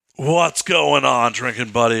What's going on,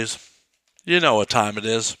 drinking buddies? You know what time it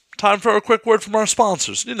is. Time for a quick word from our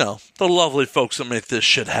sponsors. You know, the lovely folks that make this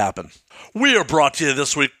shit happen. We are brought to you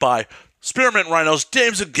this week by Spearmint Rhinos,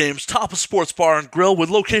 Dames and Games, Top of Sports Bar and Grill,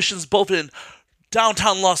 with locations both in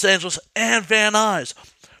downtown Los Angeles and Van Nuys.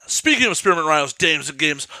 Speaking of Spearmint Rhinos, Dames and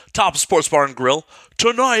Games, Top of Sports Bar and Grill,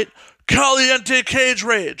 tonight, Caliente Cage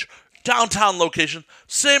Rage, downtown location.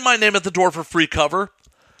 Say my name at the door for free cover.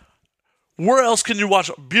 Where else can you watch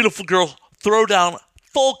a beautiful girl throw down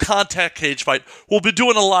full contact cage fight? We'll be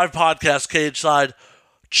doing a live podcast cage side.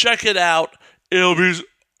 Check it out. It'll be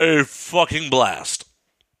a fucking blast.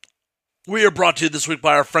 We are brought to you this week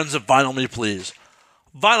by our friends at Vinyl Me Please.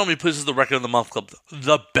 Vinyl Me Please is the Record of the Month Club,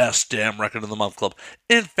 the best damn Record of the Month Club.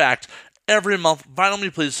 In fact, every month, Vinyl Me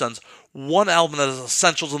Please sends one album that is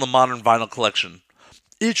essentials in the modern vinyl collection.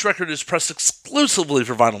 Each record is pressed exclusively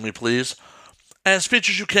for Vinyl Me Please, and has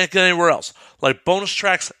features you can't get anywhere else, like bonus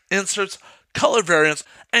tracks, inserts, color variants,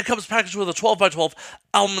 and comes packaged with a 12x12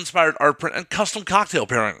 album-inspired art print and custom cocktail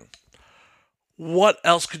pairing. What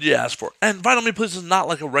else could you ask for? And Vinyl Me Please is not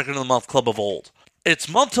like a Record of the Month Club of old. It's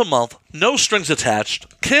month to month, no strings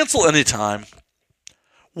attached, cancel anytime.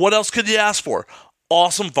 What else could you ask for?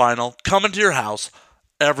 Awesome vinyl coming to your house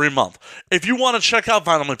every month. If you want to check out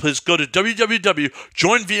Vinyl Me Please, go to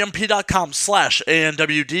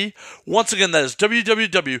www.joinvmp.com/ANWD. Once again, that is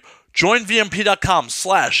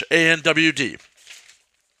www.joinvmp.com/ANWD.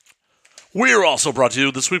 We are also brought to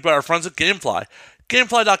you this week by our friends at Gamefly.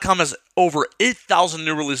 Gamefly.com has over 8,000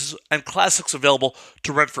 new releases and classics available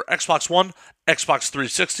to rent for Xbox One, Xbox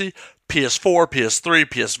 360, PS4, PS3,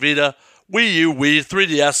 PS Vita, Wii U, Wii,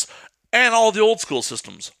 3DS, and all the old school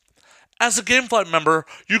systems. As a Gamefly member,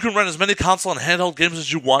 you can rent as many console and handheld games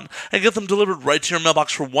as you want and get them delivered right to your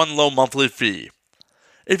mailbox for one low monthly fee.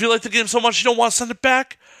 If you like the game so much you don't want to send it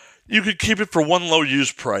back, you can keep it for one low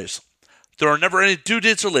used price. There are never any due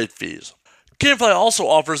dates or late fees. Gamefly also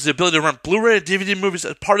offers the ability to rent Blu-ray and DVD movies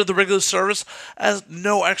as part of the regular service at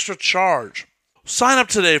no extra charge. Sign up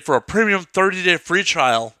today for a premium 30-day free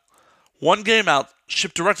trial, one game out,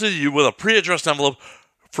 shipped directly to you with a pre-addressed envelope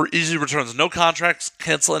for easy returns. No contracts,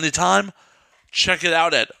 cancel anytime. Check it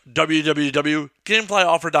out at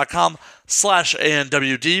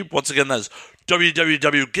www.gameflyoffer.com/ANWD. Once again, that is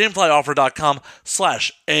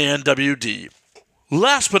www.gameflyoffer.com/ANWD.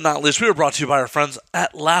 Last but not least, we are brought to you by our friends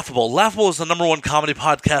at Laughable. Laughable is the #1 comedy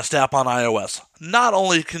podcast app on iOS. Not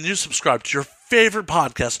only can you subscribe to your favorite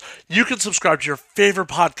podcast, you can subscribe to your favorite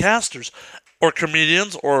podcasters or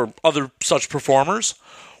comedians or other such performers.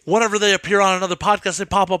 Whenever they appear on another podcast, they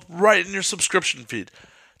pop up right in your subscription feed.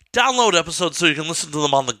 Download episodes so you can listen to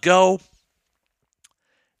them on the go.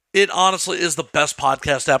 It honestly is the best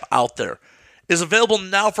podcast app out there. It is available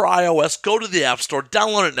now for iOS. Go to the App Store,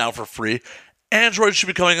 download it now for free. Android should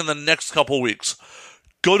be coming in the next couple weeks.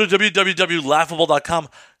 Go to www.laughable.com.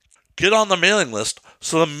 Get on the mailing list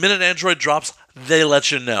so the minute Android drops, they let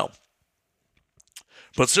you know.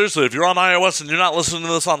 But seriously, if you're on iOS and you're not listening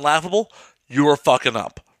to this on Laughable, you are fucking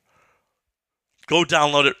up. Go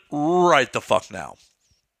download it right the fuck now.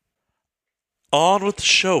 On with the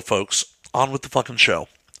show, folks. On with the fucking show.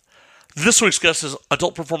 This week's guest is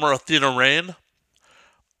adult performer Athena Rain.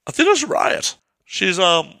 Athena's a riot. She's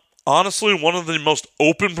honestly one of the most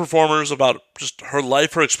open performers about just her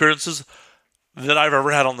life, her experiences that I've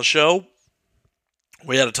ever had on the show.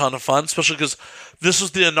 We had a ton of fun, especially because this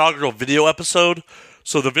was the inaugural video episode,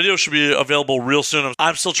 so the video should be available real soon.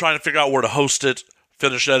 I'm still trying to figure out where to host it,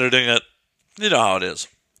 finish editing it. You know how it is.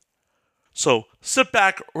 So sit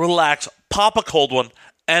back, relax, pop a cold one,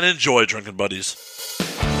 and enjoy, drinking buddies.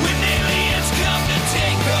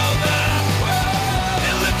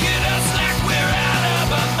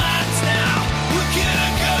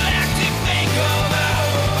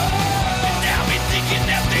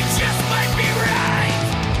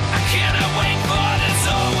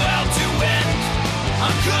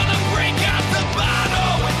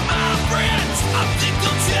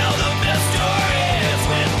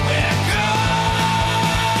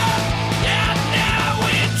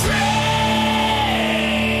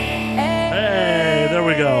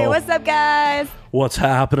 What's up, guys? What's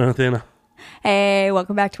happening, Athena? Hey,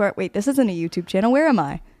 welcome back to our... Wait, this isn't a YouTube channel. Where am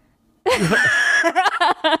I?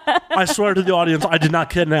 I swear to the audience, I did not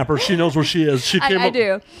kidnap her. She knows where she is. She came I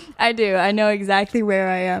do. I know exactly where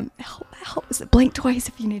I am. Help. Blink twice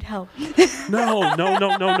if you need help. No. I'm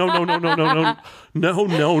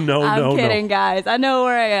kidding, guys. I know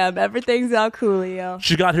where I am. Everything's all coolio.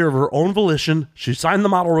 She got here of her own volition. She signed the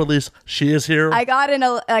model release. She is here. I got in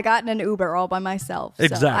an Uber all by myself. So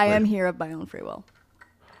exactly. I am here of my own free will.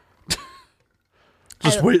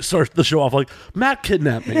 Just wait, start the show off like, Matt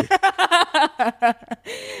kidnapped me.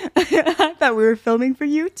 I thought we were filming for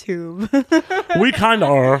YouTube. We kind of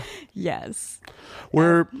are. Yes.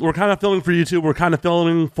 We're kind of filming for YouTube. We're kind of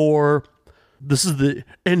filming for... This is the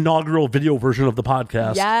inaugural video version of the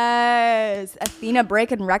podcast. Yes. Athena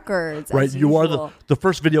breaking records. Right, as you are usual. the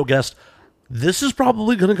first video guest. This is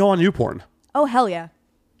probably going to go on YouPorn. Oh, hell yeah.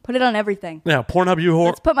 Put it on everything. Yeah, Pornhub YouPorn.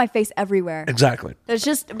 Let's put my face everywhere. Exactly.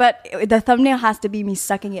 But the thumbnail has to be me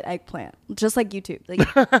sucking at eggplant, just like YouTube. Like,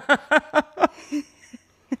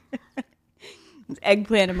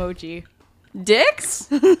 eggplant emoji. Dicks?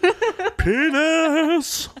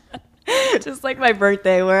 Penis. Just like my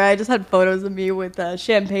birthday, where I just had photos of me with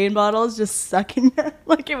champagne bottles just sucking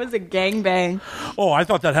like it was a gangbang. Oh, I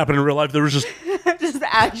thought that happened in real life. There was just Just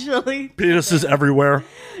actually. penises everywhere.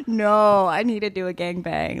 No, I need to do a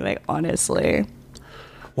gangbang, like, honestly.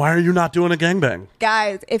 Why are you not doing a gangbang?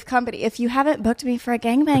 Guys, if you haven't booked me for a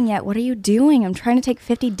gangbang yet, what are you doing? I'm trying to take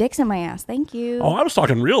 50 dicks in my ass. Thank you. Oh, I was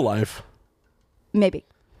talking real life. Maybe.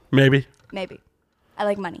 Maybe. I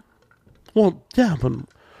like money. Well, yeah, but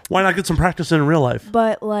why not get some practice in real life?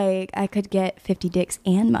 But, like, I could get 50 dicks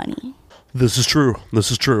and money. This is true.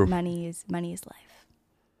 Money is life.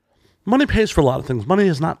 Money pays for a lot of things. Money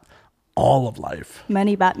is not all of life.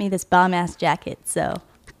 Money bought me this bomb-ass jacket, so.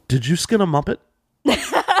 Did you skin a Muppet?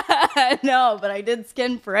 No, but I did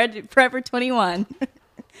skin Forever 21.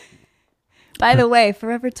 By the way,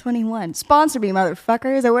 Forever 21. Sponsor me,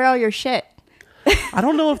 motherfuckers. I wear all your shit. I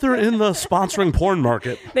don't know if they're in the sponsoring porn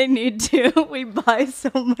market. They need to. We buy so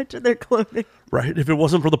much of their clothing. Right? If it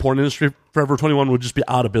wasn't for the porn industry, Forever 21 would just be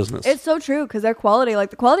out of business. It's so true, because their quality, like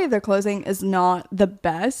the quality of their clothing is not the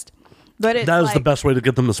best. But it's that is like, the best way to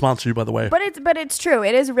get them to sponsor you, by the way. But it's true.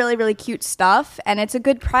 It is really, really cute stuff, and it's a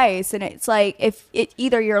good price. And it's like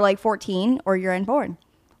either you're like 14 or you're unborn,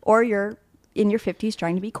 or you're in your 50s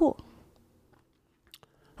trying to be cool.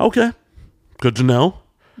 Okay. Good to know.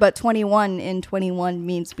 But 21 in 21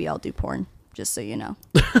 means we all do porn, just so you know.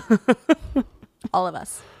 All of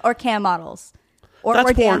us. Or cam models. Or That's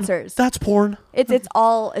we're porn. dancers. That's porn.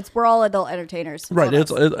 We're all adult entertainers. Right.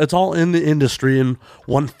 It's all in the industry in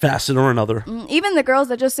one facet or another. Even the girls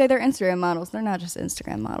that just say they're Instagram models, they're not just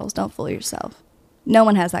Instagram models. Don't fool yourself. No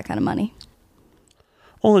one has that kind of money.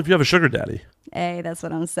 Only if you have a sugar daddy. Hey, that's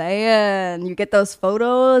what I'm saying. You get those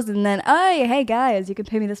photos, and then, hey guys, you can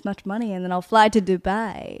pay me this much money, and then I'll fly to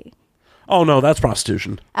Dubai. Oh, no, that's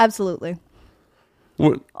prostitution. Absolutely.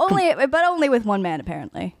 What? Only with one man,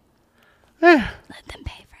 apparently. Eh, Let them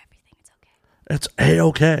pay for everything. It's okay. it's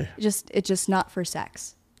A-okay. It's just not for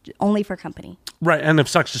sex. Only for company. Right, and if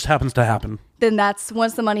sex just happens to happen. Then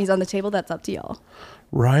once the money's on the table, that's up to y'all.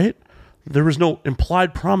 Right? There is no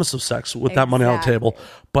implied promise of sex with that money on the table,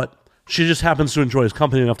 but she just happens to enjoy his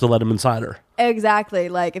company enough to let him inside her. Exactly.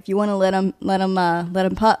 Like, if you want to let him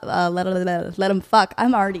fuck,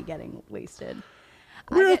 I'm already getting wasted.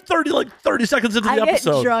 We're 30 seconds into the I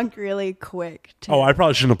episode. get drunk really quick, too. Oh, I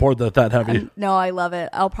probably shouldn't have poured that heavy. No, I love it.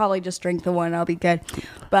 I'll probably just drink the one. I'll be good.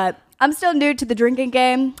 But I'm still new to the drinking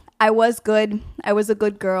game. I was good. I was a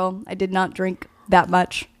good girl. I did not drink that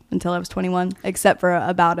much until I was 21, except for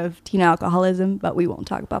a bout of teen alcoholism, but we won't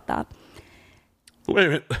talk about that. Wait a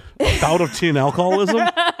minute. Bout of teen alcoholism?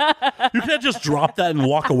 You can't just drop that and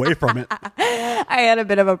walk away from it. I had a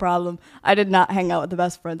bit of a problem. I did not hang out with the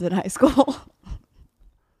best friends in high school.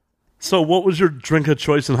 So what was your drink of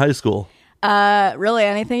choice in high school? Really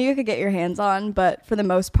anything you could get your hands on, but for the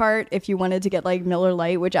most part, if you wanted to get like Miller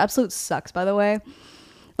Lite, which absolute sucks, by the way,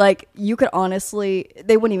 like you could honestly,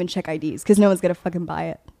 they wouldn't even check IDs because no one's gonna fucking buy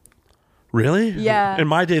it. Really? Yeah. In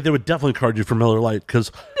my day, they would definitely card you for Miller Lite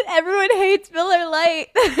because Everyone hates Miller Lite.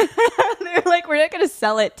 They're like, we're not gonna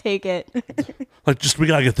sell it, take it. we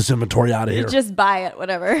gotta get this inventory out of here. Just buy it,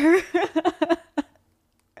 whatever.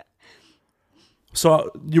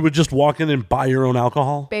 So you would just walk in and buy your own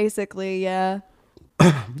alcohol? Basically, yeah.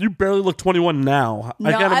 You barely look 21 now. No,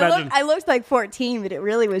 I can't imagine. I looked like 14, but it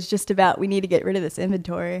really was just about we need to get rid of this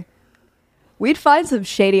inventory. We'd find some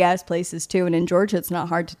shady ass places too, and in Georgia it's not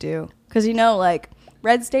hard to do. Because like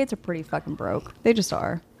red states are pretty fucking broke. They just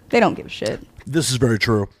are. They don't give a shit. This is very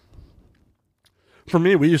true. For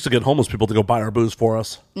me, we used to get homeless people to go buy our booze for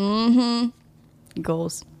us. Mm-hmm.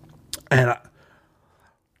 Goals. And I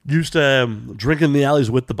used to drink in the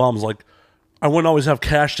alleys with the bums. Like, I wouldn't always have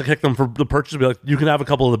cash to kick them for the purchase. Be like, you can have a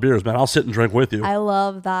couple of the beers, man. I'll sit and drink with you. I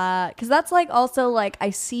love that. Because that's like also like, I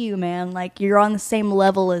see you, man. Like, you're on the same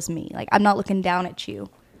level as me. Like, I'm not looking down at you.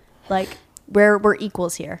 Like, we're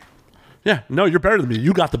equals here. Yeah, no, you're better than me.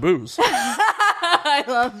 You got the booze. I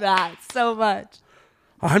love that so much.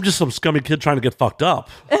 I'm just some scummy kid trying to get fucked up.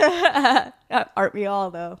 Aren't we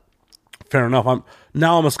all, though? Fair enough. I'm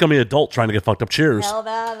a scummy adult trying to get fucked up. Cheers. Hell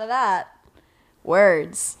that.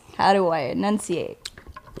 Words. How do I enunciate?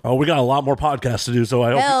 Oh, we got a lot more podcasts to do, so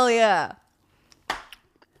I hope. Hell yeah.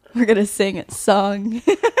 We're going to sing a song.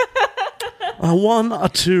 A 1, a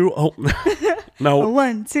 2, oh. No.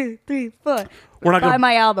 1, 2, 3, 4. We're not Buy going to.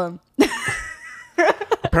 my album.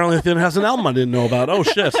 Apparently, Thin has an album I didn't know about. Oh,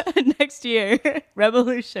 shit. Next year.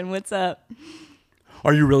 Revolution, what's up?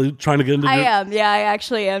 Are you really trying to get into I am. Yeah, I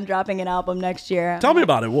actually am dropping an album next year. Tell me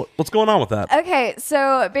about it. What's going on with that? Okay,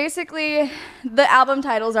 so basically, the album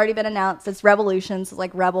title's already been announced. It's Revolution, so it's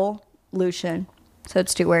like Rebel-lution. So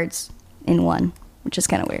it's 2 words in one, which is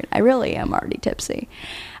kind of weird. I really am already tipsy.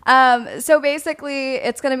 So basically,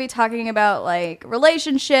 it's going to be talking about like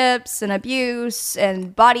relationships and abuse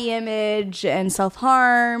and body image and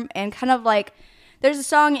self-harm and kind of like there's a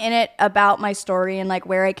song in it about my story and like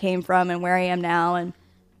where I came from and where I am now, and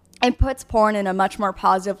it puts porn in a much more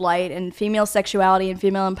positive light and female sexuality and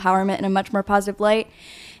female empowerment in a much more positive light.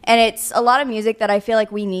 And it's a lot of music that I feel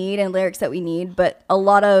like we need and lyrics that we need, but a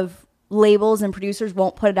lot of labels and producers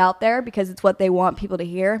won't put it out there because it's what they want people to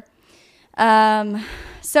hear.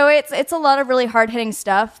 So it's a lot of really hard-hitting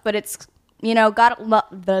stuff, but it's, you know, it's got a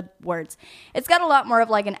lot more of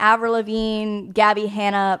like an Avril Lavigne, Gabby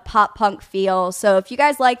Hanna pop punk feel. So if you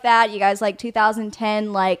guys like that, you guys like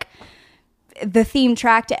 2010, like the theme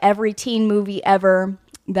track to every teen movie ever,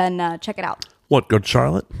 then check it out. What, Good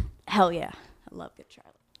Charlotte? Hell yeah. I love Good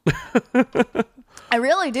Charlotte. I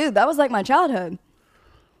really do. That was like my childhood.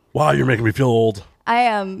 Wow, you're making me feel old. I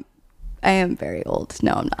am very old.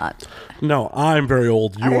 No, I'm not. No, I'm very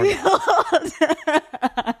old. You are.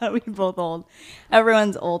 We both old.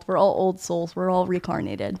 Everyone's old. We're all old souls. We're all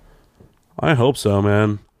reincarnated. I hope so,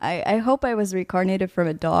 man. I hope I was reincarnated from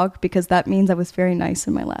a dog because that means I was very nice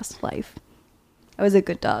in my last life. I was a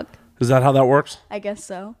good dog. Is that how that works? I guess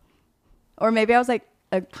so. Or maybe I was like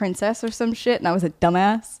a princess or some shit and I was a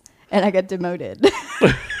dumbass and I got demoted.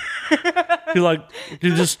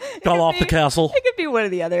 You just fell off the castle. It could be one or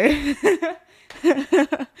the other.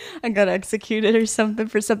 I got executed or something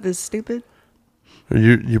for something stupid.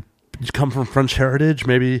 You come from French heritage,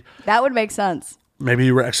 maybe. That would make sense. Maybe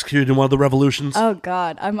you were executed in one of the revolutions. Oh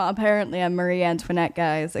God, I'm Marie Antoinette,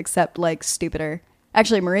 guys, except like stupider.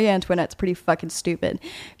 Actually, Marie Antoinette's pretty fucking stupid.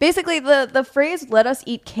 Basically, the phrase "let us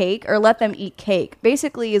eat cake" or "let them eat cake"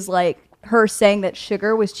 basically is like her saying that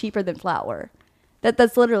sugar was cheaper than flour.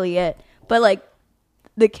 That's literally it. But like,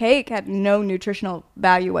 the cake had no nutritional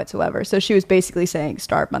value whatsoever. So she was basically saying,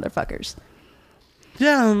 starve motherfuckers.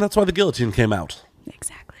 Yeah, and that's why the guillotine came out.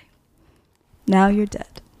 Exactly. Now you're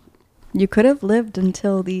dead. You could have lived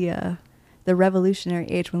until the Revolutionary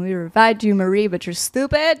Age when we revived you, Marie, but you're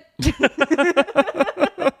stupid.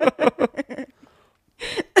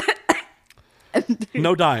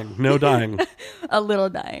 No dying. A little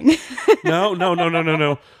dying.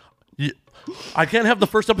 No. I can't have the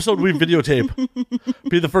first episode we videotape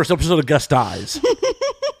be the first episode a guest dies.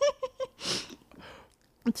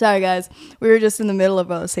 Sorry, guys. We were just in the middle of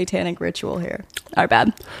a satanic ritual here. Our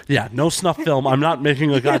bad. Yeah, no snuff film. I'm not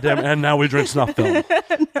making a goddamn and now we drink snuff film.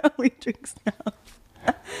 No, we drink snuff.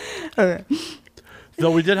 Okay.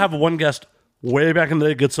 Though we did have one guest way back in the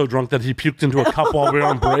day get so drunk that he puked into a cup while we were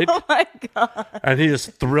on break. Oh my God. And he is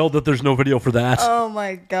thrilled that there's no video for that. Oh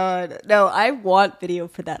my God. No, I want video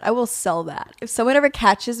for that. I will sell that. If someone ever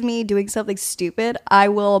catches me doing something stupid, I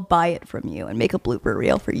will buy it from you and make a blooper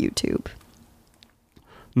reel for YouTube.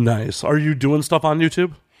 Nice. Are you doing stuff on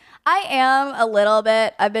YouTube? I am a little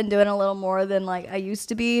bit. I've been doing a little more than like I used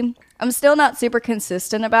to be. I'm still not super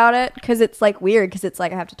consistent about it because it's like weird because it's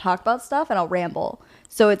like I have to talk about stuff and I'll ramble.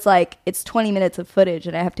 So it's like it's 20 minutes of footage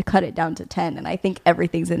and I have to cut it down to 10 and I think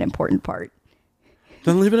everything's an important part.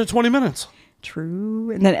 Then leave it at 20 minutes.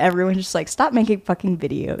 True. And then everyone's just like, stop making fucking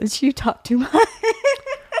videos. You talk too much.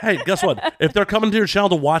 Hey, guess what? If they're coming to your channel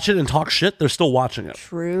to watch it and talk shit, they're still watching it.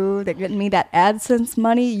 True. They're getting me that AdSense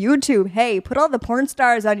money. YouTube, hey, put all the porn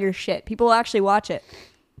stars on your shit. People will actually watch it.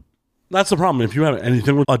 That's the problem. If you have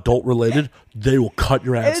anything adult related, they will cut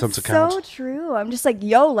your AdSense account. It's so true. I'm just like,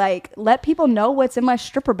 yo, like, let people know what's in my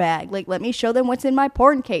stripper bag. Like, let me show them what's in my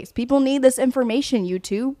porn case. People need this information,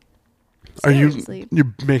 YouTube. Seriously. Are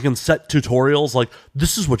you making set tutorials? Like,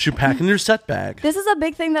 this is what you pack in your set bag. This is a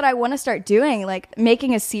big thing that I want to start doing, like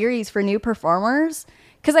making a series for new performers.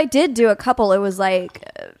 Because I did do a couple. It was like,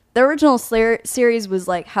 the original series was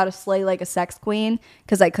like how to slay like a sex queen.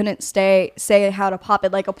 Because I couldn't say how to pop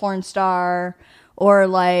it like a porn star. Or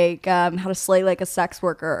like how to slay like a sex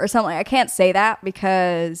worker or something. I can't say that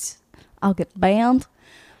because I'll get banned.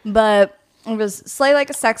 But It was Slay Like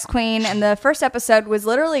a Sex Queen, and the first episode was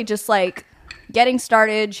literally just like getting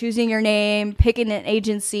started, choosing your name, picking an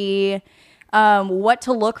agency, what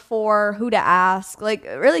to look for, who to ask, like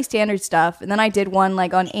really standard stuff. And then I did one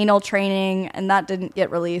like on anal training, and that didn't get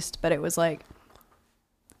released, but it was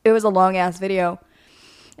a long ass video.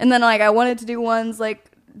 And then like I wanted to do ones like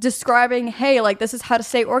describing, hey, like this is how to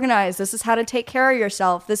stay organized, this is how to take care of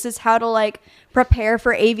yourself, this is how to like prepare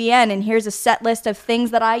for AVN, and here's a set list of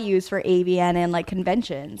things that I use for AVN and like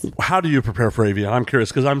conventions. How do you prepare for AVN? I'm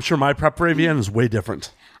curious because I'm sure my prep for AVN is way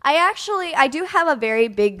different. I do have a very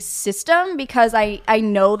big system because I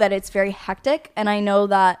know that it's very hectic, and I know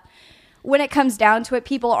that when it comes down to it,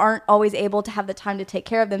 people aren't always able to have the time to take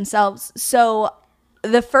care of themselves. So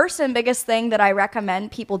the first and biggest thing that I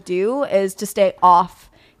recommend people do is to stay off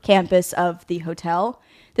campus of the hotel.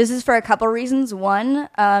 This is for a couple reasons. One,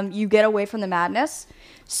 you get away from the madness.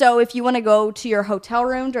 So if you want to go to your hotel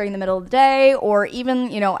room during the middle of the day, or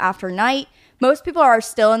even, after night, most people are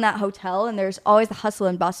still in that hotel, and there's always the hustle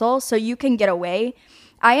and bustle, so you can get away.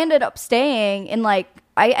 I end up staying in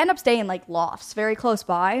lofts very close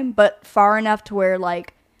by, but far enough to where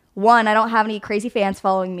like, one, I don't have any crazy fans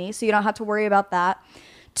following me, so you don't have to worry about that.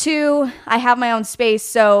 Two, I have my own space,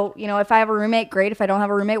 so, if I have a roommate, great. If I don't have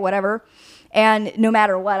a roommate, whatever. And no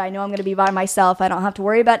matter what, I know I'm going to be by myself. I don't have to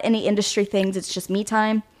worry about any industry things. It's just me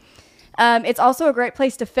time. It's also a great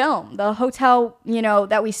place to film. The hotel,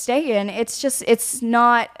 that we stay in, it's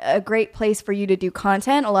not a great place for you to do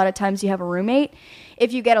content. A lot of times you have a roommate.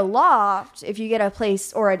 If you get a loft, if you get a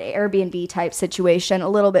place or an Airbnb type situation a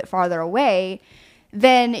little bit farther away,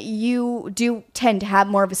 then you do tend to have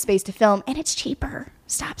more of a space to film, and it's cheaper.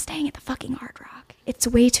 Stop staying at the fucking Hard Rock. It's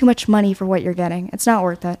way too much money for what you're getting. It's not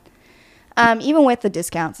worth it. Even with the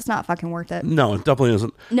discounts, it's not fucking worth it. No, it definitely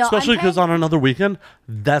isn't. No, especially because on another weekend,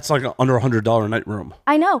 that's like under $100 a night room.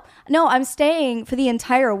 I know. No, I'm staying for the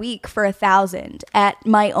entire week for $1,000 at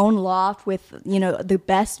my own loft with, the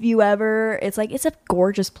best view ever. It's a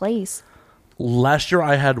gorgeous place. Last year,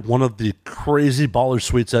 I had one of the crazy baller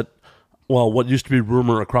suites at, what used to be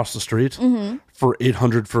Rumor across the street for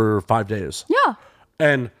 $800 for 5 days. Yeah.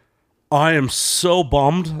 And I am so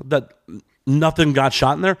bummed that nothing got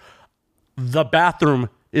shot in there. The bathroom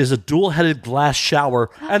is a dual-headed glass shower,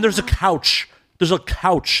 and there's a couch. There's a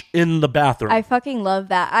couch in the bathroom. I fucking love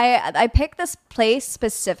that. I picked this place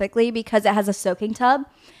specifically because it has a soaking tub,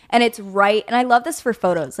 and it's right. And I love this for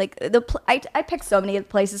photos. Like I pick so many of the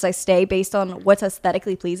places I stay based on what's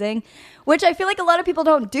aesthetically pleasing, which I feel like a lot of people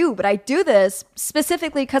don't do. But I do this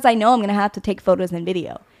specifically because I know I'm gonna have to take photos and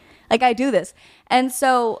video. Like I do this. And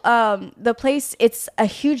so the place, it's a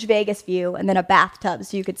huge Vegas view and then a bathtub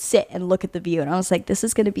so you could sit and look at the view. And I was like, this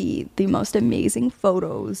is going to be the most amazing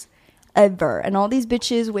photos ever. And all these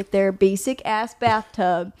bitches with their basic ass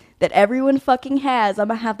bathtub that everyone fucking has, I'm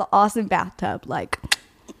going to have the awesome bathtub. Like,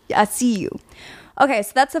 I see you. Okay,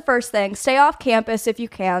 so that's the first thing. Stay off campus if you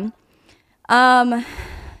can. Try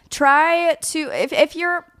to, if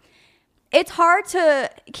you're, it's hard to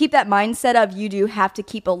keep that mindset of you do have to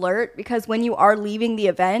keep alert, because when you are leaving the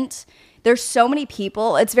event, there's so many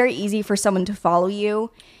people. It's very easy for someone to follow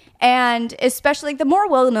you. And especially the more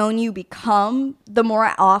well-known you become, the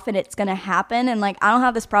more often it's going to happen. And like, I don't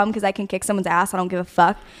have this problem because I can kick someone's ass. I don't give a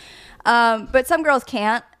fuck. But some girls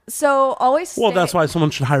can't. So always Well, that's why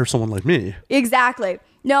someone should hire someone like me. Exactly.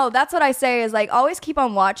 No, that's what I say is like always keep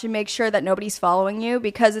on watch and make sure that nobody's following you,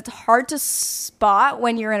 because it's hard to spot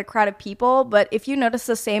when you're in a crowd of people. But if you notice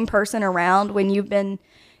the same person around when you've been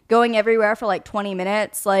going everywhere for like 20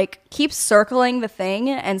 minutes, like keep circling the thing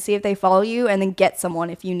and see if they follow you, and then get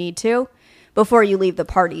someone if you need to before you leave the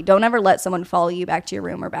party. Don't ever let someone follow you back to your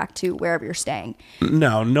room or back to wherever you're staying.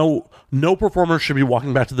 No performer should be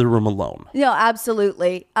walking back to their room alone. No,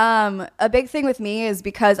 absolutely. A big thing with me is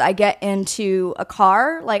because I get into a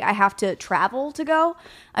car, like I have to travel to go.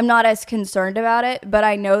 I'm not as concerned about it, but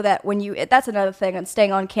I know that that's another thing on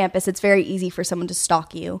staying on campus. It's very easy for someone to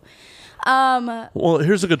stalk you. Well,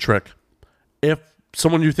 here's a good trick. If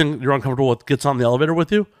someone you think you're uncomfortable with gets on the elevator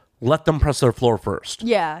with you, let them press their floor first.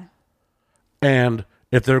 Yeah. And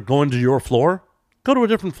if they're going to your floor, go to a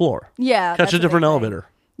different floor. Yeah. Catch a different elevator.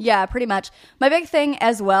 Yeah, pretty much. My big thing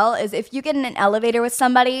as well is if you get in an elevator with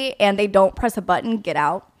somebody and they don't press a button, get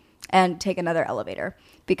out and take another elevator,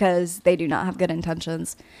 because they do not have good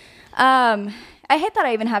intentions. I hate that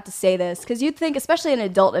I even have to say this, because you'd think, especially an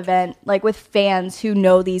adult event, like with fans who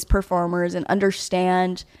know these performers and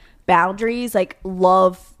understand boundaries, like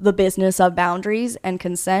love the business of boundaries and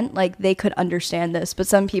consent, like they could understand this, but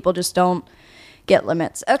some people just don't get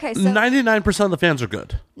limits. Okay, so 99% of the fans are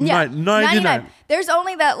good. Yeah, 99. There's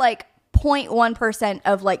only that like 0.1%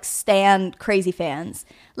 of like stan crazy fans.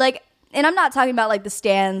 Like, and I'm not talking about like the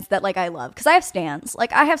stans that like I love, because I have stans.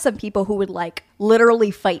 Like, I have some people who would like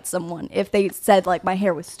literally fight someone if they said like my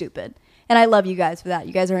hair was stupid. And I love you guys for that.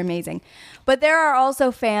 You guys are amazing. But there are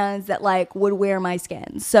also fans that like would wear my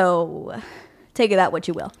skin. So take it that what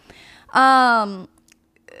you will.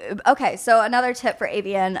 Okay, so another tip for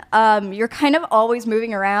AVN. You're kind of always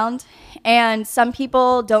moving around, and some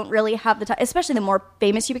people don't really have the time, especially the more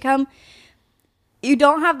famous you become. You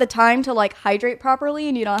don't have the time to like hydrate properly,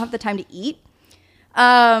 and you don't have the time to eat.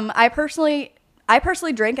 I personally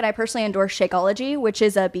drink, and I personally endorse Shakeology, which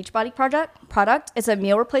is a Beachbody product. It's a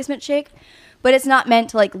meal replacement shake, but it's not meant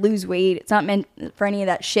to like lose weight. It's not meant for any of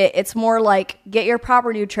that shit. It's more like get your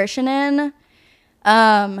proper nutrition in.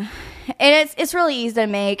 And it's really easy to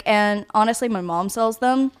make, and honestly my mom sells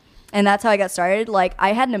them, and that's how I got started. Like,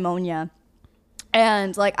 I had pneumonia,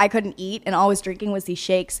 and like I couldn't eat, and all I was drinking was these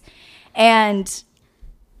shakes, and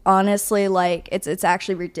honestly, like, it's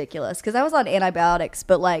actually ridiculous, because I was on antibiotics,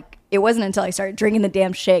 but like it wasn't until I started drinking the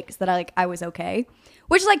damn shakes that I was okay,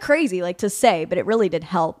 which is like crazy like to say, but it really did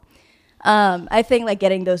help. I think like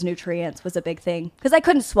getting those nutrients was a big thing, because I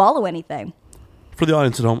couldn't swallow anything. For the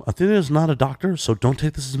audience at home, Athena is not a doctor, so don't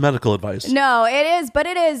take this as medical advice. No, it is, but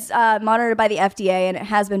it is monitored by the FDA, and it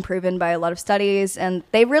has been proven by a lot of studies, and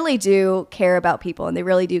they really do care about people, and they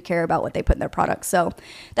really do care about what they put in their products. So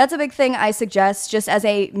that's a big thing I suggest, just as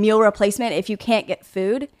a meal replacement. If you can't get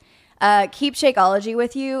food, keep Shakeology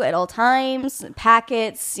with you at all times,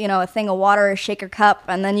 packets, a thing of water, a shaker cup,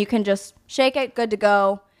 and then you can just shake it, good to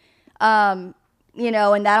go, and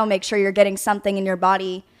that'll make sure you're getting something in your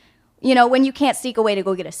body, when you can't sneak away to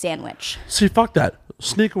go get a sandwich. See, fuck that.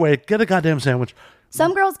 Sneak away, get a goddamn sandwich.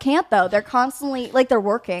 Some girls can't, though. They're constantly, like, they're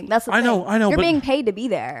working. That's the thing. I know. You're but being paid to be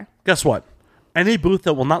there. guess what? Any booth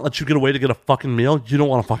that will not let you get away to get a fucking meal, you don't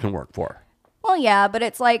want to fucking work for. Well, yeah, but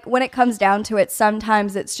it's like, when it comes down to it,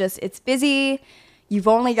 sometimes it's just, it's busy. You've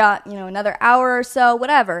only got, another hour or so,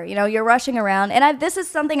 whatever. You're rushing around. And this is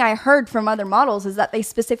something I heard from other models, is that they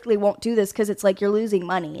specifically won't do this because it's like you're losing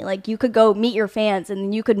money. Like, you could go meet your fans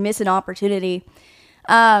and you could miss an opportunity.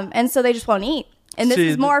 And so they just won't eat. And this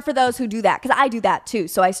is more for those who do that, because I do that too.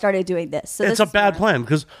 So I started doing this. So it's a bad plan,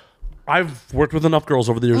 because I've worked with enough girls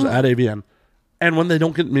over the years at AVN, and when they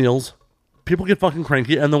don't get meals, people get fucking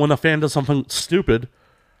cranky. And then when a fan does something stupid,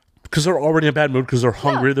 because they're already in a bad mood, because they're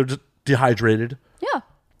hungry, they're just dehydrated. Yeah.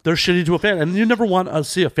 They're shitty to a fan, and you never want to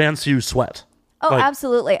see a fan see you sweat. Oh,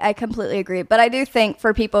 absolutely. I completely agree. But I do think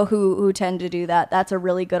for people who tend to do that, that's a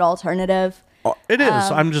really good alternative. It is.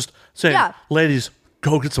 I'm just saying, ladies,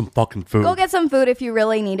 go get some fucking food. Go get some food if you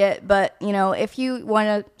really need it. But, if you want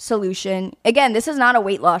a solution, again, this is not a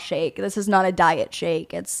weight loss shake. This is not a diet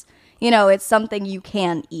shake. It's, it's something you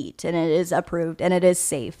can eat, and it is approved, and it is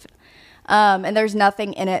safe. And there's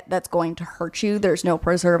nothing in it that's going to hurt you. There's no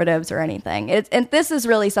preservatives or anything. And this is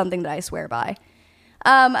really something that I swear by.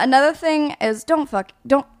 Another thing is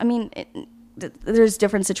there's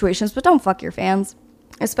different situations, but don't fuck your fans,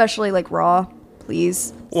 especially like raw,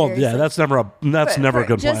 please. Well, Seriously. yeah, that's never a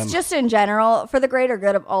good plan. Just in general, for the greater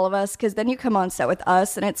good of all of us, because then you come on set with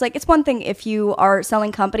us, and it's like, it's one thing if you are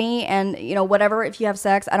selling company and, whatever, if you have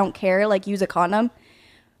sex, I don't care, like, use a condom.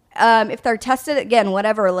 If they're tested, again,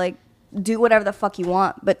 whatever, like, do whatever the fuck you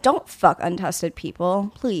want, but don't fuck untested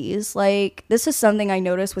people, please. Like, this is something I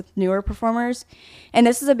notice with newer performers, and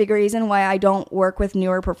this is a big reason why I don't work with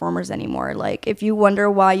newer performers anymore. Like, if you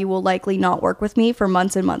wonder why you will likely not work with me for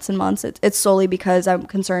months and months and months, it's solely because I'm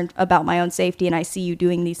concerned about my own safety, and I see you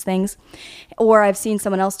doing these things, or I've seen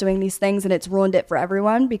someone else doing these things, and it's ruined it for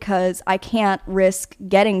everyone, because I can't risk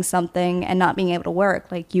getting something and not being able to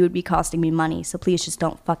work. Like, you would be costing me money, so please just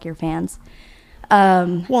don't fuck your fans.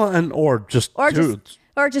 Or just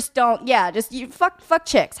don't. Yeah, just you fuck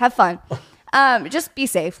chicks. Have fun. Just be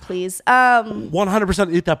safe, please.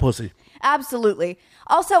 100% eat that pussy. Absolutely.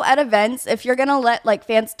 Also, at events, if you're gonna let like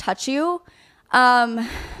fans touch you, lots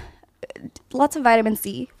of vitamin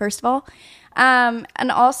C, first of all,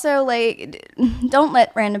 and also like don't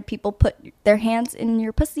let random people put their hands in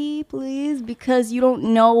your pussy, please, because you don't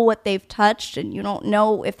know what they've touched, and you don't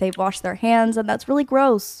know if they've washed their hands, and that's really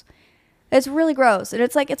gross. It's really gross. And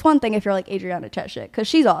it's like, it's one thing if you're like Adriana Cheshik, because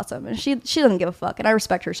she's awesome and she doesn't give a fuck, and I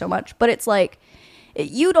respect her so much. But it's like,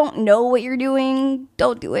 you don't know what you're doing,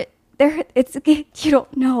 don't do it. You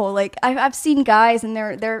don't know. Like, I've seen guys and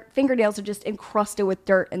their fingernails are just encrusted with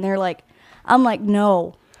dirt, and they're like, I'm like,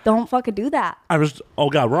 no, don't fucking do that. Oh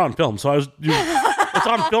God, we're on film. So it's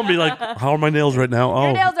on film, be like, how are my nails right now? Oh,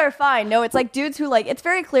 your nails are fine. No, it's like dudes who like, it's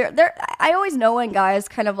very clear. I always know when guys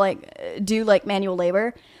kind of like do like manual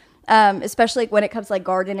labor. especially when it comes to like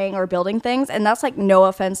gardening or building things. And that's like no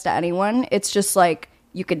offense to anyone. It's just like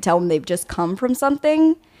you can tell them they've just come from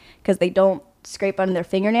something because they don't scrape under their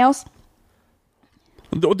fingernails.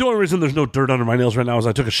 The only reason there's no dirt under my nails right now is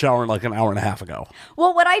I took a shower like an hour and a half ago.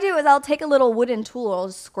 Well, what I do is I'll take a little wooden tool, I'll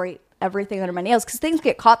just scrape everything under my nails because things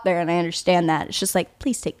get caught there, and I understand that. It's just like,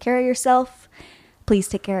 please take care of yourself. Please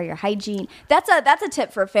take care of your hygiene. That's a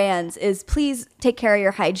tip for fans is please take care of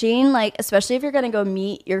your hygiene, like especially if you're going to go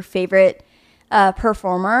meet your favorite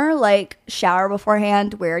performer, like shower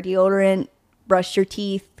beforehand, wear deodorant, brush your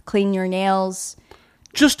teeth, clean your nails.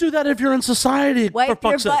 Just do that if you're in society. Wipe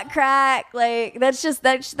your butt crack. Like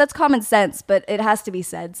that's common sense, but it has to be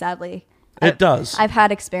said, sadly. It does. I've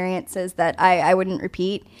had experiences that I wouldn't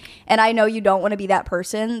repeat. And I know you don't want to be that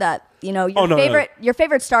person that, you know, your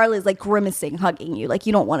favorite star is like grimacing, hugging you. Like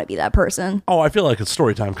you don't want to be that person. Oh, I feel like it's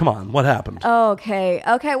story time. Come on. What happened? Okay.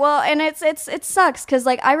 Well, and it sucks because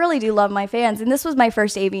like I really do love my fans. And this was my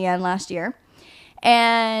first AVN last year.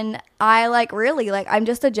 And I I'm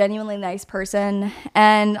just a genuinely nice person,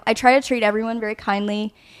 and I try to treat everyone very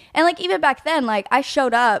kindly. And like even back then, like I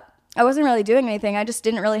showed up, I wasn't really doing anything. I just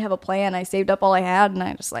didn't really have a plan. I saved up all I had, and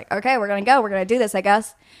I just like, okay, we're gonna go, we're gonna do this, I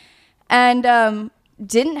guess. And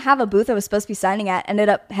didn't have a booth I was supposed to be signing at. Ended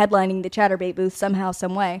up headlining the Chatterbait booth somehow,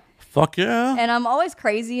 some way. Fuck yeah! And I'm always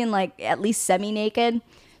crazy and like at least semi-naked,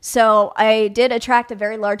 so I did attract a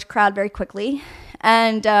very large crowd very quickly,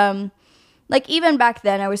 and like, even back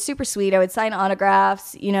then, I was super sweet. I would sign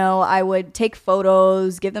autographs, you know, I would take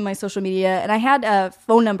photos, give them my social media, and I had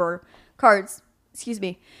phone number cards,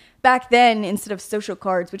 back then instead of social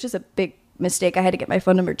cards, which is a big mistake. I had to get my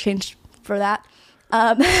phone number changed for that.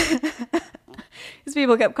 Because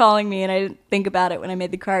people kept calling me, and I didn't think about it when I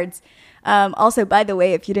made the cards. Also, by the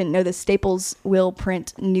way, if you didn't know this, Staples will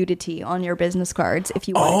print nudity on your business cards if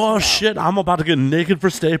you want. Oh shit! I'm about to get naked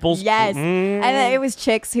for Staples. Yes, and it was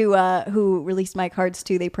chicks who released my cards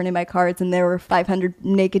too. They printed my cards, and there were 500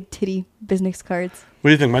 naked titty business cards. What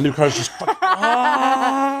do you think? My new card's just.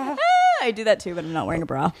 I do that too, but I'm not wearing a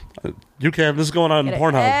bra. You can. This is going on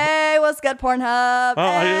Pornhub. Hey, what's good, Pornhub?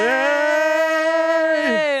 Hey.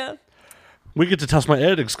 We get to test my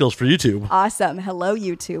editing skills for YouTube. Awesome. Hello,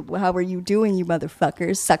 YouTube. How are you doing, you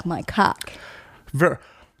motherfuckers? Suck my cock.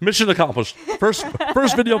 Mission accomplished. First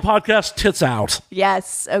video podcast, tits out.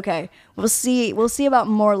 Yes. Okay. We'll see about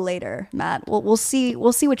more later, Matt. We'll see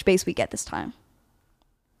which base we get this time.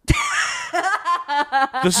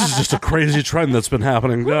 This is just a crazy trend that's been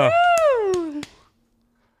happening.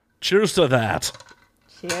 Cheers to that.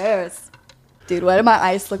 Cheers. Dude, why do my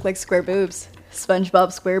eyes look like square boobs?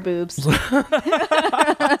 SpongeBob square boobs.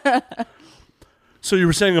 So you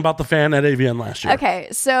were saying about the fan at AVN last year. Okay,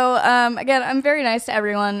 so again, I'm very nice to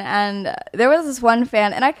everyone, and there was this one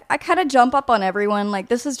fan, and I kind of jump up on everyone. Like,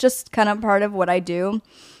 this is just kind of part of what I do.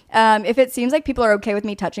 If it seems like people are okay with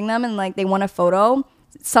me touching them and like they want a photo,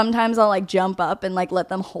 sometimes I'll like jump up and like let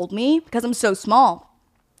them hold me because I'm so small.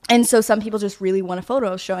 And so some people just really want a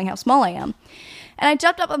photo showing how small I am. And I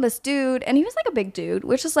jumped up on this dude, and he was like a big dude,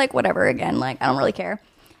 which is like whatever. Again, like I don't really care.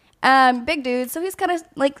 Big dude, so he's kind of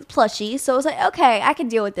like plushy. So I was like, okay, I can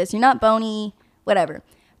deal with this. You're not bony, whatever.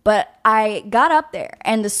 But I got up there,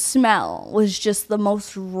 and the smell was just the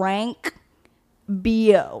most rank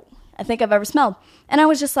BO I think I've ever smelled. And I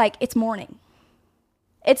was just like, it's morning.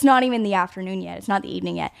 It's not even the afternoon yet. It's not the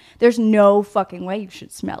evening yet. There's no fucking way you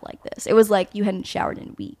should smell like this. It was like you hadn't showered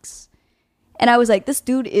in weeks. And I was like, this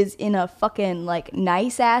dude is in a fucking like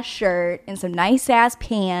nice ass shirt and some nice ass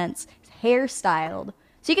pants, his hair styled.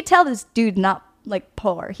 So you could tell this dude's not like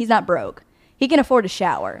poor. He's not broke. He can afford a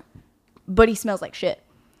shower, but he smells like shit.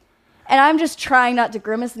 And I'm just trying not to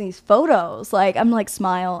grimace in these photos. Like, I'm like,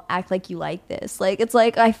 smile, act like you like this. Like, it's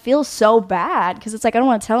like, I feel so bad because it's like, I don't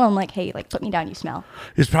want to tell him like, hey, like, put me down, you smell.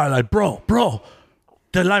 He's probably like, bro,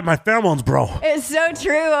 they like my pheromones, bro. It's so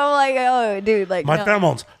true. I'm like, oh, dude, like, my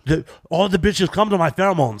pheromones. All the bitches come to my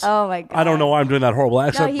pheromones. Oh my God. I don't know why I'm doing that horrible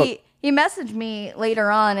accent. No, he messaged me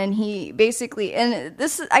later on, and he basically, and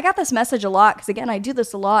I got this message a lot because again, I do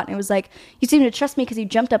this a lot, and it was like, you seem to trust me because you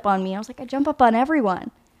jumped up on me. I was like, I jump up on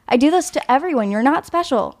everyone. I do this to everyone. You're not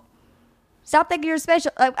special. Stop thinking you're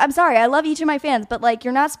special. I'm sorry. I love each of my fans, but like,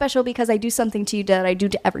 you're not special because I do something to you that I do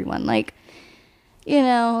to everyone. Like, you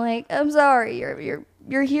know, like, I'm sorry.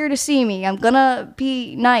 You're here to see me. I'm gonna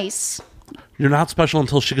be nice. You're not special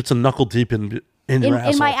until she gets a knuckle deep in your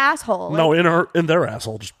asshole. In my asshole. No, in their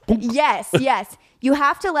asshole. Just boom. Yes. You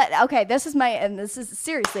have to okay, this is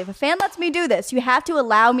seriously, if a fan lets me do this, you have to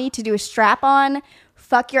allow me to do a strap-on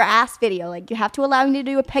fuck your ass video. Like, you have to allow me to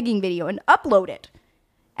do a pegging video and upload it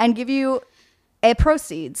and give you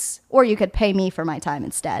proceeds, or you could pay me for my time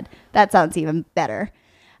instead. That sounds even better.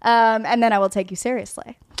 And then I will take you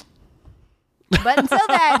seriously. But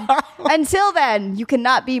until then, you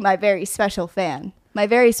cannot be my very special fan. My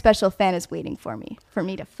very special fan is waiting for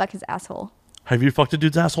me to fuck his asshole. Have you fucked a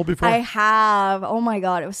dude's asshole before? I have. Oh my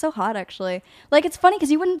God. It was so hot, actually. Like, it's funny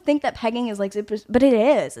because you wouldn't think that pegging is like, but it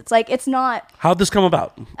is. It's like, it's not. How'd this come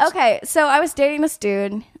about? Okay. So I was dating this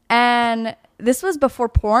dude, and this was before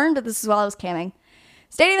porn, but this is while I was camming. I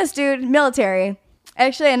was dating this dude, military. I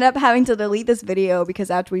actually ended up having to delete this video because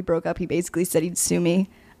after we broke up, he basically said he'd sue me.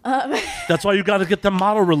 That's why you got to get them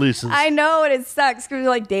model releases. I know, and it sucks because we're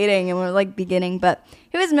like dating and we're like beginning, but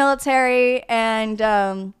he was military,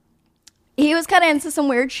 and he was kind of into some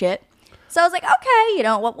weird shit. So I was like, okay, you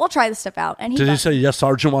know, we'll try this stuff out. And Did he say yes,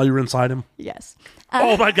 Sergeant, while you were inside him? Yes.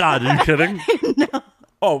 Oh my God, are you kidding? No.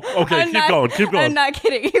 Oh, okay, keep going. I'm not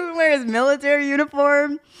kidding. He would wear his military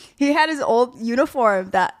uniform. He had his old uniform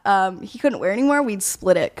that he couldn't wear anymore. We'd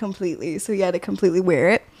split it completely, so he had to completely wear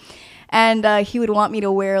it. And he would want me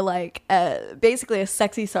to wear like basically a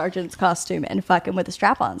sexy sergeant's costume and fuck him with a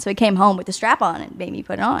strap on. So he came home with the strap on and made me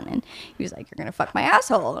put it on. And he was like, "You're gonna fuck my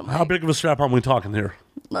asshole." I'm How like, big of a strap on are we talking here?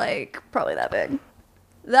 like probably that big.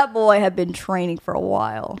 That boy had been training for a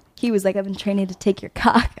while. He was like, "I've been training to take your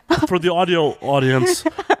cock." For the audio audience,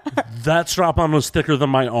 that strap on was thicker than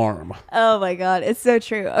my arm. Oh my God, it's so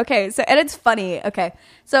true. Okay, so, and it's funny. Okay,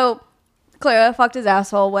 so clearly I fucked his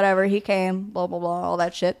asshole, whatever. He came, blah, blah, blah, all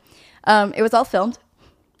that shit. It was all filmed,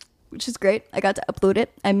 which is great. I got to upload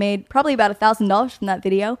it. I made probably about $1,000 from that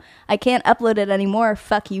video. I can't upload it anymore.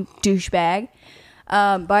 Fuck you, douchebag.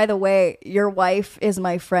 By the way, your wife is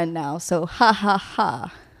my friend now, so ha ha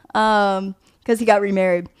ha. Because he got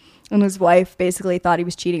remarried, and his wife basically thought he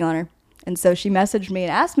was cheating on her. And so she messaged me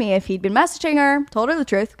and asked me if he'd been messaging her, told her the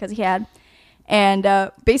truth, because he had.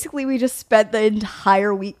 And basically we just spent the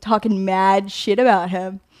entire week talking mad shit about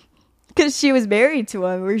him. Because she was married to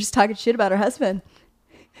him. We were just talking shit about her husband.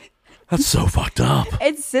 That's so fucked up.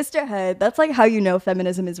 It's sisterhood. That's like how you know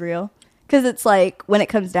feminism is real. Because it's like, when it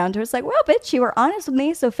comes down to it, it's like, well, bitch, you were honest with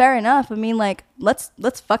me, so fair enough. I mean, like, let's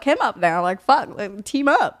fuck him up now. Like, fuck, like, team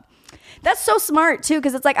up. That's so smart, too,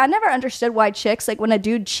 because it's like, I never understood why chicks, like, when a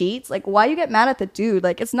dude cheats, like, why you get mad at the dude?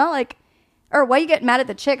 Like, it's not like, or why you get mad at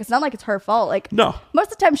the chick? It's not like it's her fault. Like, no.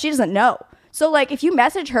 Most of the time, she doesn't know. So, like, if you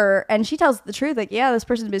message her and she tells the truth, like, yeah, this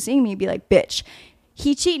person's been seeing me, be like, bitch,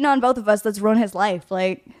 he cheating on both of us. Let's ruin his life.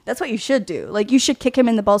 Like, that's what you should do. Like, you should kick him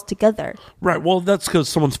in the balls together. Right. Well, that's because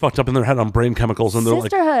someone's fucked up in their head on brain chemicals. And they're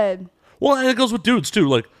like, sisterhood. Well, and it goes with dudes, too.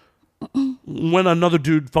 Like, when another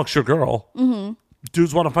dude fucks your girl,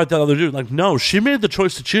 dudes want to fight that other dude. Like, no, she made the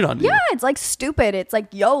choice to cheat on you. Yeah, it's like stupid. It's like,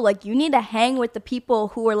 yo, like, you need to hang with the people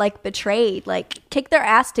who are like betrayed. Like, kick their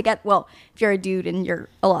ass to get, well, if you're a dude and you're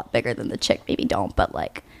a lot bigger than the chick, maybe don't. But,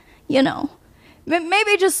 like, you know,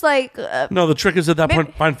 maybe just like. No, the trick is at that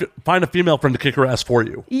point, find a female friend to kick her ass for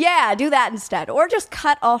you. Yeah, do that instead. Or just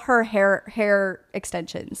cut all her hair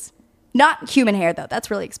extensions. Not human hair, though.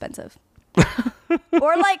 That's really expensive.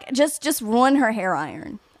 Or, like, just ruin her hair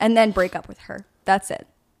iron and then break up with her. That's it.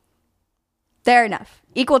 Fair enough.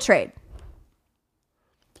 Equal trade.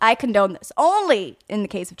 I condone this. Only in the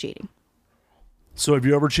case of cheating. So have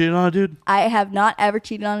you ever cheated on a dude? I have not ever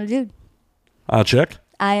cheated on a dude. Chick?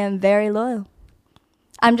 I am very loyal.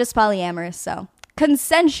 I'm just polyamorous, so.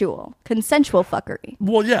 Consensual fuckery.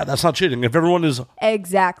 Well, yeah, that's not cheating. If everyone is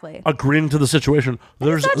exactly agreeing to the situation,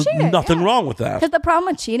 there's nothing wrong with that. Because the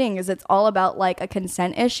problem with cheating is it's all about like a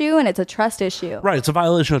consent issue and it's a trust issue. Right, it's a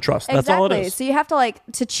violation of trust. That's all it is. So you have to like,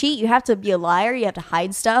 to cheat, you have to be a liar, you have to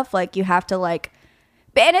hide stuff, like you have to like,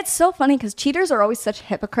 and it's so funny because cheaters are always such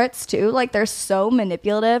hypocrites too. Like they're so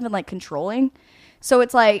manipulative and like controlling. So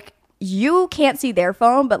it's like, you can't see their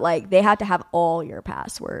phone, but like they have to have all your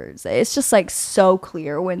passwords. It's just like so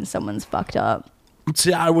clear when someone's fucked up.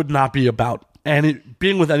 See, I would not be about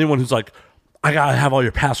being with anyone who's like, I gotta have all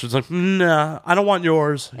your passwords. Like, nah, I don't want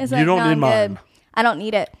yours. It's you like, don't no, need I'm mine. good. I don't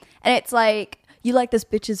need it. And it's like, you like this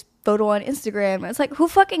bitch's photo on Instagram. It's like, who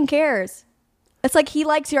fucking cares? It's like he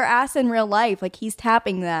likes your ass in real life. Like he's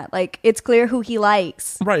tapping that. Like it's clear who he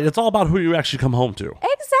likes. Right. It's all about who you actually come home to.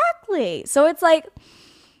 Exactly. So it's like,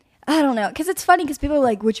 I don't know, because it's funny because people are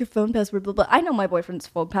like, what's your phone password, blah, blah. I know my boyfriend's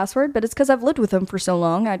phone password, but it's because I've lived with him for so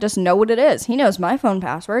long. I just know what it is. He knows my phone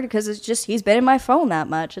password because it's just, he's been in my phone that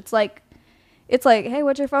much. It's like, hey,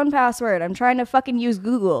 what's your phone password? I'm trying to fucking use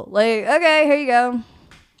Google. Like, okay, here you go.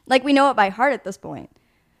 Like, we know it by heart at this point.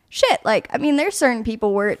 Shit, like, I mean, there's certain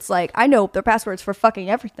people where it's like, I know their passwords for fucking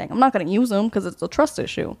everything. I'm not going to use them because it's a trust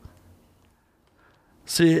issue.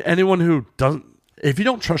 See, anyone who doesn't, if you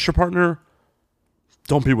don't trust your partner,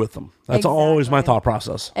 don't be with them. That's always my thought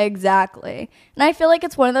process. Exactly. And I feel like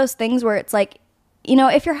it's one of those things where it's like, you know,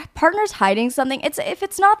 if your partner's hiding something, if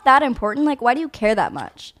it's not that important, like, why do you care that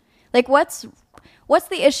much? Like, what's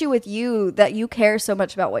the issue with you that you care so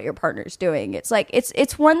much about what your partner's doing? It's like,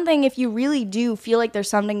 it's one thing if you really do feel like there's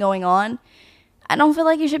something going on. I don't feel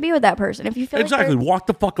like you should be with that person. If you feel exactly, like walk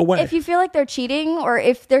the fuck away. If you feel like they're cheating, or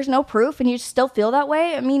if there's no proof and you still feel that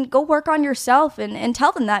way, I mean, go work on yourself and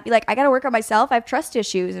tell them that. Be like, I got to work on myself. I have trust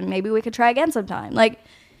issues, and maybe we could try again sometime. Like,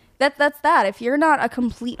 that's that. If you're not a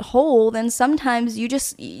complete whole, then sometimes you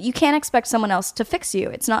can't expect someone else to fix you.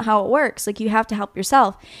 It's not how it works. Like, you have to help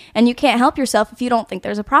yourself, and you can't help yourself if you don't think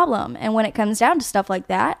there's a problem. And when it comes down to stuff like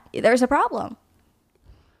that, there's a problem.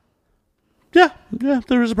 Yeah,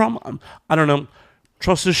 there is a problem. I don't know.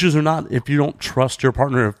 Trust issues or not, if you don't trust your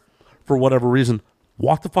partner for whatever reason,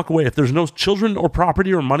 walk the fuck away. If there's no children or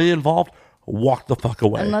property or money involved, walk the fuck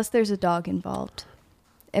away. Unless there's a dog involved.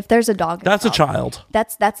 If there's a dog that's involved, a child.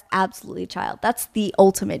 That's absolutely a child. That's the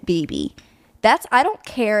ultimate baby. I don't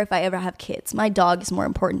care if I ever have kids. My dog is more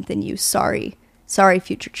important than you. Sorry,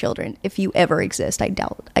 future children. If you ever exist, I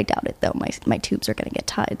doubt it though. My tubes are gonna get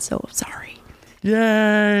tied, so sorry.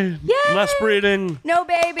 Yay! Less breeding. No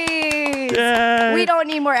babies. Yay! We don't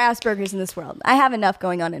need more Asperger's in this world. I have enough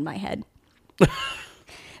going on in my head.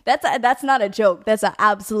 That's not a joke. That's an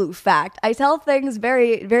absolute fact. I tell things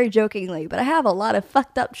very, very jokingly, but I have a lot of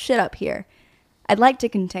fucked up shit up here. I'd like to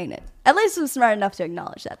contain it. At least I'm smart enough to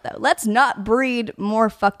acknowledge that, though. Let's not breed more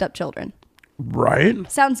fucked up children.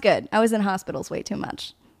 Right? Sounds good. I was in hospitals way too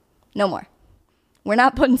much. No more. We're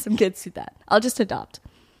not putting some kids through that. I'll just adopt.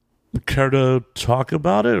 Care to talk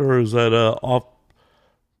about it, or is that off?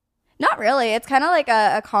 Not really. It's kind of like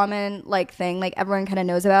a common like thing. Like, everyone kind of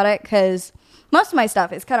knows about it because most of my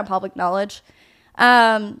stuff is kind of public knowledge. So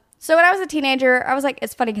when I was a teenager, I was like,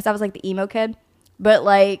 it's funny because I was like the emo kid, but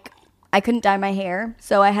like I couldn't dye my hair,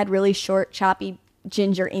 so I had really short, choppy,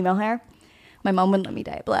 ginger emo hair. My mom wouldn't let me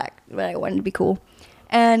dye it black, but I wanted to be cool.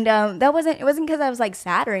 And it wasn't because I was like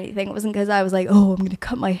sad or anything. It wasn't because I was like, oh, I'm gonna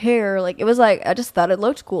cut my hair. Like, it was like I just thought it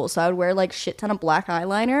looked cool, so I would wear like shit ton of black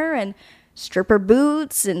eyeliner and stripper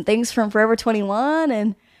boots and things from Forever 21,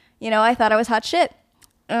 and you know, I thought I was hot shit.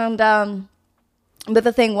 And but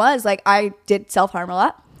the thing was, like, I did self-harm a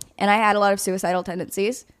lot, and I had a lot of suicidal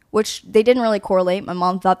tendencies, which they didn't really correlate. My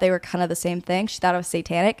mom thought they were kind of the same thing. She thought I was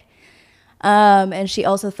satanic. And she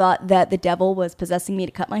also thought that the devil was possessing me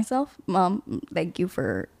to cut myself. Mom, thank you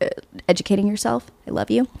for educating yourself. I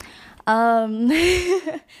love you.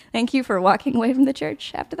 Thank you for walking away from the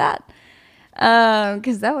church after that.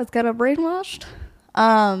 Because that was kind of brainwashed.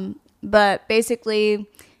 But basically,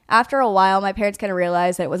 after a while, my parents kind of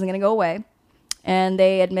realized that it wasn't going to go away. And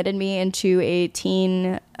they admitted me into a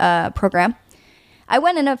teen program. I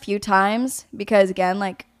went in a few times because, again,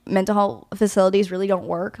 like, mental health facilities really don't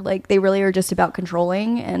work. Like, they really are just about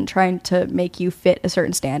controlling and trying to make you fit a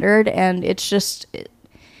certain standard, and it's just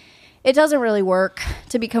it doesn't really work,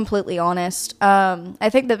 to be completely honest. I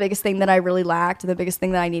think the biggest thing that I really lacked, the biggest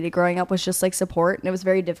thing that I needed growing up, was just like support, and it was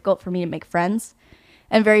very difficult for me to make friends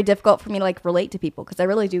and very difficult for me to like relate to people because I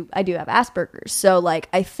do have Asperger's, so like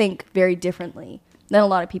I think very differently than a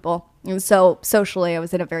lot of people, and so socially I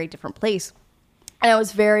was in a very different place, and I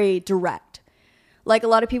was very direct. Like, a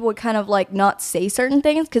lot of people would kind of, like, not say certain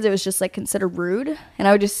things because it was just, like, considered rude. And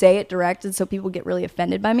I would just say it direct, and so people get really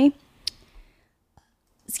offended by me.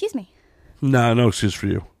 Excuse me. No excuse for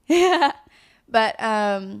you. Yeah. But,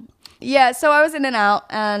 yeah, so I was in and out,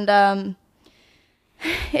 and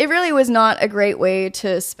it really was not a great way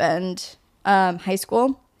to spend high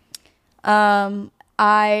school.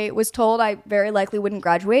 I was told I very likely wouldn't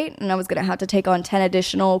graduate, and I was going to have to take on 10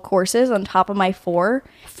 additional courses on top of my 4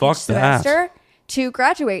 Fuck each that. semester to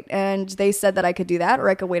graduate. And they said that I could do that or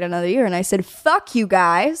I could wait another year. And I said, fuck you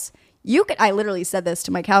guys. I literally said this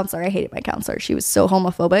to my counselor. I hated my counselor. She was so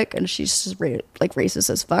homophobic and she's just like racist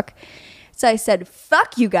as fuck. So I said,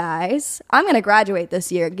 fuck you guys. I'm going to graduate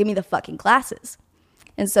this year. Give me the fucking classes.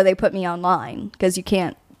 And so they put me online because you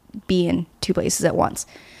can't be in 2 places at once.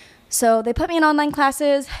 So they put me in online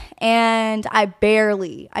classes, and I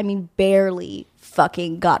barely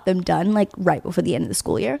fucking got them done, like right before the end of the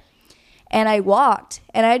school year. And I walked,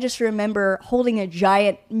 and I just remember holding a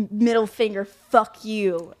giant middle finger, fuck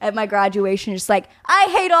you, at my graduation, just like, I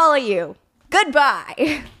hate all of you.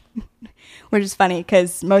 Goodbye. Which is funny,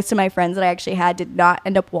 because most of my friends that I actually had did not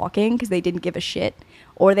end up walking because they didn't give a shit,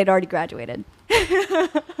 or they'd already graduated.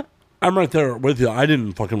 I'm right there with you. I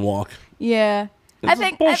didn't fucking walk. Yeah. I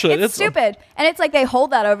think bullshit. It's stupid. And it's like they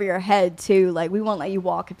hold that over your head, too. Like, we won't let you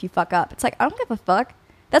walk if you fuck up. It's like, I don't give a fuck.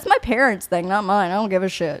 That's my parents' thing, not mine. I don't give a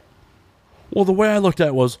shit. Well, the way I looked at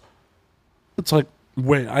it was, it's like,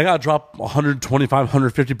 wait, I gotta drop $125,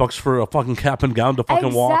 $150 for a fucking cap and gown to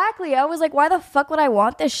fucking walk. Exactly. I was like, why the fuck would I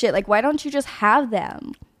want this shit? Like, why don't you just have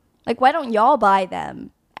them? Like, why don't y'all buy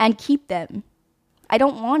them and keep them? I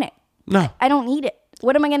don't want it. No. I don't need it.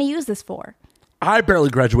 What am I going to use this for? I barely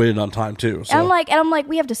graduated on time, too. So. And I'm like,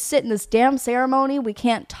 we have to sit in this damn ceremony. We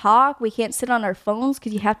can't talk. We can't sit on our phones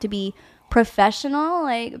because you have to be professional.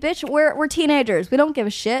 Like, bitch, we're teenagers. We don't give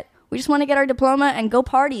a shit. We just want to get our diploma and go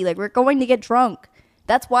party. Like, we're going to get drunk.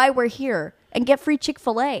 That's why we're here. And get free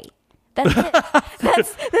Chick-fil-A. That's it.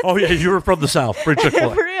 That's oh, yeah, you were from the South. Free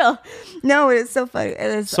Chick-fil-A. for real. No, it is so funny. It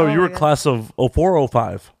is, So you were class of 04,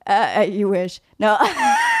 05? You wish. No.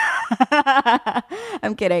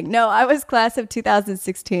 I'm kidding. No, I was class of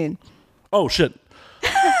 2016. Oh, shit.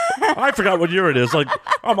 I forgot what year it is. Like,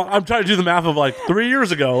 I'm trying to do the math of like 3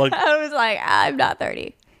 years ago. Like, I was like, I'm not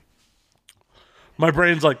 30. my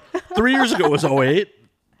brain's like, 3 years ago was 08.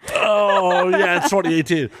 Oh, yeah, it's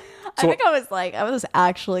 2018. I think I was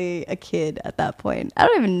actually a kid at that point. I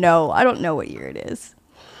don't even know. I don't know what year it is.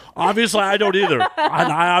 Obviously, I don't either.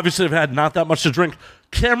 I obviously have had not that much to drink.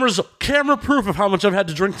 Camera proof of how much I've had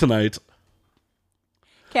to drink tonight.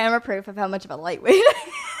 Camera proof of how much of a lightweight.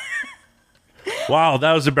 Wow,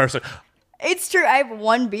 that was embarrassing. It's true. I have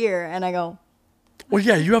one beer and I go, Well,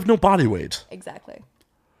 yeah, you have no body weight. exactly.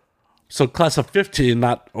 So class of 15,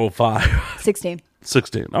 not 05. 16.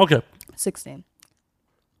 16. Okay. 16.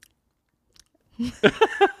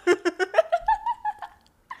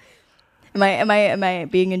 Am I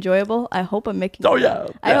being enjoyable? I hope I'm making. Oh, yeah.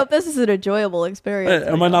 I hope this is an enjoyable experience.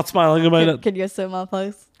 Am I not smiling? Am I not? Can you see my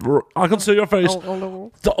face? I can see your face.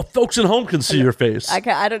 Oh. The folks at home can see your face.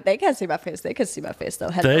 I don't. They can't see my face. They can see my face though.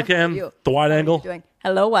 Hello, They how are can. you? The wide How are you angle. doing?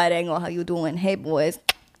 Hello, wide angle. How you doing? Hey, boys.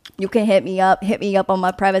 You can hit me up. Hit me up on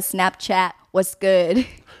my private Snapchat. What's good?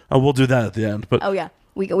 We'll do that at the end. But Oh yeah,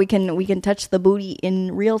 we can touch the booty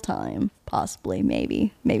in real time. Possibly,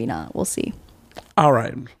 maybe not. We'll see. all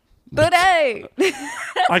right. But hey,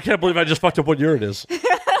 I can't believe I just fucked up what year it is.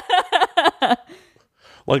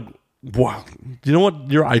 Like, wow. Do you know what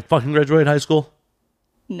year I fucking graduated high school?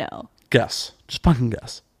 no, Guess. Just fucking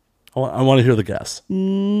guess. I want to hear the guess.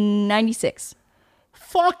 96.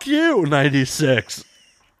 Fuck you, 96.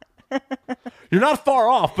 You're not far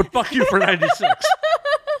off, but fuck you for 96.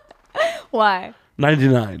 Why?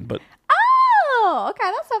 99, but Oh, okay,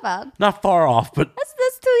 that's not bad. not far off, but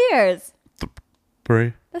That's 2 years.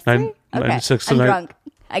 3. That's 3. Okay, 96 to I'm 9. drunk.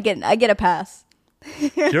 I get a pass.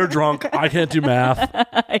 You're drunk. I can't do math.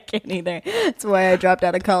 I can't either. That's why I dropped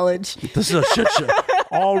out of college. This is a shit show.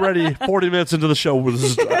 Already 40 minutes into the show, this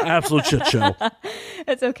is an absolute shit show.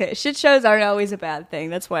 It's okay. Shit shows aren't always a bad thing.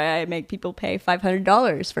 That's why I make people pay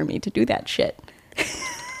 $500 for me to do that shit.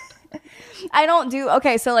 I don't do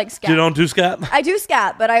okay. So like scat. You don't do scat? I do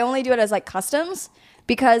scat, but I only do it as like customs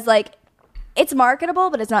because like it's marketable,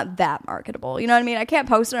 but it's not that marketable. You know what I mean? I can't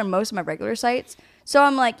post it on most of my regular sites. So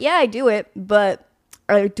I'm like, yeah, I do it, but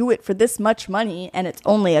I do it for this much money and it's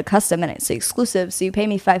only a custom and it's exclusive. So you pay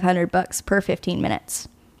me $500 per 15 minutes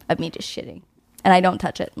of me just shitting. And I don't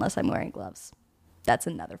touch it unless I'm wearing gloves. That's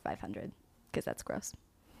another $500 because that's gross.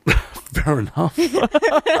 Fair enough.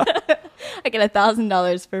 I get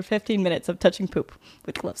 $1,000 for 15 minutes of touching poop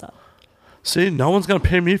with gloves on. See, no one's going to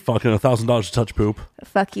pay me fucking $1,000 to touch poop.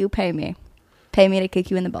 Fuck you, pay me. Pay me to kick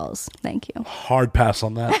you in the balls. Thank you. Hard pass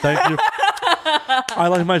on that. Thank you. I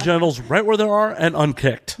like my genitals right where they are and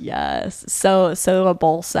unkicked. Yes. So a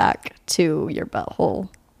ball sack to your butthole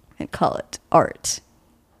and call it art.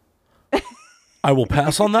 I will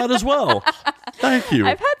pass on that as well. Thank you.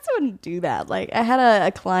 I've had someone do that. Like I had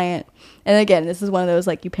a client, and again, this is one of those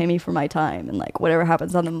like you pay me for my time, and like whatever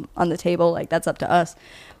happens on the table, like that's up to us.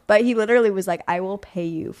 But he literally was like, "I will pay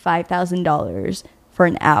you $5,000 for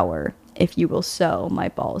an hour if you will sew my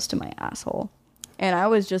balls to my asshole," and I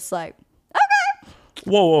was just like, "Okay."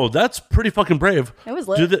 Whoa, that's pretty fucking brave. It was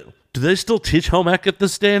lit. Do they still teach home ec at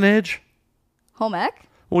this day and age? Home ec?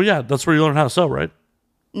 Well, yeah, that's where you learn how to sew, right?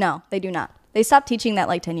 No, they do not. They stopped teaching that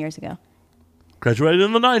like 10 years ago. Graduated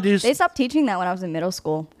in the 90s. They stopped teaching that when I was in middle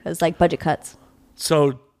school because like budget cuts.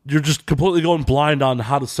 So you're just completely going blind on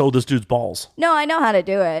how to sew this dude's balls. No, I know how to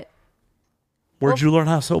do it. Where'd you learn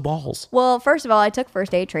how to sew balls? Well, first of all, I took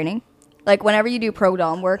first aid training. Like whenever you do pro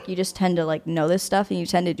dom work, you just tend to like know this stuff and you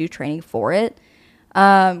tend to do training for it.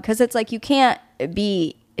 Because it's like you can't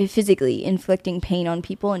be physically inflicting pain on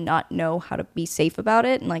people and not know how to be safe about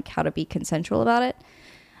it and like how to be consensual about it.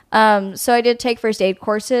 So I did take first aid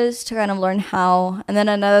courses to kind of learn how. And then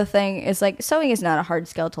another thing is like sewing is not a hard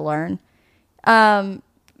skill to learn.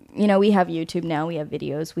 we have YouTube now. We have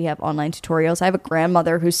videos. We have online tutorials. I have a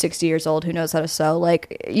grandmother who's 60 years old who knows how to sew.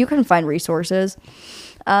 Like, you can find resources.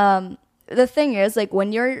 The thing is, like,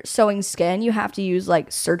 when you're sewing skin, you have to use,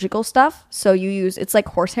 like, surgical stuff. So it's like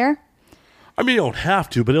horsehair. I mean, you don't have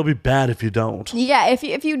to, but it'll be bad if you don't. Yeah, if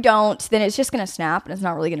you don't, then it's just going to snap and it's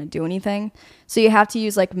not really going to do anything. So you have to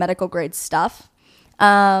use, like, medical grade stuff.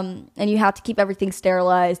 And you have to keep everything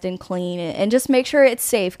sterilized and clean and just make sure it's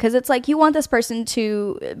safe. Because it's like, you want this person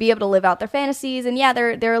to be able to live out their fantasies. And yeah,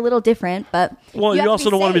 they're a little different, but well, you also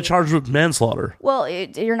don't want to be charged with manslaughter. Well,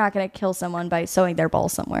 you're not going to kill someone by sewing their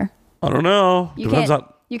balls somewhere. I don't know. You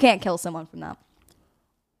can't kill someone from that.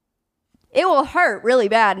 It will hurt really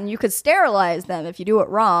bad, and you could sterilize them if you do it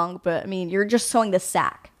wrong. But I mean, you're just sewing the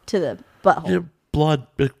sack to the butthole. Yeah, blood,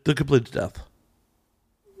 they could bleed to death.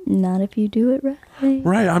 Not if you do it right.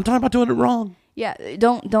 Right, I'm talking about doing it wrong. Yeah,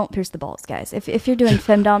 don't pierce the balls, guys. If you're doing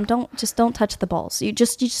femdom, don't touch the balls. You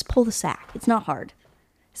just pull the sack. It's not hard.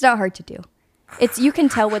 It's not hard to do. You can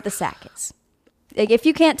tell what the sack is. Like, if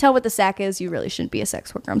you can't tell what the sack is, you really shouldn't be a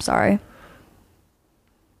sex worker. I'm sorry.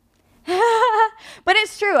 But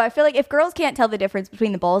it's true. I feel like if girls can't tell the difference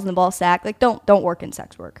between the balls and the ball sack, like, don't work in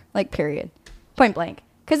sex work. Like, period. Point blank.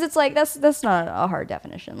 Because it's like, that's not a hard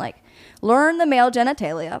definition. Like, learn the male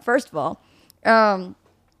genitalia, first of all. And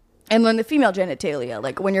learn the female genitalia,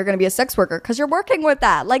 like, when you're going to be a sex worker. Because you're working with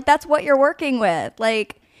that. Like, that's what you're working with.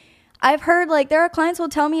 Like, I've heard, like, there are clients who will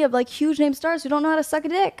tell me of, like, huge name stars who don't know how to suck a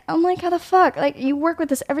dick. I'm like, how the fuck? Like, you work with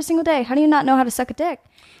this every single day. How do you not know how to suck a dick?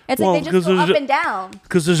 It's like they just go up and down.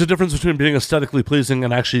 Because there's a difference between being aesthetically pleasing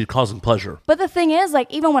and actually causing pleasure. But the thing is,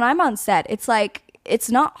 like, even when I'm on set, it's like, it's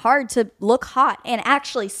not hard to look hot and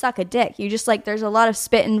actually suck a dick. You just, like, there's a lot of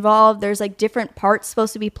spit involved. There's, like, different parts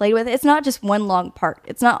supposed to be played with. It's not just one long part.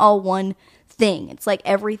 It's not all one thing. It's like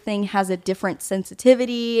everything has a different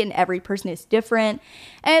sensitivity and every person is different.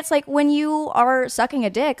 And it's like, when you are sucking a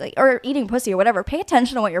dick, like, or eating pussy or whatever, pay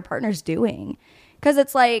attention to what your partner's doing. Because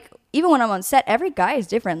it's like, even when I'm on set, every guy is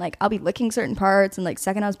different. Like, I'll be licking certain parts and, like,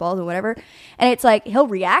 sucking on his balls and whatever. And it's like, he'll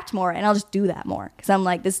react more and I'll just do that more. Because I'm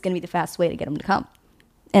like, this is going to be the fastest way to get him to come.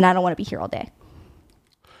 And I don't want to be here all day.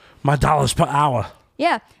 My dollars per hour.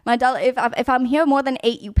 Yeah. My dollar. If I'm here more than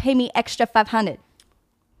 8, you pay me extra 500.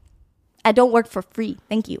 I don't work for free.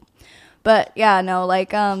 Thank you. But yeah, no,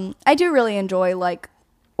 like, I do really enjoy, like,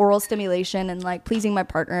 oral stimulation and, like, pleasing my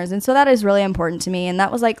partners. And so that is really important to me. And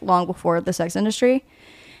that was, like, long before the sex industry.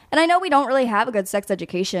 And I know we don't really have a good sex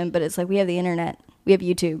education, but it's like, we have the internet. We have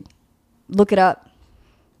YouTube. Look it up.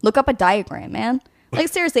 Look up a diagram, man. Like,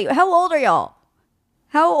 seriously, how old are y'all?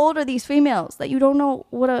 How old are these females that you don't know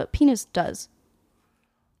what a penis does?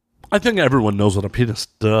 I think everyone knows what a penis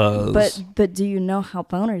does. But do you know how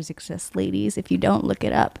boners exist, ladies? If you don't, look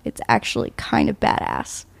it up. It's actually kind of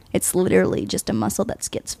badass. It's literally just a muscle that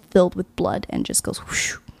gets filled with blood and just goes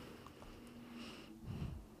whoosh.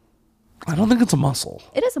 I don't think it's a muscle.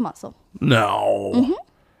 It is a muscle. No. Mm-hmm.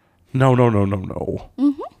 No.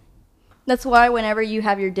 Mm-hmm. That's why whenever you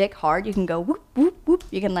have your dick hard, you can go whoop, whoop, whoop.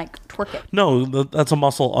 You can, like, twerk it. No, that's a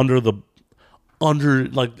muscle under,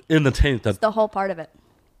 like, in the taint. It's the whole part of it.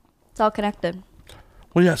 It's all connected.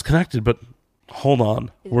 Well, yeah, it's connected, but hold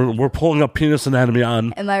on. We're pulling up penis anatomy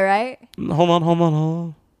on... Am I right? Hold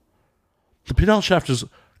on. The penile shaft is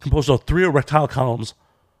composed of 3 erectile columns,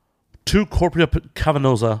 2 corpora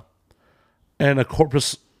cavernosa, and a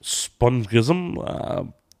corpus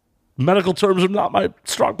spongiosum. Medical terms are not my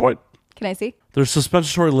strong point. Can I see? There's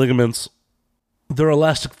suspensory ligaments. They're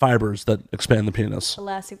elastic fibers that expand the penis.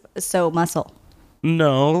 So muscle.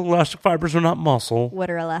 No, elastic fibers are not muscle.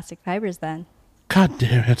 What are elastic fibers then? God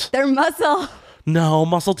damn it. They're muscle. No,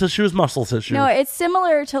 muscle tissue is muscle tissue. No, it's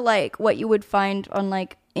similar to, like, what you would find on,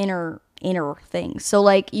 like, inner things. So,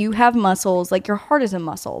 like, you have muscles, like, your heart is a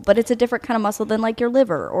muscle, but it's a different kind of muscle than, like, your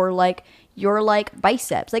liver or, like, your, like,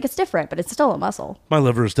 biceps. Like, it's different, but it's still a muscle. My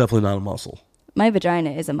liver is definitely not a muscle. My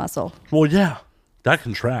vagina is a muscle. Well, yeah, that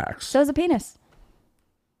contracts. So is a penis.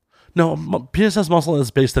 No, penis has muscle in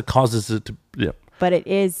its base that causes it to... Yeah. But it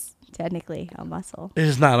is technically a muscle. It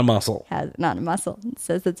is not a muscle. Not a muscle. It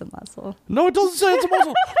says it's a muscle. No, it doesn't say it's a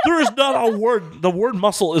muscle. There is not a word. The word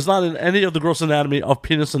muscle is not in any of the gross anatomy of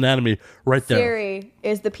penis anatomy right there. Siri,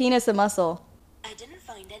 is the penis a muscle? I didn't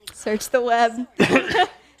find any. Search the web. What the fuck?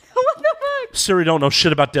 Siri don't know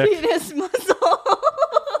shit about dick. Penis muscle.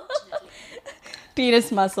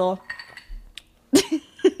 Penis muscle.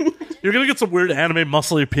 You're going to get some weird anime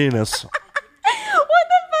muscly penis. What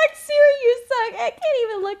the fuck, Siri? You suck. I can't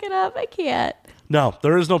even look it up. I can't. No,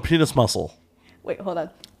 there is no penis muscle. Wait, hold on.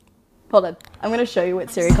 I'm going to show you what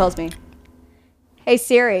Siri calls me. Hey,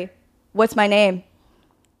 Siri, what's my name?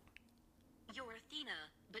 You're Athena,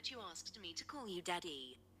 but you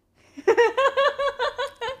daddy.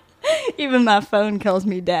 Even my phone calls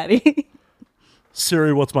me daddy.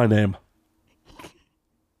 Siri, what's my name?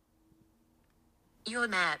 You're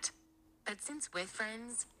Matt. But since we're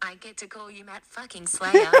friends, I get to call you Matt fucking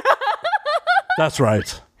Slayer. That's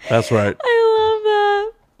right. That's right. I love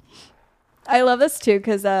that. I love this too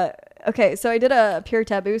because, okay, so I did a Pure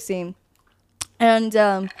Taboo scene, and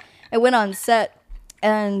I went on set,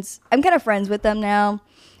 and I'm kind of friends with them now,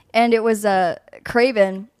 and it was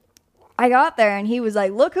Craven. I got there, and he was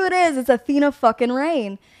like, look who it is, it's Athena fucking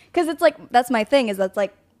Rain. Because it's like, that's my thing, is that's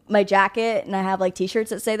like my jacket, and I have like t-shirts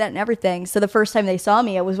that say that and everything. So the first time they saw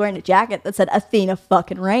me, I was wearing a jacket that said Athena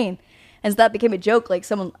fucking Rain. And so that became a joke. Like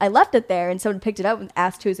I left it there and someone picked it up and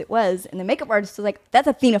asked whose it was. And the makeup artist was like, that's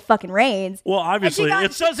Athena fucking Rains. Well, obviously,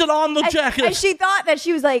 it says it on the jacket. And she thought that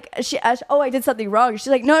she was like, I did something wrong.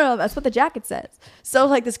 She's like, no, that's what the jacket says. So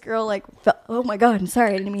like this girl like, oh my God, I'm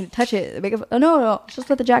sorry. I didn't mean to touch it. The makeup, no, it's just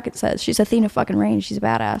what the jacket says. She's Athena fucking Rains. She's a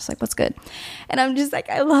badass. Like, what's good? And I'm just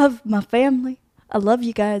like, I love my family. I love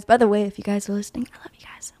you guys. By the way, if you guys are listening, I love you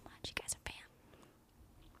guys so much. You guys are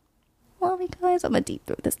fam. Love you guys. I'm going to deep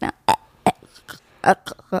throat this now.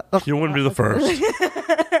 You wouldn't be the first.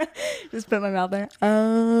 Just put my mouth there.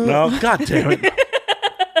 No, God damn it.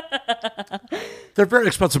 They're very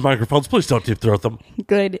expensive microphones. Please don't deep throat them.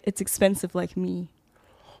 Good. It's expensive like me.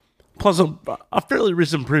 Plus, a fairly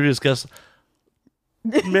recent previous guest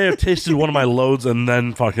may have tasted one of my loads and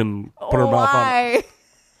then fucking put her mouth on it.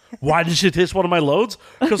 Why did she taste one of my loads?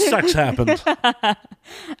 Because sex happened. I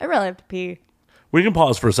really have to pee. We can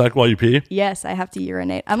pause for a sec while you pee. Yes, I have to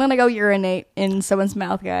urinate. I'm going to go urinate in someone's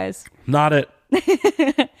mouth, guys. Not it.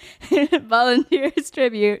 Volunteers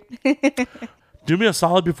tribute. Do me a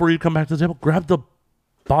solid before you come back to the table. Grab the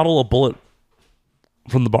bottle of Bullet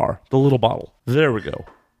from the bar. The little bottle. There we go.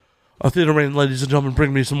 Athena Rain, ladies and gentlemen,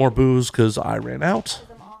 bring me some more booze because I ran out.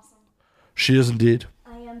 I'm awesome. She is indeed.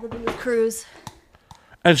 I am the booze cruise.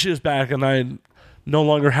 And she is back, and I no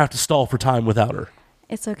longer have to stall for time without her.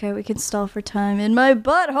 It's okay. We can stall for time in my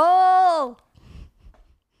butthole.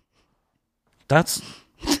 That's...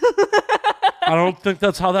 I don't think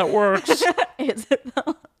that's how that works. Is it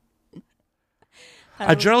though?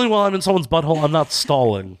 I generally, while I'm in someone's butthole, I'm not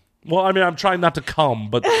stalling. Well, I mean, I'm trying not to come,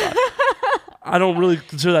 but I don't really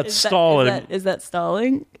consider that stalling. Is that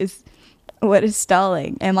stalling? What is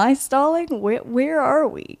stalling? Am I stalling? Where are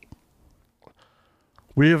we?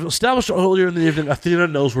 We have established earlier in the evening, Athena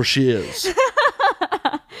knows where she is.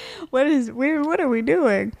 What are we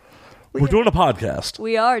doing? We're doing a podcast.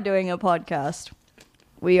 We are doing a podcast.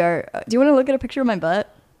 We are. Do you want to look at a picture of my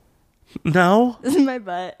butt? No. This is my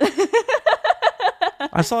butt.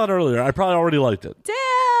 I saw it earlier. I probably already liked it.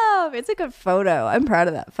 Damn, it's a good photo. I'm proud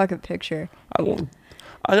of that fucking picture.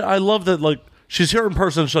 I love that, like, she's here in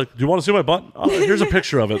person. She's like, do you want to see my butt? Oh, here's a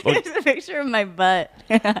picture of it. Like, Here's a picture of my butt.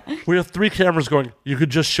 we have 3 cameras going. You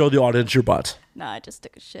could just show the audience your butt. No, I just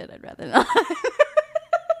took a shit. I'd rather not.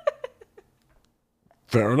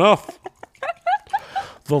 Fair enough.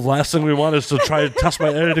 The last thing we want is to try to test my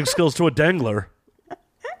editing skills to a dangler.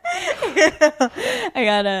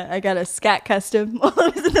 I got a scat custom while I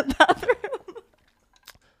was in the bathroom.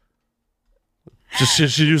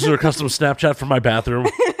 She used her custom Snapchat for my bathroom.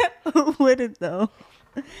 Who wouldn't though?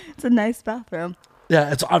 It's a nice bathroom.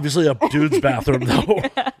 Yeah, it's obviously a dude's bathroom though.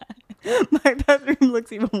 My bathroom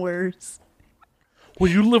looks even worse. Well,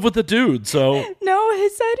 you live with a dude, so... No,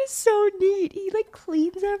 his side is so neat. He, like,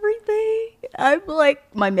 cleans everything. I'm,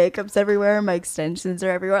 like, my makeup's everywhere. My extensions are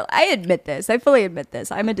everywhere. I admit this. I fully admit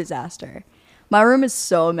this. I'm a disaster. My room is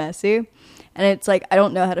so messy. And it's, like, I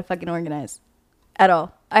don't know how to fucking organize. At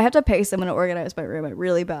all. I have to pay someone to organize my room. I'm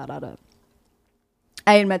really bad at it.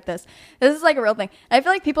 I admit this. This is, like, a real thing. I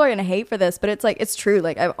feel like people are going to hate for this, but it's, like, it's true.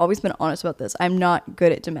 Like, I've always been honest about this. I'm not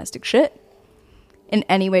good at domestic shit. In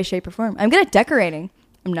any way, shape, or form. I'm good at decorating.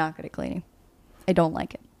 I'm not good at cleaning. I don't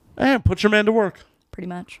like it. And put your man to work. Pretty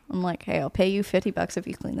much. I'm like, hey, I'll pay you $50 if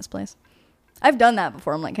you clean this place. I've done that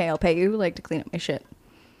before. I'm like, hey, I'll pay you like to clean up my shit.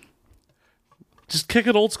 Just kick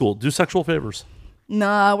it old school. Do sexual favors.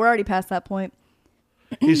 Nah, we're already past that point.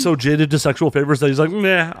 He's so jaded to sexual favors that he's like,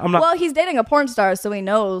 nah, I'm not. Well, he's dating a porn star, so he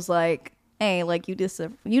knows, like, hey, like, you do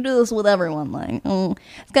this with everyone. Like,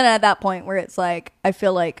 it's kind of at that point where it's like, I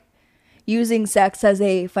feel like using sex as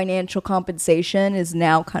a financial compensation is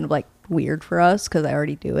now kind of like weird for us because I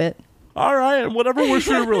already do it. All right, whatever works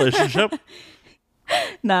for your relationship.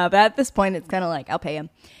 Nah, but at this point, it's kind of like, I'll pay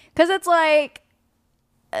him. Because it's like,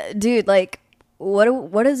 dude, like,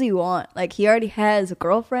 what does he want? Like, he already has a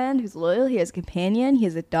girlfriend who's loyal. He has a companion. He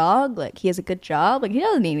has a dog. Like, he has a good job. Like, he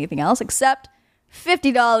doesn't need anything else except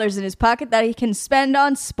 $50 in his pocket that he can spend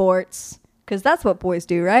on sports. Because that's what boys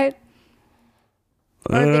do, right?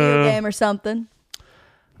 Or a video game or something.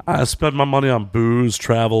 I spend my money on booze,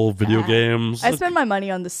 travel, video games. I spend my money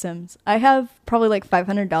on The Sims. I have probably like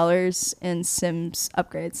 $500 in Sims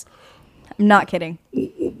upgrades. I'm not kidding.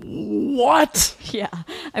 What? Yeah.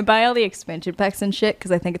 I buy all the expansion packs and shit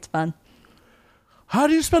because I think it's fun. How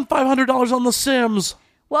do you spend $500 on The Sims?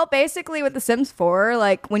 Well, basically with The Sims 4,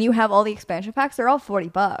 like when you have all the expansion packs, they're all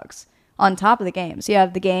 $40 on top of the game. So you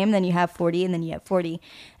have the game, then you have 40, and then you have 40.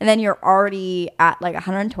 And then you're already at like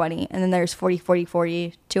 120. And then there's 40, 40,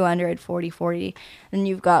 40, 200, 40, 40. And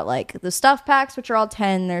you've got like the stuff packs, which are all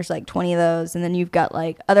 10. There's like 20 of those. And then you've got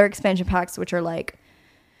like other expansion packs, which are like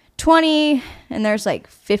 20. And there's like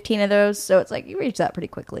 15 of those. So it's like you reach that pretty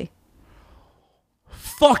quickly.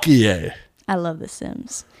 Fuck yeah. I love The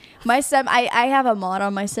Sims. My Sim, I have a mod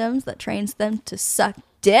on my Sims that trains them to suck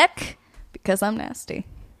dick because I'm nasty.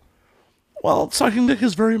 Well, sucking dick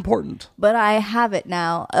is very important. But I have it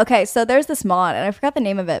now. Okay, so there's this mod, and I forgot the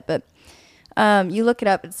name of it, but you look it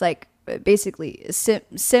up. It's like basically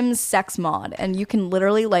Sims sex mod, and you can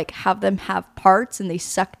literally like have them have parts, and they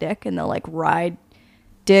suck dick, and they'll like ride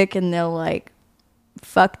dick, and they'll like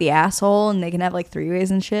fuck the asshole, and they can have like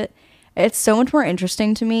 3-ways and shit. It's so much more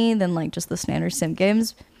interesting to me than like just the standard Sim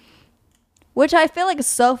games, which I feel like is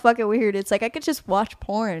so fucking weird. It's like I could just watch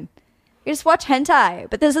porn. You just watch hentai,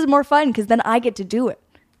 but this is more fun because then I get to do it.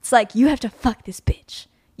 It's like, you have to fuck this bitch.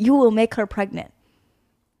 You will make her pregnant.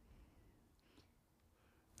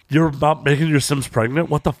 You're about making your Sims pregnant?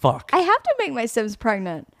 What the fuck? I have to make my Sims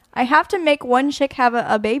pregnant. I have to make one chick have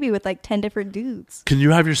a baby with like 10 different dudes. Can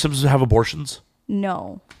you have your Sims have abortions?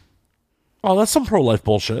 No. Oh, that's some pro-life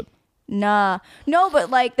bullshit. Nah. No,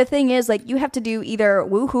 but like the thing is, like you have to do either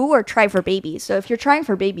woohoo or try for baby. So if you're trying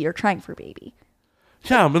for baby, you're trying for baby.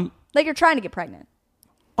 Yeah, I mean, Like you're trying to get pregnant.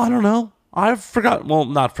 I don't know. I've forgotten, well,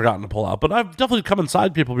 not forgotten to pull out, but I've definitely come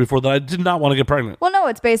inside people before that I did not want to get pregnant. Well, no,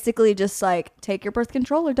 it's basically just like take your birth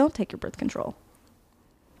control or don't take your birth control.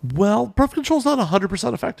 Well, birth control is not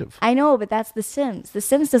 100% effective. I know, but that's The Sims. The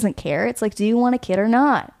Sims doesn't care. It's like, do you want a kid or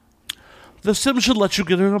not? The Sims should let you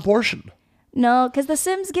get an abortion. No, because The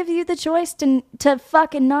Sims give you the choice to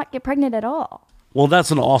fucking not get pregnant at all. Well,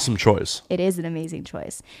 that's an awesome choice. It is an amazing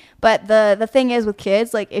choice. But the thing is with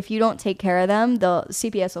kids, like if you don't take care of them, the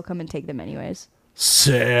CPS will come and take them anyways.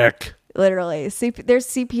 Sick. Literally. There's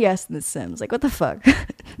CPS in The Sims. Like, what the fuck?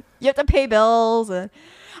 You have to pay bills.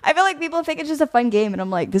 I feel like people think it's just a fun game. And I'm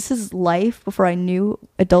like, this is life before I knew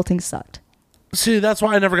adulting sucked. See, that's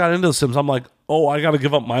why I never got into The Sims. I'm like, oh, I got to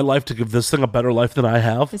give up my life to give this thing a better life than I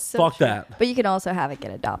have. It's so Fuck true. that. But you can also have it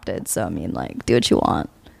get adopted. So, I mean, like, do what you want.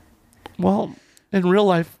 Well, in real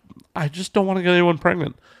life, I just don't want to get anyone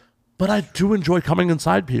pregnant. But I do enjoy coming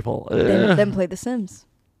inside people. Then play The Sims.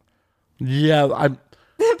 Yeah,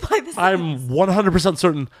 Play The Sims. I'm 100%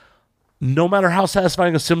 certain no matter how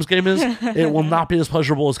satisfying a Sims game is, it will not be as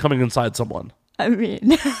pleasurable as coming inside someone. I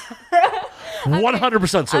mean... 100%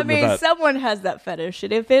 certain I mean, of that. someone has that fetish,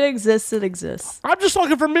 and if it exists, it exists. I'm just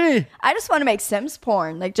talking for me. I just want to make Sims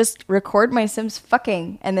porn. Like, just record my Sims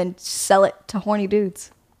fucking and then sell it to horny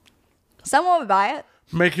dudes. Someone would buy it.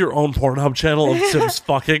 Make your own Pornhub channel of Sims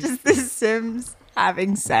fucking. Just the Sims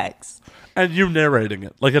having sex. And you narrating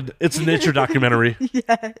it. Like it's a nature documentary.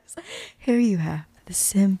 Yes. Here you have the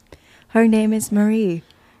Sim. Her name is Marie.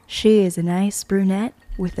 She is a nice brunette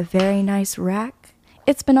with a very nice rack.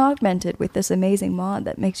 It's been augmented with this amazing mod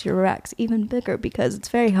that makes your racks even bigger because it's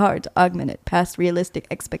very hard to augment it past realistic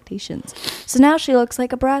expectations. So now she looks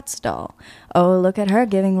like a Bratz doll. Oh, look at her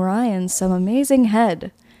giving Ryan some amazing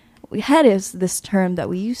head. Head is this term that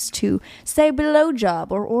we used to say blowjob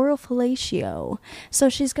or oral fellatio. So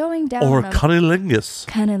she's going down Or on cunnilingus.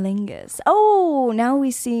 cunnilingus. Oh, now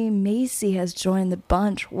we see Macy has joined the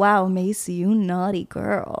bunch. Wow, Macy, you naughty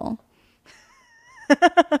girl.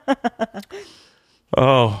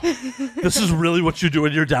 Oh, this is really what you do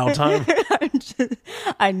in your downtime?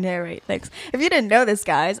 I narrate things. If you didn't know this,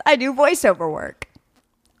 guys, I do voiceover work.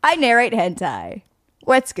 I narrate hentai.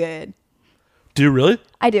 What's good? Do you really?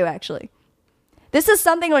 I do, actually. This is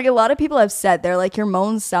something like a lot of people have said. They're like, your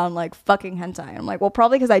moans sound like fucking hentai. I'm like, well,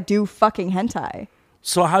 probably because I do fucking hentai.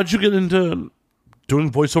 So how'd you get into doing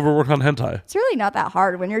voiceover work on hentai? It's really not that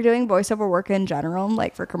hard when you're doing voiceover work in general,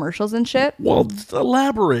 like for commercials and shit. Well,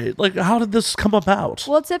 elaborate. Like, how did this come about?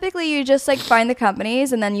 Well, typically you just like find the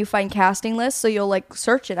companies and then you find casting lists. So you'll like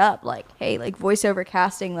search it up like, hey, like voiceover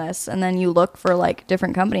casting lists. And then you look for like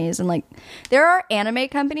different companies. And like there are anime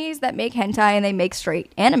companies that make hentai and they make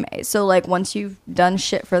straight anime. So like once you've done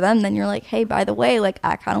shit for them, then you're like, hey, by the way, like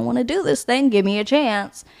I kind of want to do this thing. Give me a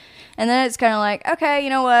chance. And then it's kind of like, okay, you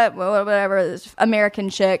know what? Whatever. This American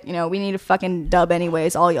chick, we need a fucking dub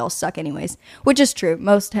anyways. All y'all suck anyways. Which is true.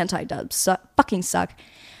 Most hentai dubs fucking suck.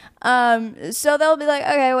 So they'll be like,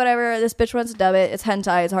 okay, whatever. This bitch wants to dub it. It's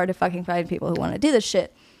hentai. It's hard to fucking find people who want to do this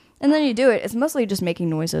shit. And then you do it. It's mostly just making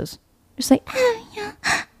noises. Just like, yeah,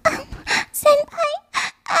 senpai.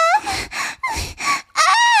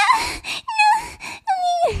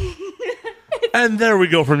 And there we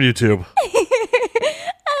go from YouTube.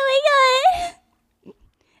 Oh my god.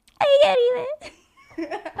 I can't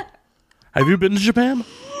even. Have you been to Japan?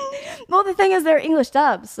 Well, the thing is, they're English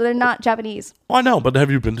dubs, so they're not Japanese. Well, I know, but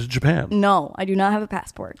have you been to Japan? No, I do not have a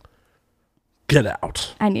passport. Get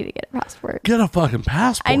out. I need to get a passport. Get a fucking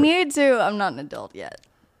passport. I need to. I'm not an adult yet.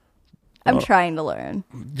 I'm trying to learn.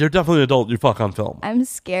 You're definitely an adult. You fuck on film. I'm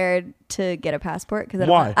scared to get a passport because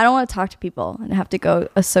Why? I don't want to talk to people and have to go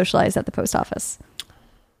socialize at the post office.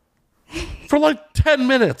 For like 10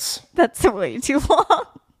 minutes. That's way too long.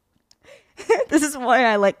 This is why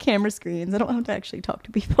I like camera screens. I don't have to actually talk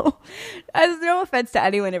to people. As no offense to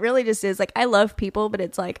anyone, it really just is like I love people, but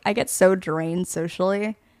it's like I get so drained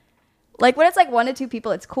socially. Like when it's like 1 to 2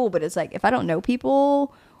 people, it's cool, but it's like if I don't know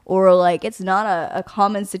people or like it's not a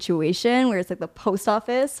common situation where it's like the post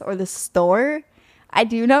office or the store, I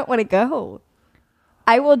do not want to go.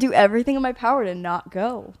 I will do everything in my power to not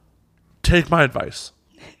go. Take my advice.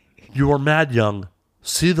 You are mad young.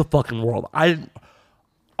 See the fucking world.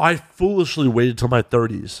 I foolishly waited till my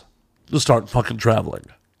 30s to start fucking traveling.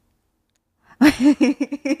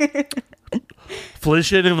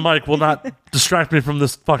 Feliciating the mic will not distract me from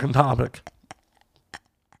this fucking topic.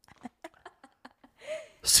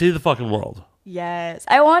 See the fucking world. Yes.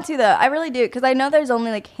 I want to, though. I really do. Because I know there's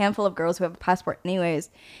only like a handful of girls who have a passport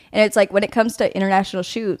anyways. And it's like when it comes to international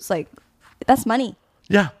shoots, like that's money.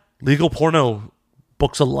 Yeah. Legal porno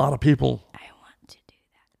books a lot of people. I want to do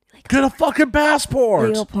that. Like, Get a fucking passport.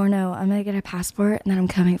 legal porno. I'm going to get a passport and then I'm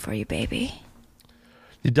coming for you, baby.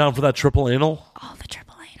 You down for that triple anal? All the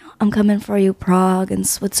triple anal. I'm coming for you, Prague and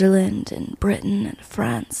Switzerland and Britain and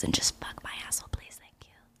France, and just fuck my asshole, please. Thank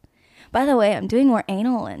you. By the way, I'm doing more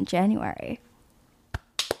anal in January.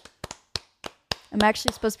 I'm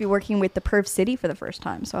actually supposed to be working with the Perv City for the first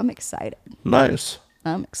time, so I'm excited. Nice.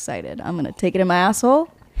 I'm excited. I'm going to take it in my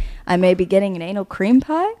asshole. I may be getting an anal cream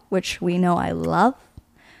pie, which we know I love.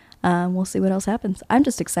 We'll see what else happens. I'm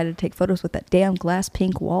just excited to take photos with that damn glass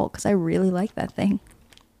pink wall because I really like that thing.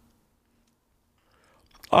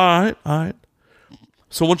 All right.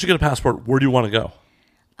 So once you get a passport, where do you want to go?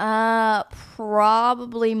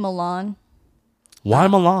 Probably Milan. Why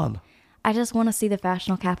Milan? I just want to see the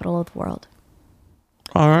fashionable capital of the world.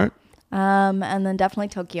 All right. And then definitely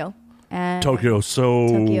Tokyo. And Tokyo,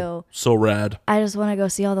 so rad. I just want to go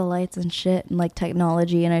see all the lights and shit and like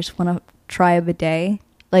technology, and I just want to try a bidet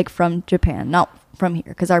like from Japan, not from here,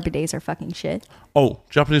 because our bidets are fucking shit. Oh,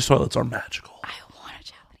 Japanese toilets are magical. I want a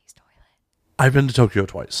Japanese toilet. I've been to Tokyo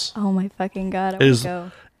twice. Oh my fucking god, I It want is to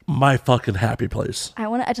go. my fucking happy place.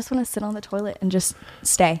 I just want to sit on the toilet and just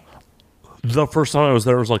stay. The first time I was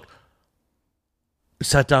there, I was like,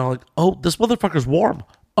 sat down like, oh, this motherfucker's warm.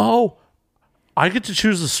 Oh, I get to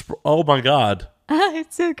choose this. Oh my god.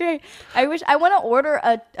 It's so great. I want to order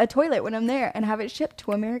a toilet when I'm there and have it shipped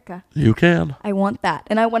to America. You can. I want that.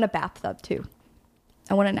 And I want a bathtub too.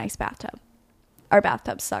 I want a nice bathtub. Our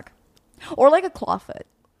bathtubs suck. Or like a clawfoot.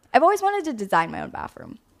 I've always wanted to design my own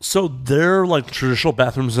bathroom. So their like traditional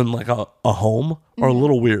bathrooms in like a home are a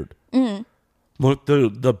little weird. Mm-hmm. Look,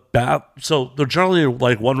 the bath. So they're generally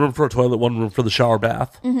like one room for a toilet, one room for the shower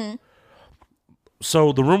bath. Mm-hmm.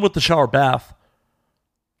 So the room with the shower bath,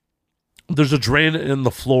 there's a drain in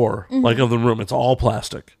the floor, like of the room. It's all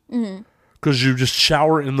plastic. Because you just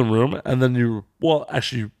shower in the room, and then you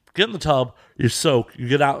get in the tub, you soak, you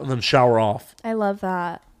get out, and then shower off. I love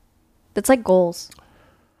that. That's like goals.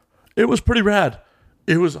 It was pretty rad.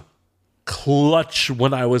 It was clutch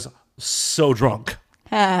when I was so drunk.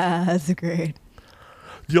 That's great.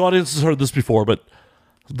 The audience has heard this before, but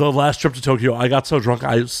the last trip to Tokyo, I got so drunk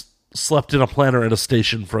I slept in a planter at a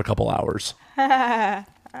station for a couple hours.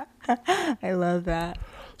 I love that.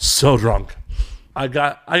 So drunk. I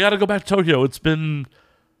got to go back to Tokyo. It's been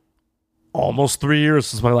almost 3 years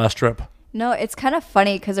since my last trip. No, it's kind of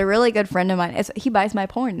funny because a really good friend of mine, he buys my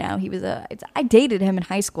porn now. I dated him in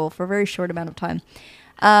high school for a very short amount of time.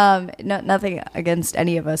 Nothing against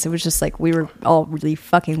any of us. It was just like we were all really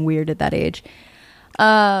fucking weird at that age.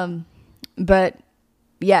 But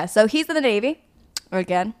yeah, so he's in the Navy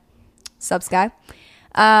again, subs guy.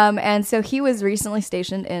 And so he was recently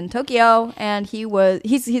stationed in Tokyo, and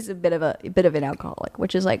he's a bit of an alcoholic,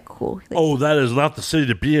 which is like cool. Like, Oh, that is not the city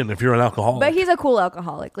to be in if you're an alcoholic. but he's a cool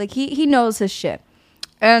alcoholic. Like he knows his shit,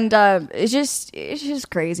 and it's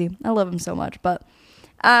just crazy. I love him so much. But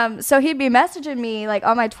so he'd be messaging me like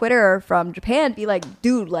on my Twitter from Japan, be like,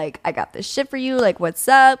 dude, like I got this shit for you. Like what's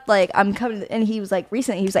up? Like I'm coming. And he was like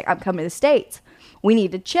recently, he was like, I'm coming to the States. We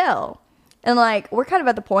need to chill. And like we're kind of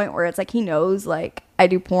at the point where it's like he knows like I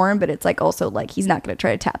do porn, but it's like also like he's not gonna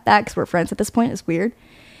try to tap that because we're friends at this point. It's weird.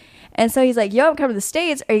 And so he's like, yo, I'm coming to the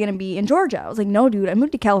States. Are you going to be in Georgia? I was like, no, dude, I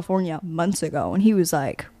moved to California months ago. And he was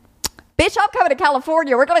like, bitch, I'm coming to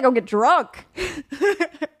California. We're going to go get drunk.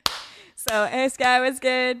 So, hey, Sky, was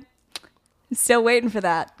good. Still waiting for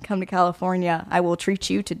that. Come to California. I will treat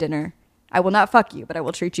you to dinner. I will not fuck you, but I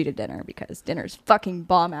will treat you to dinner because dinner's fucking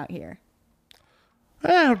bomb out here.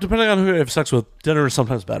 Depending on who you have sex with, dinner is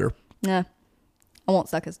sometimes better. Nah, I won't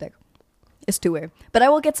suck his dick. It's too weird. But I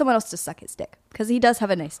will get someone else to suck his dick because he does have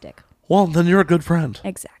a nice dick. Well, then you're a good friend.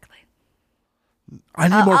 Exactly. I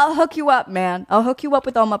need more. I'll hook you up, man. I'll hook you up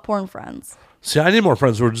with all my porn friends. See, I need more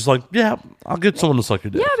friends who are just like, yeah, I'll get someone to suck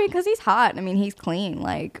your dick. Yeah, because he's hot. I mean, he's clean.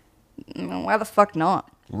 Like, why the fuck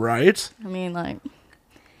not? Right? I mean, like,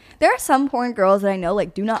 there are some porn girls that I know,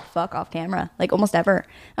 like, do not fuck off camera. Like, almost ever.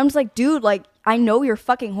 I'm just like, dude, like, I know you're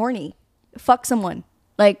fucking horny. Fuck someone.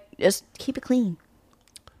 Like, just keep it clean.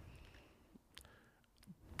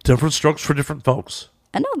 Different strokes for different folks.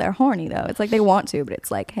 I know they're horny, though. It's like they want to, but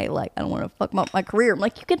it's like, hey, like, I don't want to fuck up my career. I'm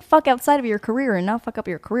like, you can fuck outside of your career and not fuck up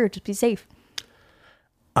your career. Just be safe.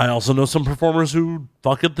 I also know some performers who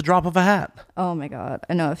fuck at the drop of a hat. Oh, my God.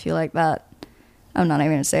 I know a few like that. I'm not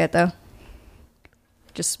even going to say it, though.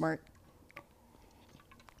 Just smart.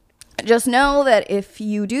 Just know that if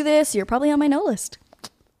you do this, you're probably on my no list.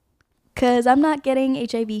 Because I'm not getting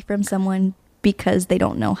HIV from someone because they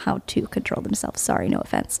don't know how to control themselves. Sorry, no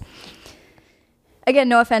offense. Again,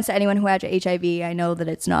 no offense to anyone who had HIV. I know that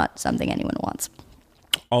it's not something anyone wants.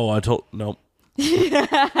 Oh, nope.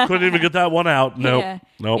 Couldn't even get that one out. Nope. Yeah.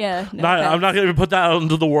 Nope. Yeah, no I'm not going to even put that out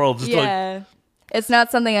into the world. Just Yeah. It's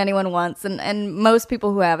not something anyone wants. And most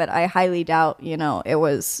people who have it, I highly doubt, it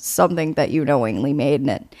was something that you knowingly made in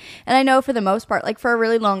it. And I know for the most part, like for a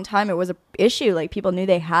really long time, it was an issue. Like people knew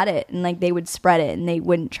they had it and like they would spread it and they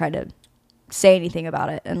wouldn't try to say anything about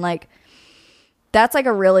it. And like, that's like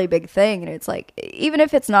a really big thing. And it's like, even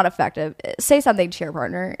if it's not effective, say something to your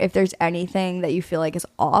partner if there's anything that you feel like is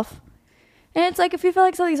off. And it's like, if you feel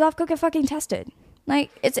like something's off, go get fucking tested.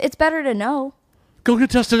 Like, it's better to know. Go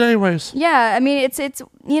get tested anyways. Yeah, I mean, it's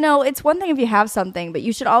one thing if you have something, but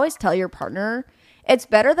you should always tell your partner. It's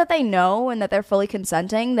better that they know and that they're fully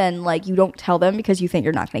consenting than, like, you don't tell them because you think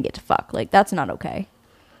you're not going to get to fuck. Like, that's not okay.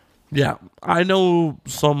 Yeah, I know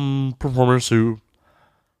some performers who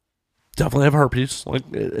definitely have herpes. Like,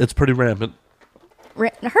 it's pretty rampant.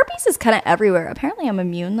 Herpes is kind of everywhere. Apparently, I'm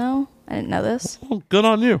immune, though. I didn't know this. Well, good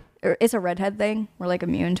on you. It's a redhead thing. We're, like,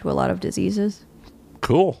 immune to a lot of diseases.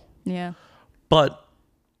 Cool. Yeah. But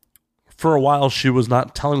for a while, she was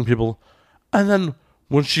not telling people. And then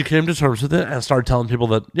when she came to terms with it and started telling people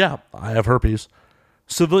that, yeah, I have herpes,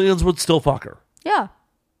 civilians would still fuck her. Yeah.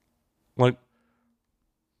 Like,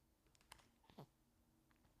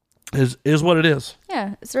 is what it is.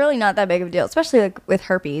 Yeah, it's really not that big of a deal, especially like with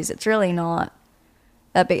herpes. It's really not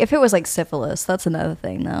that big. If it was like syphilis, that's another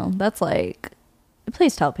thing, though. That's like,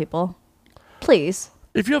 please tell people, please.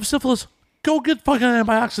 If you have syphilis, go get fucking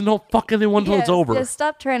antibiotics and don't fuck anyone until it's over. Just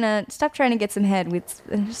stop trying to get some head.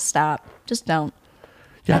 Just stop. Just don't.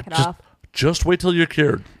 Yeah, Back it off. just wait till you're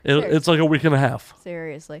cured. It's like a week and a half.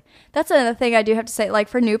 Seriously. That's another thing I do have to say. Like,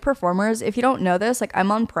 for new performers, if you don't know this, like,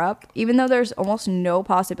 I'm on PrEP. Even though there's almost no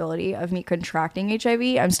possibility of me contracting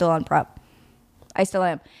HIV, I'm still on PrEP. I still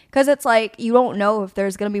am. Because it's like, you don't know if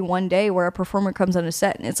there's going to be one day where a performer comes on a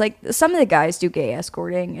set. And it's like, some of the guys do gay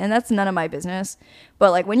escorting, and that's none of my business.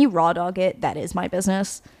 But, like, when you raw dog it, that is my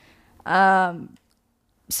business.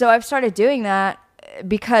 So I've started doing that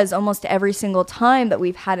because almost every single time that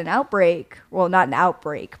we've had an outbreak, well, not an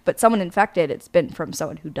outbreak, but someone infected, it's been from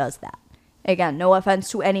someone who does that. Again, no offense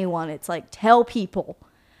to anyone. It's like, tell people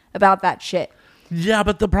about that shit. Yeah,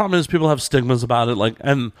 but the problem is people have stigmas about it.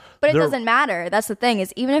 But it doesn't matter. That's the thing,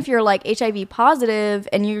 is even if you're like HIV positive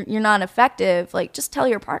and you're not effective, like, just tell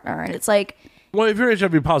your partner. And it's like, well, if you're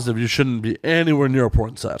HIV positive, you shouldn't be anywhere near a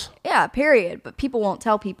porn set. yeah, period. But people won't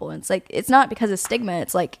tell people. And it's like, it's not because of stigma.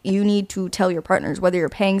 It's like, you need to tell your partners whether you're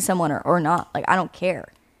paying someone or not. Like, I don't care.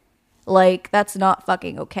 Like, that's not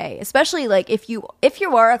fucking okay. Especially, like, if you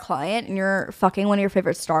are a client and you're fucking one of your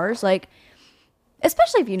favorite stars, like,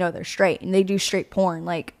 especially if you know they're straight and they do straight porn,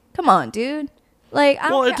 like, come on, dude. Like, I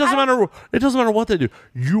don't Well, care. it doesn't matter. It doesn't matter what they do.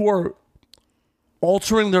 You are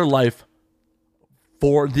altering their life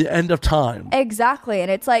for the end of time. Exactly. And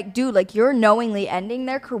it's like, dude, like, you're knowingly ending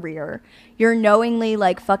their career. You're knowingly,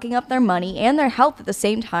 like, fucking up their money and their health at the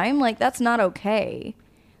same time. Like, that's not okay.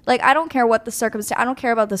 Like, I don't care what the circumstance, I don't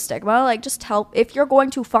care about the stigma. Like, just if you're going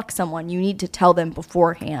to fuck someone, you need to tell them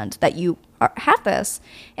beforehand that you have this.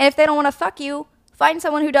 And if they don't want to fuck you, find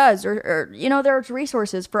someone who does. Or, you know, there's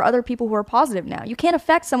resources for other people who are positive now. You can't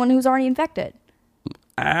affect someone who's already infected.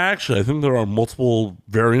 Actually, I think there are multiple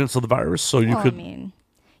variants of the virus, so you could. I mean,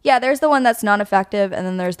 yeah, there's the one that's non-effective, and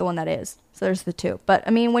then there's the one that is. So there's the two. But,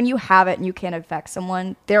 I mean, when you have it and you can't affect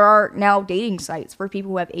someone, there are now dating sites for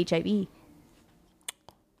people who have HIV.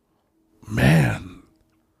 Man,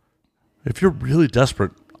 if you're really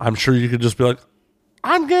desperate, I'm sure you could just be like,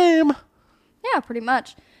 I'm game. Yeah, pretty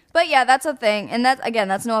much. But yeah, that's a thing. And that, again,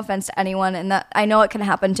 that's no offense to anyone. And that I know it can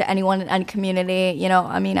happen to anyone in any community. You know,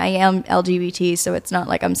 I mean, I am LGBT, so it's not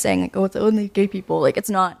like I'm saying, like, oh, it's only gay people. Like, it's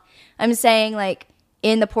not. I'm saying, like,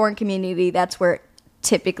 in the porn community, that's where it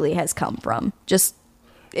typically has come from.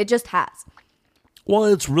 It just has. Well,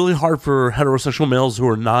 it's really hard for heterosexual males who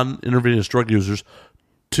are non-intravenous drug users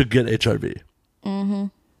to get HIV.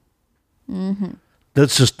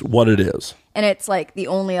 That's just what it is. And it's like the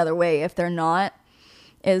only other way, if they're not,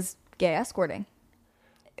 is gay escorting.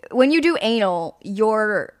 When you do anal,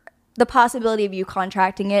 the possibility of you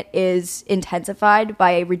contracting it is intensified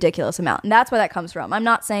by a ridiculous amount. And that's where that comes from. I'm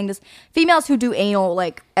not saying this. Females who do anal,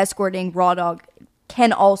 like escorting, raw dog,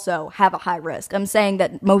 can also have a high risk. I'm saying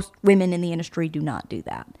that most women in the industry do not do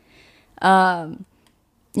that.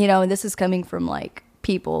 You know, and this is coming from, like,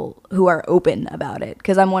 people who are open about it.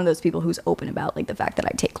 Because I'm one of those people who's open about, like, the fact that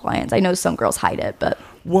I take clients. I know some girls hide it, but...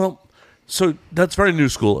 Well, so that's very new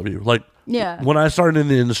school of you. Like, yeah. When I started in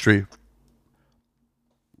the industry,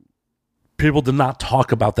 people did not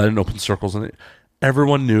talk about that in open circles, and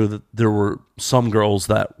everyone knew that there were some girls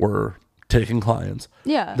that were taking clients,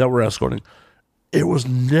 that were escorting. It was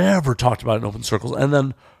never talked about in open circles. And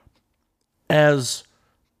then as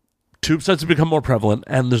tube sites have become more prevalent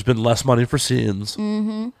and there's been less money for scenes,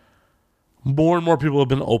 more and more people have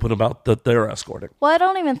been open about that they're escorting. Well, I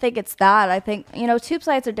don't even think it's that. I think, you know, tube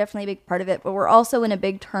sites are definitely a big part of it, but we're also in a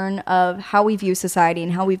big turn of how we view society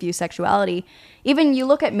and how we view sexuality. Even you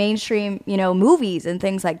look at mainstream, you know, movies and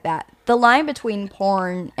things like that. The line between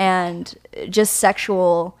porn and just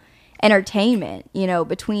sexual entertainment, you know,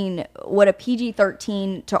 between what a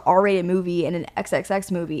PG-13 to R-rated movie and an XXX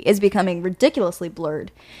movie is becoming ridiculously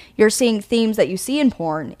blurred. You're seeing themes that you see in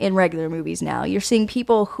porn in regular movies now. You're seeing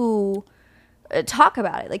people who talk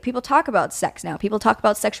about it. Like, people talk about sex now. People talk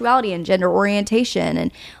about sexuality and gender orientation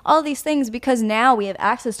and all these things because now we have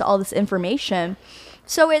access to all this information.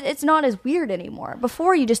 So it's not as weird anymore.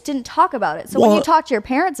 Before, you just didn't talk about it. So when you talk to your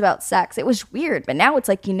parents about sex, it was weird. But now it's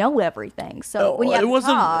like you know everything. So when you have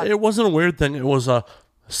it wasn't a weird thing. It was a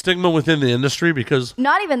stigma within the industry because...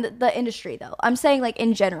 Not even the industry, though. I'm saying, like,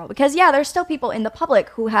 in general. Because, yeah, there's still people in the public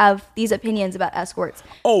who have these opinions about escorts.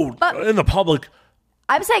 Oh, but in the public...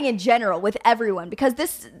 I'm saying in general with everyone because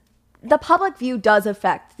the public view does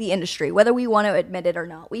affect the industry, whether we want to admit it or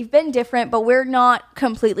not. We've been different, but we're not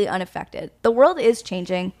completely unaffected. The world is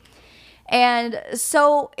changing, and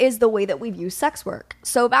so is the way that we view sex work.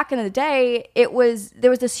 So back in the day, there was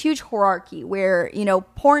this huge hierarchy where, you know,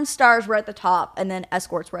 porn stars were at the top and then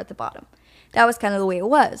escorts were at the bottom. That was kind of the way it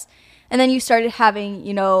was. And then you started having,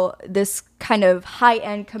 you know, this kind of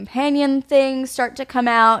high-end companion thing start to come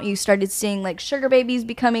out. You started seeing, like, sugar babies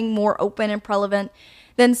becoming more open and prevalent.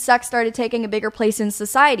 Then sex started taking a bigger place in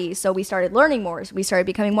society. So we started learning more. We started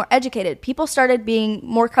becoming more educated. People started being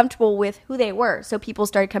more comfortable with who they were. So people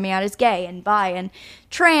started coming out as gay and bi and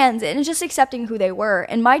trans and just accepting who they were.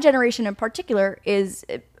 And my generation in particular is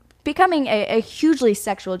becoming a hugely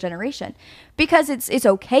sexual generation because it's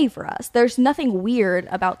okay for us. There's nothing weird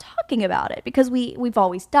about talking about it because we've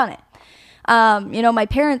always done it. You know, my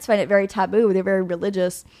parents find it very taboo. They're very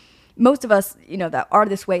religious. Most of us, you know, that are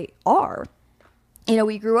this way are. You know,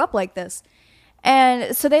 we grew up like this.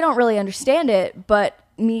 And so they don't really understand it, but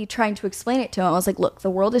me trying to explain it to them, I was like, look,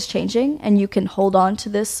 the world is changing and you can hold on to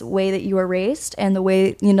this way that you were raised and the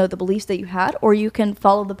way, you know, the beliefs that you had, or you can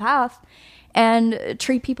follow the path and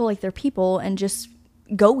treat people like they're people and just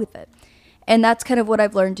go with it. And that's kind of what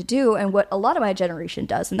I've learned to do and what a lot of my generation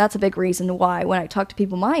does. And that's a big reason why when I talk to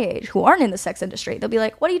people my age who aren't in the sex industry, they'll be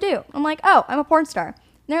like, what do you do? I'm like, oh, I'm a porn star. And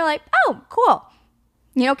they're like, oh, cool.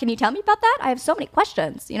 You know, can you tell me about that? I have so many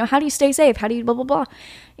questions. You know, how do you stay safe? How do you blah, blah, blah?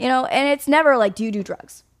 You know, and it's never like, do you do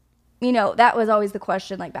drugs? that was always the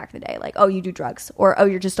question, like back in the day, like, oh, you do drugs, or oh,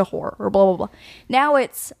 you're just a whore, or blah, blah, blah. Now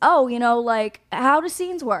it's, oh, like, how do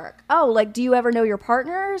scenes work? Oh, like, do you ever know your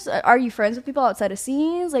partners? Are you friends with people outside of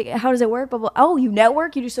scenes? Like, how does it work? Blah, blah. Oh, you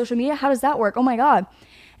network, you do social media. How does that work? Oh my God.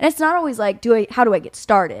 And it's not always like, how do I get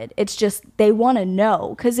started? It's just, they want to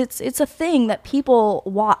know, because it's a thing that people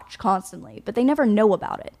watch constantly, but they never know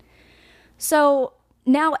about it. So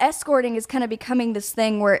now escorting is kind of becoming this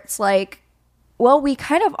thing where it's like, well, we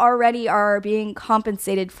kind of already are being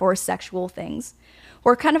compensated for sexual things.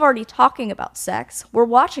 We're kind of already talking about sex. We're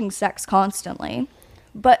watching sex constantly.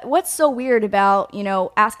 But what's so weird about,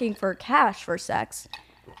 asking for cash for sex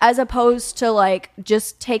as opposed to like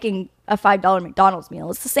just taking a $5 McDonald's meal?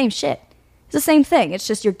 It's the same shit. It's the same thing. It's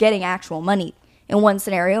just you're getting actual money in one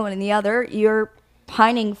scenario, and in the other, you're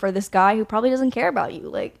pining for this guy who probably doesn't care about you.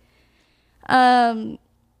 Like,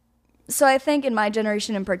 so I think in my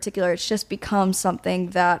generation in particular, it's just become something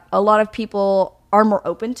that a lot of people are more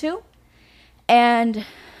open to. And,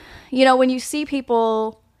 when you see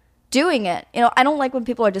people doing it, I don't like when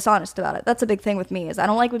people are dishonest about it. That's a big thing with me, is I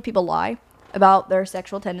don't like when people lie about their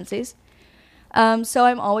sexual tendencies. So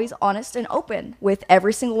I'm always honest and open with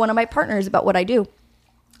every single one of my partners about what I do.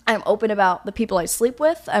 I'm open about the people I sleep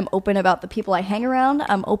with. I'm open about the people I hang around.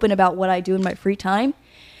 I'm open about what I do in my free time.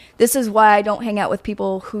 This is why I don't hang out with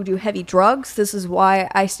people who do heavy drugs. This is why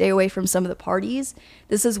I stay away from some of the parties.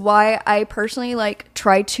 This is why I personally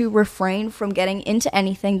try to refrain from getting into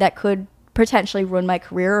anything that could potentially ruin my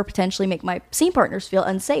career or potentially make my scene partners feel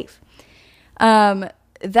unsafe.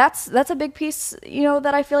 That's a big piece,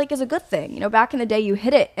 that I feel like is a good thing. Back in the day you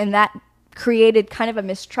hit it, and that created kind of a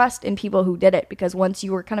mistrust in people who did it, because once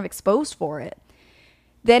you were kind of exposed for it,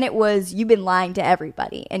 then it was, you've been lying to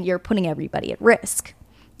everybody and you're putting everybody at risk.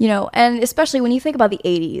 And especially when you think about the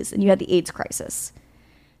 80s and you had the AIDS crisis.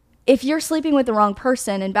 If you're sleeping with the wrong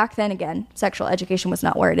person, and back then, again, sexual education was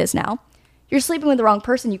not where it is now. You're sleeping with the wrong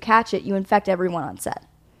person, you catch it, you infect everyone on set.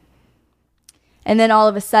 And then all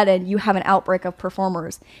of a sudden, you have an outbreak of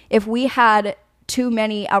performers. If we had too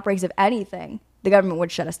many outbreaks of anything, the government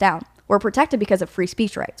would shut us down. We're protected because of free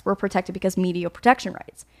speech rights. We're protected because media protection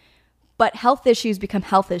rights. But health issues become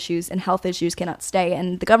health issues, and health issues cannot stay.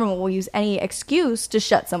 And the government will use any excuse to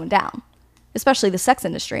shut someone down, especially the sex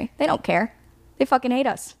industry. They don't care. They fucking hate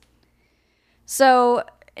us. So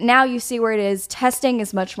now you see where it is. Testing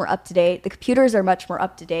is much more up to date. The computers are much more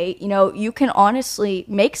up to date. You can honestly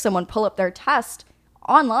make someone pull up their test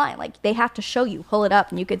online. Like, they have to show you, pull it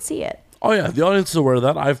up, and you could see it. Oh, yeah. The audience is aware of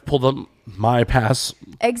that. I've pulled up my pass.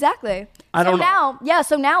 Exactly. So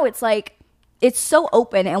now it's like, it's so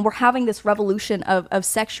open, and we're having this revolution of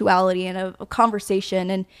sexuality and of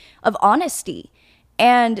conversation and of honesty.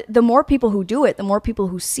 And the more people who do it, the more people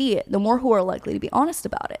who see it, the more who are likely to be honest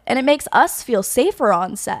about it. And it makes us feel safer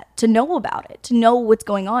on set to know about it, to know what's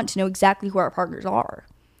going on, to know exactly who our partners are.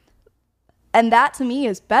 And that, to me,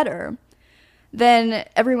 is better than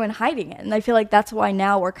everyone hiding it. And I feel like that's why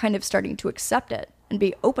now we're kind of starting to accept it and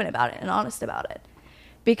be open about it and honest about it.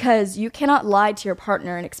 Because you cannot lie to your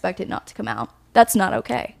partner and expect it not to come out. That's not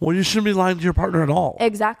okay. Well, you shouldn't be lying to your partner at all.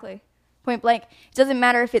 Exactly. Point blank. It doesn't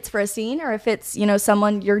matter if it's for a scene or if it's,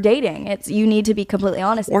 someone you're dating. You need to be completely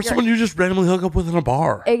honest. Or someone you just randomly hook up with in a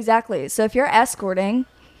bar. Exactly. So if you're escorting,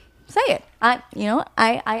 say it. I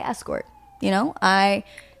escort. I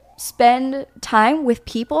spend time with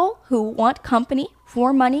people who want company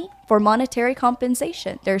for money, for monetary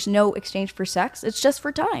compensation. There's no exchange for sex. It's just for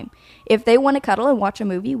time. If they want to cuddle and watch a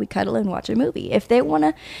movie, we cuddle and watch a movie. If they want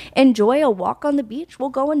to enjoy a walk on the beach, we'll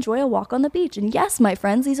go enjoy a walk on the beach. And yes, my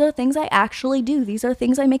friends, these are things I actually do. These are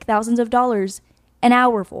things I make thousands of dollars an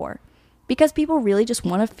hour for, because people really just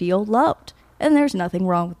want to feel loved. And there's nothing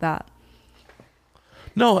wrong with that.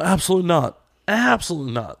 No, absolutely not.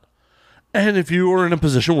 Absolutely not. And if you are in a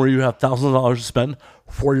position where you have thousands of dollars to spend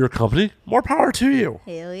for your company, more power to you.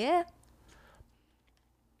 Hell yeah.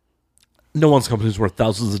 No one's company is worth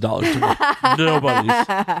thousands of dollars to me.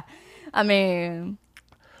 Nobody's. I mean,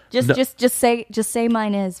 just say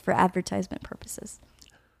mine is for advertisement purposes.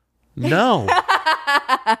 No.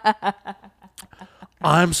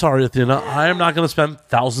 I'm sorry, Athena. I am not going to spend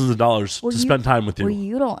thousands of dollars to spend time with you. Well,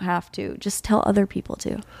 you don't have to. Just tell other people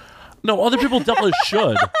to. No, other people definitely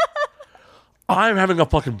should. I'm having a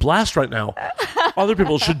fucking blast right now. Other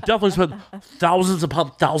people should definitely spend thousands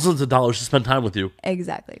upon thousands of dollars to spend time with you.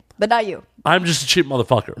 Exactly. But not you. I'm just a cheap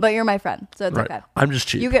motherfucker. But you're my friend, so it's right. okay. I'm just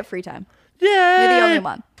cheap. You get free time. Yeah. You're the only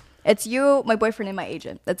one. It's you, my boyfriend, and my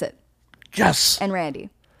agent. That's it. Yes. And Randy.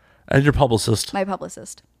 And your publicist. My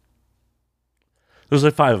publicist. There's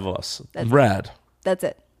like 5 of us. Rad. That's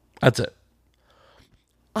it. That's it.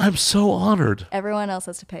 I'm so honored. Everyone else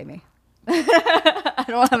has to pay me. I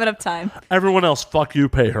don't have enough time. Everyone else, fuck you,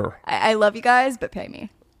 pay her. I love you guys, but pay me.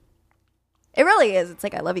 It really is. It's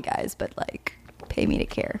like, I love you guys, but like, pay me to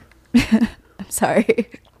care. I'm sorry.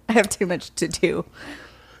 I have too much to do.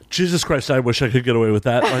 Jesus Christ, I wish I could get away with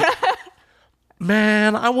that. Like,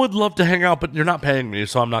 man, I would love to hang out, but you're not paying me,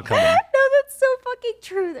 so I'm not coming. No, that's so fucking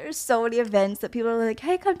true. There's so many events that people are like,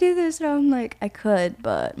 hey, come do this. And I'm like, I could,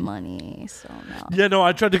 but money, so no. Yeah, no,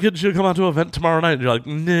 I tried to get you to come out to an event tomorrow night, and you're like,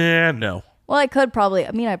 nah, no. Well, I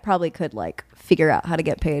probably could like figure out how to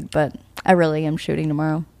get paid, but I really am shooting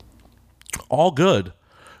tomorrow. All good.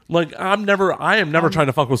 Like, I am never trying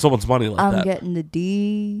to fuck with someone's money like I'm that. getting the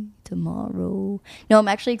D tomorrow. No, I'm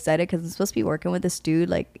actually excited because I'm supposed to be working with this dude.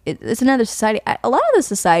 Like, it's another society. A lot of the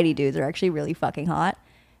society dudes are actually really fucking hot.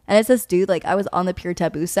 And it's this dude, like, I was on the Pure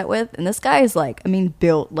Taboo set with. And this guy is, like, I mean,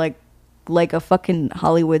 built like a fucking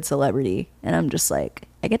Hollywood celebrity. And I'm just like,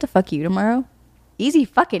 I get to fuck you tomorrow? Easy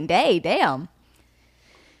fucking day. Damn.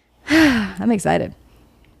 I'm excited.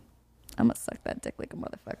 I'm gonna suck that dick like a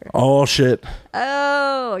motherfucker. Oh, shit.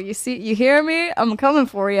 Oh, you hear me? I'm coming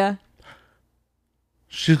for you.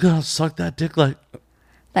 She's gonna suck that dick like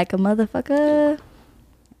a motherfucker.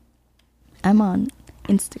 I'm on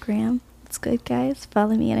Instagram. It's good, guys.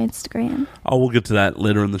 Follow me on Instagram. Oh, we'll get to that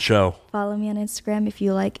later in the show. Follow me on Instagram if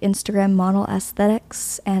you like Instagram model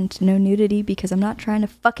aesthetics and no nudity, because I'm not trying to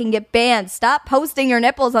fucking get banned. Stop posting your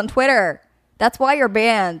nipples on Twitter. That's why you're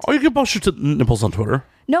banned. Oh, you can post your nipples on Twitter.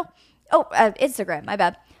 No. Oh, Instagram. My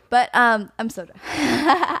bad. But I'm so done.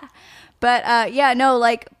 But yeah, no,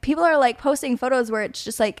 like people are like posting photos where it's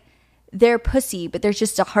just like their pussy, but there's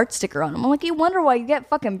just a heart sticker on them. I'm like, you wonder why you get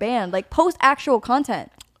fucking banned. Like, post actual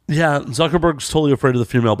content. Yeah, Zuckerberg's totally afraid of the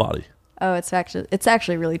female body. Oh, it's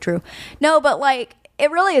actually really true. No, but like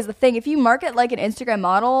it really is the thing. If you market like an Instagram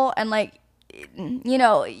model and like, you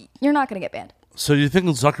know, you're not gonna get banned. So you think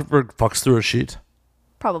Zuckerberg fucks through a sheet?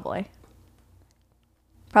 Probably.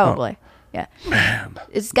 Yeah. Man.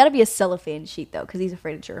 It's got to be a cellophane sheet though, because he's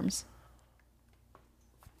afraid of germs.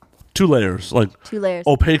 2 layers, like 2 layers.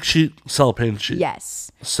 Opaque sheet, cellophane sheet. Yes.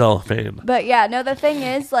 Cellophane. But yeah, no, the thing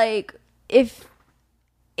is, like, if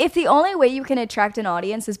the only way you can attract an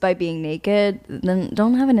audience is by being naked, then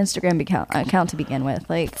don't have an Instagram account to begin with.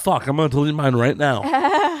 Like, fuck, I'm gonna delete mine right now.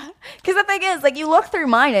 because the thing is, like, you look through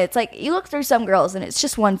mine, it's like you look through some girls and it's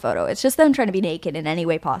just one photo. It's just them trying to be naked in any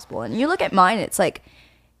way possible. And you look at mine, it's like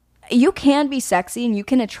you can be sexy and you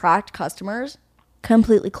can attract customers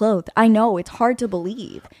completely clothed. I know, it's hard to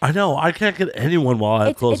believe. I know, I can't get anyone while I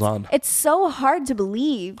have clothes on. It's so hard to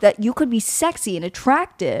believe that you could be sexy and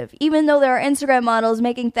attractive, even though there are Instagram models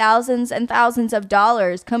making thousands and thousands of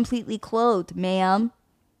dollars completely clothed, ma'am.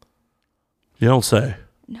 You don't say.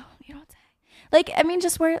 No, you don't say. Like, I mean,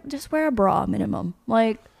 just wear a bra minimum.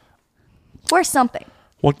 Like, wear something.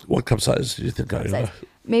 What cup size do you think I Size.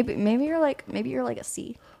 Maybe you're like a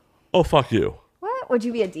C. Oh, fuck you. What? Would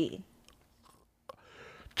you be a D?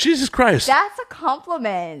 Jesus Christ. That's a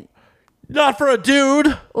compliment. Not for a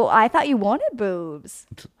dude. Well, I thought you wanted boobs.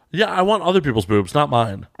 Yeah, I want other people's boobs, not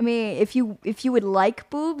mine. I mean, if you would like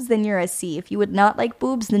boobs, then you're a C. If you would not like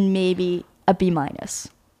boobs, then maybe a B minus.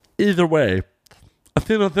 Either way,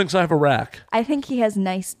 Athena thinks I have a rack. I think he has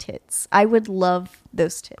nice tits. I would love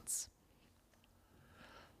those tits.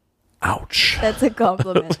 Ouch. That's a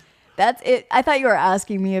compliment. That's it. I thought you were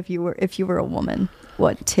asking me if you were a woman,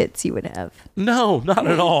 what tits you would have. No, not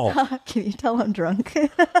at all. Can you tell I'm drunk?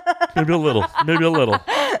 Maybe a little.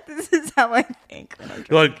 This is how I think when I'm drunk.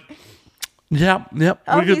 You're like, yep.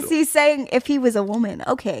 Oh, he's saying if he was a woman.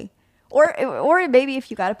 Okay. Or maybe if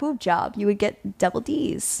you got a boob job, you would get double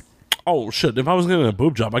D's. Oh, shit. If I was getting a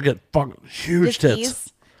boob job, I'd get fucking huge tits.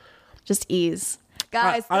 Ease. Just ease.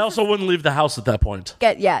 Guys, I also wouldn't leave the house at that point.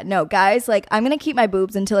 Guys, like, I'm going to keep my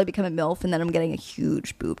boobs until I become a MILF, and then I'm getting a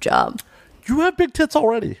huge boob job. You have big tits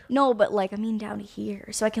already. No, but, like, I mean down to here,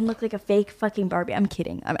 so I can look like a fake fucking Barbie. I'm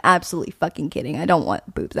kidding. I'm absolutely fucking kidding. I don't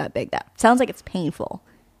want boobs that big. That sounds like it's painful.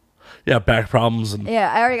 Yeah, back problems.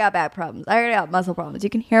 Yeah, I already got back problems. I already got muscle problems. You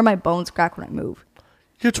can hear my bones crack when I move.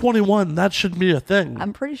 You're 21. That shouldn't be a thing.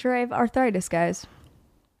 I'm pretty sure I have arthritis, guys.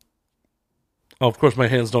 Oh, of course, my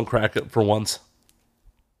hands don't crack it for once.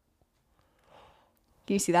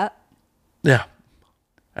 Can you see that? Yeah.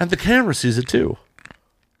 And the camera sees it too.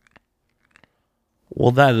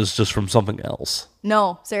 Well, that is just from something else.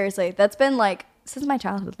 No, seriously. That's been like since my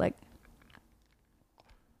childhood. Like,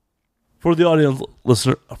 for the audio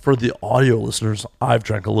listeners, I've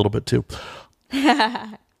drank a little bit too.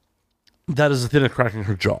 That is Athena cracking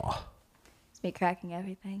her jaw. It's me cracking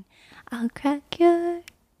everything. I'll crack your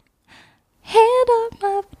head on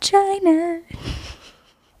my vagina.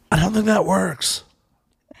 I don't think that works.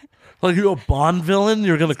 Like you a Bond villain?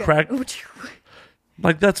 You're gonna crack.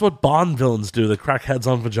 Like that's what Bond villains do. They crack heads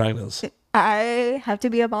on vaginas. I have to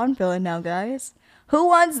be a Bond villain now, guys. Who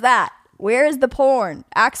wants that? Where is the porn?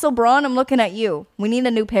 Axel Braun, I'm looking at you. We need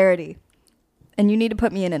a new parody. And you need to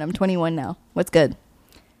put me in it. I'm 21 now. What's good?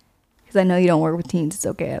 Because I know you don't work with teens. It's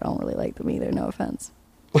okay. I don't really like them either. No offense.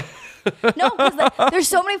 No, because like, there's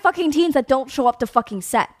so many fucking teens that don't show up to fucking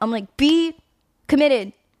set. I'm like, be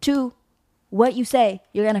committed to what you say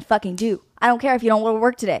you're going to fucking do. I don't care if you don't want to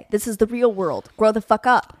work today. This is the real world. Grow the fuck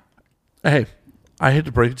up. Hey, I hate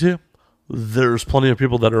to break it to you. There's plenty of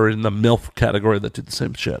people that are in the MILF category that do the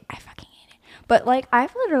same shit. I fucking hate it. But like,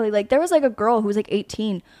 I've literally like, there was like a girl who was like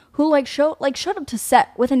 18 who like showed up to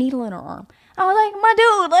set with a needle in her arm. I was like, my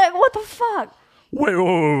dude, like, what the fuck? Wait,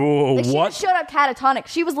 whoa, Like, she what? just showed up catatonic.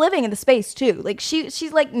 She was living in the space too. Like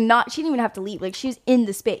she's like not. She didn't even have to leave. Like she's in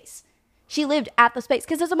the space. She lived at the space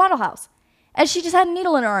because there's a model house, and she just had a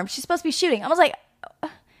needle in her arm. She's supposed to be shooting. I was like, we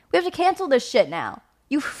have to cancel this shit now.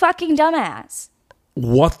 You fucking dumbass.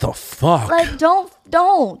 What the fuck? Like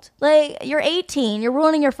don't. Like you're 18. You're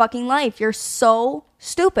ruining your fucking life. You're so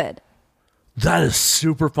stupid. That is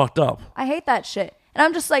super fucked up. I hate that shit. And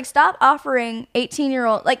I'm just like, stop offering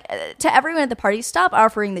 18-year-old, like, to everyone at the party, stop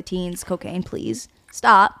offering the teens cocaine, please.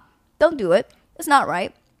 Stop. Don't do it. It's not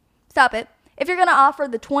right. Stop it. If you're going to offer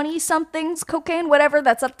the 20-somethings cocaine, whatever,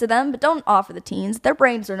 that's up to them, but don't offer the teens. Their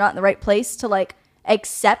brains are not in the right place to, like,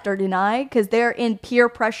 accept or deny because they're in peer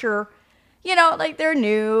pressure. You know, like, they're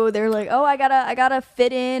new. They're like, oh, I gotta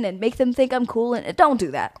fit in and make them think I'm cool. And don't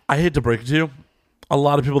do that. I hate to break it to you. A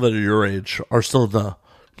lot of people that are your age are still the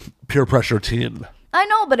peer pressure teen. I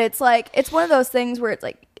know, but it's like, it's one of those things where it's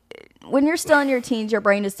like, when you're still in your teens, your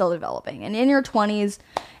brain is still developing. And in your 20s,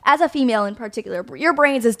 as a female in particular, your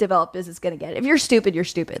brain is as developed as it's going to get. If you're stupid, you're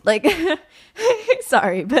stupid. Like,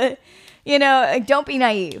 sorry, but, you know, like, don't be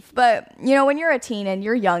naive. But, you know, when you're a teen and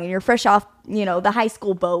you're young and you're fresh off, you know, the high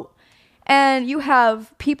school boat, and you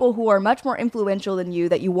have people who are much more influential than you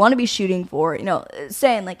that you want to be shooting for, you know,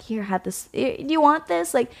 saying like, here, have this, do you want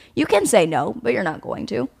this? Like, you can say no, but you're not going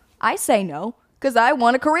to. I say no. Because I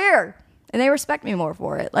want a career, and they respect me more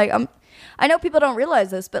for it. Like I know people don't realize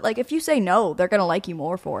this, but like if you say no, they're gonna like you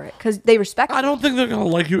more for it because they respect. I don't think they're gonna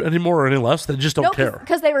like you any more or any less. They just don't care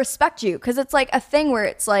because they respect you. Because it's like a thing where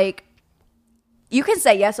it's like you can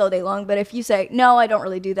say yes all day long, but if you say no, I don't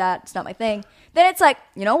really do that. It's not my thing. Then it's like,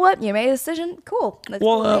 you know what? You made a decision. Cool. That's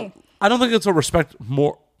cool with me. I don't think it's a respect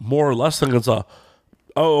more or less. I think it's a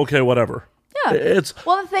okay, whatever. Yeah. It's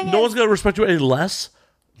the thing no is, one's gonna respect you any less.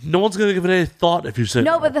 No one's going to give it any thought if you say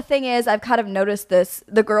no. No, but the thing is, I've kind of noticed this.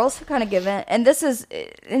 The girls have kind of given, and this is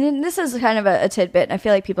kind of a tidbit, and I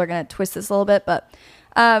feel like people are going to twist this a little bit, but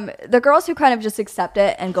the girls who kind of just accept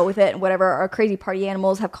it and go with it and whatever are crazy party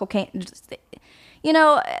animals, have cocaine, just, you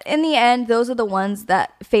know, in the end, those are the ones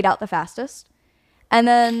that fade out the fastest. And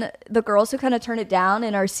then the girls who kind of turn it down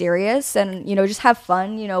and are serious and, you know, just have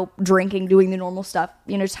fun, you know, drinking, doing the normal stuff,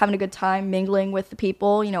 you know, just having a good time, mingling with the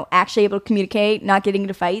people, you know, actually able to communicate, not getting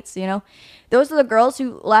into fights, you know. Those are the girls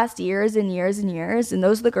who last years and years and years. And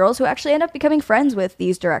those are the girls who actually end up becoming friends with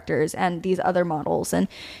these directors and these other models. And,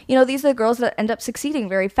 you know, these are the girls that end up succeeding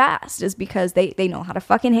very fast is because they know how to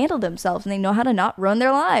fucking handle themselves and they know how to not run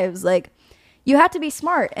their lives. Like, you have to be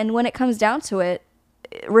smart. And when it comes down to it,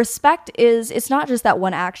 respect is, it's not just that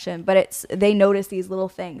one action, but it's they notice these little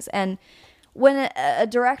things. And when a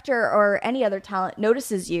director or any other talent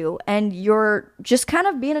notices you and you're just kind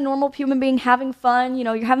of being a normal human being, having fun, you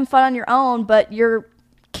know, you're having fun on your own, but you're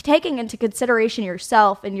taking into consideration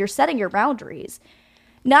yourself and you're setting your boundaries,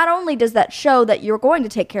 not only does that show that you're going to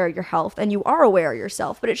take care of your health and you are aware of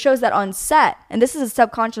yourself, but it shows that on set, and this is a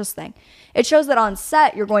subconscious thing, it shows that on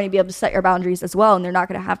set you're going to be able to set your boundaries as well, and they're not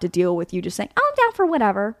going to have to deal with you just saying, oh, I'm down for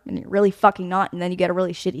whatever, and you're really fucking not, and then you get a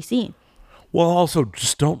really shitty scene. Well, also,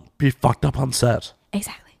 just don't be fucked up on set.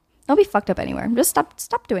 Exactly. Don't be fucked up anywhere. Just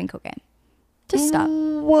stop doing cocaine. Just stop.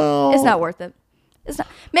 Well, It's not worth it. It's not.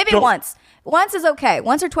 Maybe once. Once is okay.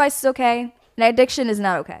 Once or twice is okay. An addiction is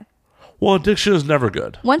not okay. Well, addiction is never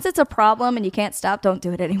good. Once it's a problem and you can't stop, don't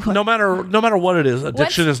do it anymore. No matter what it is,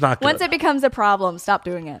 addiction is not good. Once it becomes a problem, stop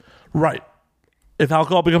doing it. Right. If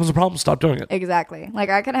alcohol becomes a problem, stop doing it. Exactly. Like,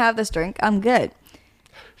 I can have this drink. I'm good.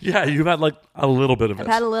 Yeah, you've had like a little bit of it. I've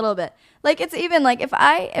had a little bit. Like, it's even like if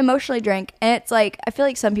I emotionally drink, and it's like, I feel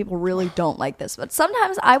like some people really don't like this, but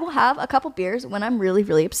sometimes I will have a couple beers when I'm really,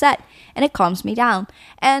 really upset, and it calms me down.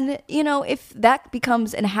 And, you know, if that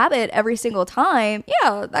becomes a habit every single time,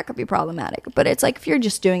 yeah, that could be problematic. But it's like if you're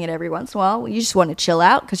just doing it every once in a while, you just want to chill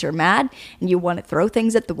out because you're mad and you want to throw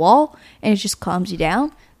things at the wall, and it just calms you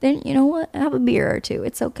down, then you know what? Have a beer or two.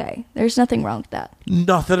 It's okay. There's nothing wrong with that.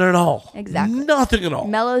 Nothing at all. Exactly. Nothing at all.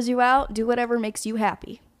 Mellows you out. Do whatever makes you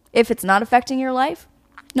happy. If it's not affecting your life,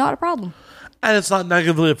 not a problem. And it's not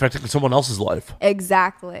negatively affecting someone else's life.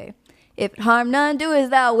 Exactly. If harm none, do as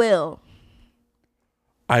thou will.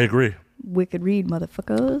 I agree. Wicked read,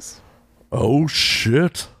 motherfuckers. Oh,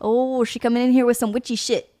 shit. Oh, she coming in here with some witchy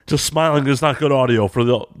shit. Just smiling is not good audio for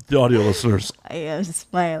the audio listeners. I am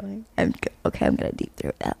smiling. I'm gonna deep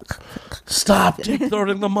throat that. Stop deep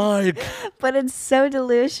throating the mic. But it's so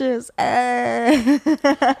delicious.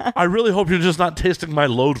 I really hope you're just not tasting my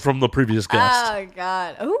load from the previous guest. Oh,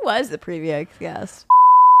 God. Who was the previous guest?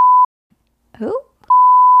 Who?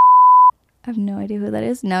 I have no idea who that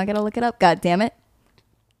is. Now I gotta look it up. God damn it.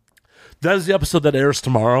 That is the episode that airs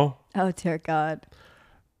tomorrow. Oh, dear God.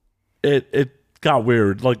 It got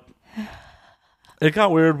weird. Like, it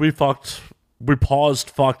got weird. We paused,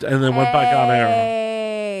 fucked, and then went back on air.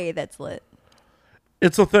 Hey, that's lit.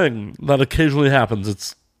 It's a thing that occasionally happens.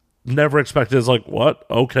 It's never expected. It's like, what?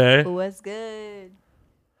 Okay. What's good?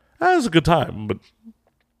 That was a good time, but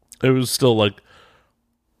it was still like,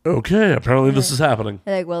 okay, apparently this is happening.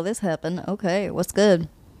 Like, well, this happened. Okay, what's good?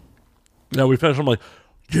 Now we finished. I'm like,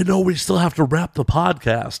 we still have to wrap the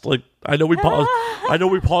podcast. Like, I know we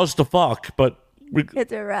paused to fuck, but we Get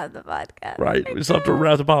to wrap the podcast. right. We still have to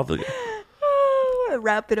wrap the podcast.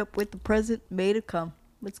 Wrap it up with the present made it come.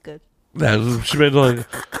 What's good? Yeah, she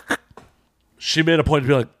made a point to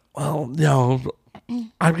be like, well,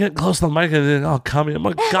 I'm getting close to the mic and then I'll come in. I'm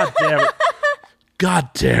like, God damn it. God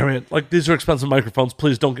damn it. Like, these are expensive microphones.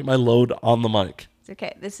 Please don't get my load on the mic. It's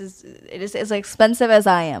okay. It is as expensive as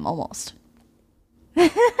I am, almost.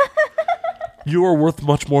 You are worth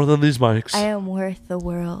much more than these mics. I am worth the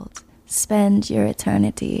world. Spend your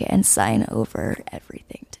eternity and sign over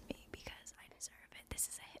everything to me because I deserve it. This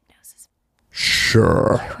is a hypnosis.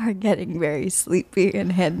 Sure. You are getting very sleepy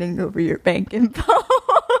and handing over your bank info.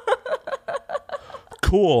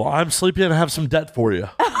 Cool. I'm sleepy and I have some debt for you.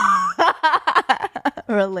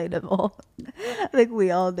 Relatable. I think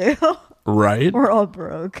we all do. Right? We're all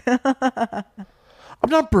broke. I'm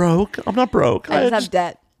not broke. I just have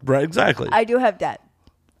debt. Right, exactly. I do have debt.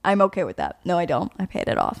 I'm okay with that. No, I don't. I paid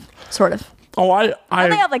it off. Sort of. Oh, I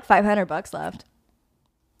only have like $500 left.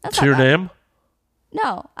 That's to not your bad. name?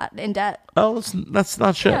 No, in debt. Oh, that's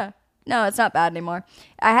not shit. Yeah. No, it's not bad anymore.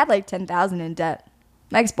 I had like $10,000 in debt.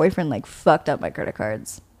 My ex-boyfriend like fucked up my credit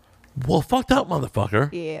cards. Well, fuck that motherfucker.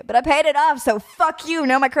 Yeah, but I paid it off, so fuck you.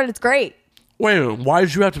 Now my credit's great. Wait, why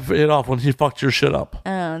did you have to pay it off when he fucked your shit up? I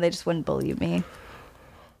don't know. They just wouldn't believe me.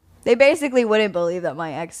 They basically wouldn't believe that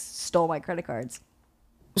my ex stole my credit cards.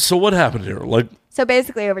 So what happened here? Like, So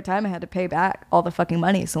basically, over time, I had to pay back all the fucking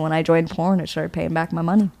money. So when I joined porn, it started paying back my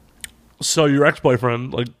money. so your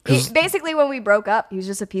ex-boyfriend, like, 'cause Basically, when we broke up, he was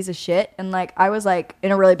just a piece of shit. And like, I was like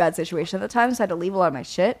in a really bad situation at the time, so I had to leave a lot of my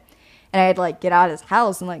shit. And I had to like get out of his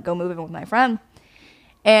house and like go move in with my friend.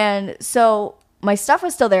 And so my stuff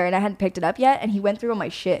was still there and I hadn't picked it up yet. And he went through all my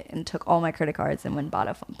shit and took all my credit cards and went and bought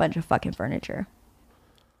a bunch of fucking furniture.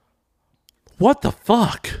 what the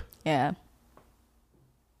fuck? Yeah.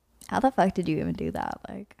 How the fuck did you even do that?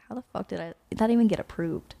 Like, how the fuck did that even get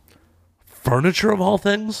approved? Furniture of all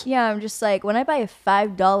things? Yeah, I'm just like, when I buy a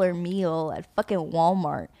 $5 meal at fucking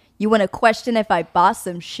Walmart, you want to question if I bought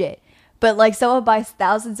some shit. But like, someone buys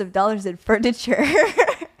thousands of dollars in furniture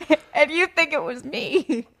and you think it was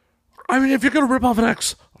me. I mean, if you're gonna rip off an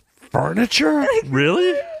ex, furniture?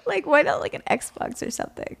 Really? Like, why not like an Xbox or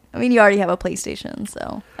something? I mean, you already have a PlayStation,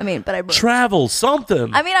 so. I mean, but I broke Travel,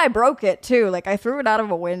 something. I mean, I broke it too. Like, I threw it out of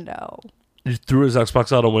a window. You threw his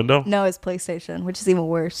Xbox out a window? No, it's PlayStation, which is even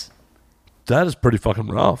worse. That is pretty fucking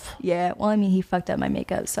rough. Yeah, well, I mean, he fucked up my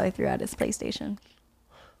makeup, so I threw out his PlayStation.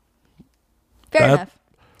 Fair enough.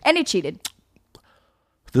 And he cheated.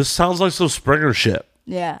 This sounds like some Springer shit.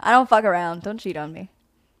 Yeah, I don't fuck around. Don't cheat on me.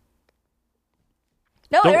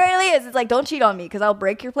 No, Don't- it really is. It's like, don't cheat on me because I'll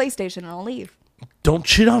break your PlayStation and I'll leave. Don't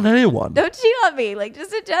cheat on anyone. Don't cheat on me, like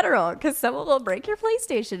just in general, because someone will break your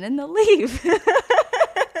PlayStation and they'll leave.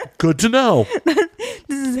 Good to know.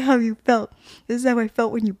 This is how you felt. This is how I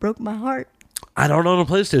felt when you broke my heart. I don't own a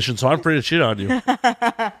PlayStation, so I'm free to cheat on you.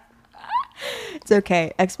 It's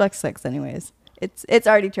okay. Xbox sucks anyways. It's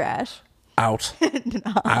already trash. Out.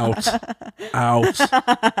 Out.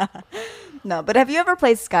 Out. No, but have you ever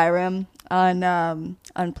played Skyrim on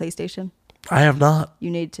PlayStation? I have not. You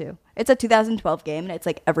need to. It's a 2012 game, and it's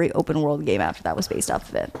like every open world game after that was based off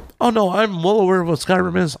of it. Oh no, I'm well aware of what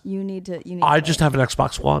Skyrim is. You need to. I just have an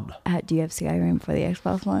Xbox One. Do you have Skyrim for the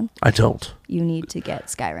Xbox One? I don't. You need to get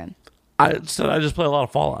Skyrim. Instead, I just play a lot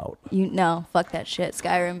of Fallout. No, fuck that shit.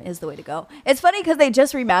 Skyrim is the way to go. It's funny because they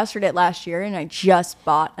just remastered it last year, and I just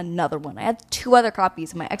bought another one. I had 2 other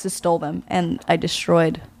copies, and my exes stole them, and I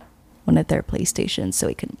destroyed one of their PlayStations so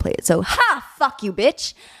he couldn't play it. So, fuck you,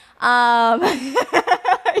 bitch.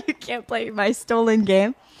 You can't play my stolen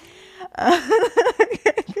game.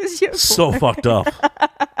 'Cause you're So fucked up.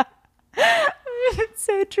 It's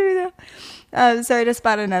so true, though. So I just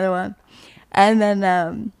bought another one. And then,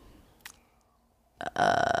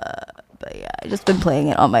 but yeah, I just been playing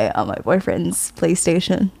it on my boyfriend's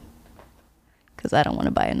PlayStation because I don't want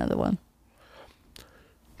to buy another one.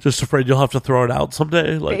 Just afraid you'll have to throw it out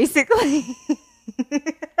someday. Like, Basically,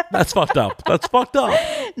 that's fucked up. That's fucked up.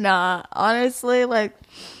 nah. Honestly, like,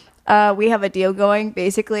 we have a deal going.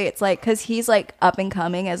 Basically, it's like because he's like up and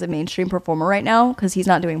coming as a mainstream performer right now because he's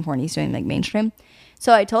not doing porn, he's doing like mainstream.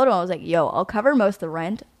 So I told him, I was like, yo, I'll cover most of the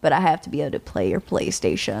rent, but I have to be able to play your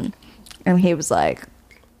PlayStation. And he was like,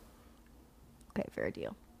 okay, fair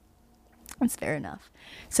deal. That's fair enough.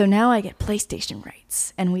 So now I get PlayStation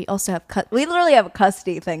rights. And we also have, we literally have a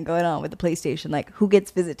custody thing going on with the PlayStation. Like, who gets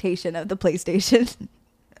visitation of the PlayStation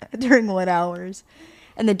during what hours?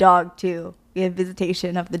 And the dog, too. We have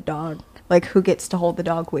visitation of the dog. Like, who gets to hold the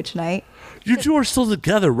dog which night? You two are still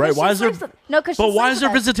together, right? Why is there? No, because But why is there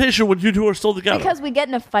visitation when you two are still together? Because we get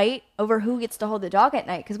in a fight over who gets to hold the dog at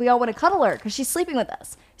night because we all want to cuddle her because she's sleeping with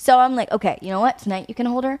us. So I'm like, okay, you know what? Tonight you can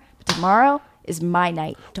hold her, but tomorrow is my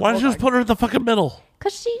night. Why don't you just put her in the fucking middle?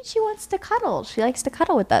 Because she wants to cuddle. She likes to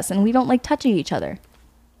cuddle with us, and we don't like touching each other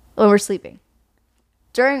when we're sleeping.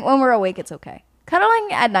 When we're awake, it's okay. Cuddling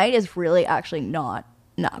at night is really actually not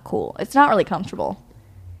cool. It's not really comfortable.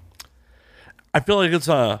 I feel like it's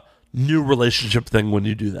a new relationship thing when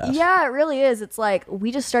you do that. Yeah, it really is. It's like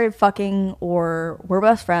we just started fucking, or we're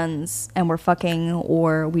best friends and we're fucking,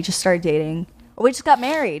 or we just started dating, or we just got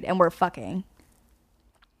married and we're fucking.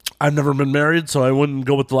 I've never been married, so I wouldn't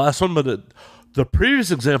go with the last one, but the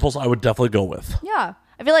previous examples I would definitely go with. Yeah.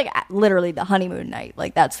 I feel like literally the honeymoon night,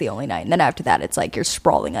 like that's the only night. And then after that, it's like you're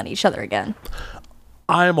sprawling on each other again.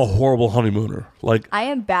 I am a horrible honeymooner. Like, I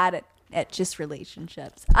am bad at just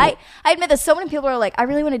relationships. I admit that so many people are like, I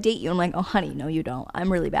really want to date you. I'm like, oh honey, no you don't.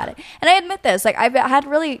 I'm really bad at it. And I admit this, like I've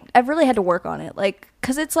really had to work on it. Like,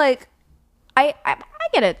 cause it's like, I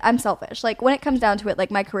get it. I'm selfish. Like when it comes down to it,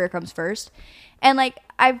 like my career comes first. And like,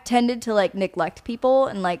 I've tended to like neglect people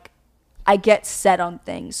and like, I get set on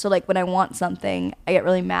things. So like when I want something, I get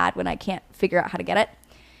really mad when I can't figure out how to get it.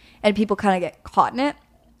 And people kind of get caught in it.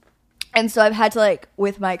 And so I've had to, like,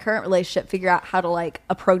 with my current relationship, figure out how to, like,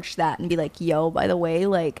 approach that and be like, yo, by the way,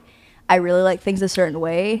 like, I really like things a certain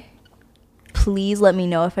way. Please let me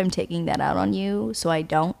know if I'm taking that out on you so I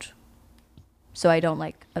don't,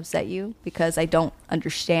 like, upset you because I don't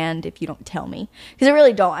understand if you don't tell me. Because I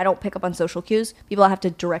really don't. I don't pick up on social cues. People have to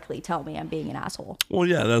directly tell me I'm being an asshole. well,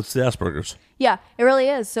 yeah, that's the Asperger's. Yeah, it really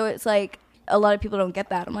is. So it's like a lot of people don't get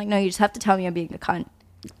that. I'm like, no, you just have to tell me I'm being a cunt.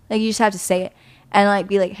 Like, you just have to say it. And, like,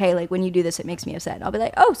 be like, hey, like, when you do this, it makes me upset. And I'll be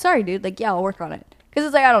like, oh, sorry, dude. Like, yeah, I'll work on it. Because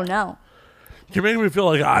it's like, I don't know. You're making me feel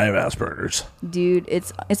like I have Asperger's. Dude,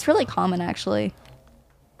 it's really common, actually.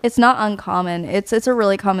 It's not uncommon. It's a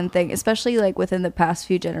really common thing, especially, like, within the past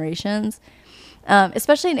few generations.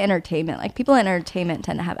 Especially in entertainment. Like, people in entertainment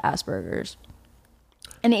tend to have Asperger's.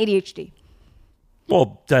 And ADHD.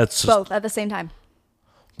 Well, that's Both at the same time.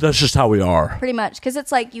 That's just how we are. Pretty much. Because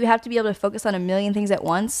it's like you have to be able to focus on a million things at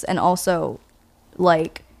once and also...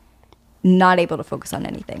 like not able to focus on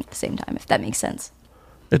anything at the same time, if that makes sense.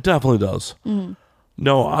 It definitely does. Mm-hmm.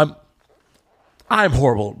 No, I'm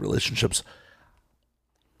horrible at relationships.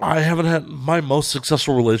 I haven't had my most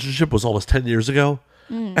successful relationship was almost 10 years ago,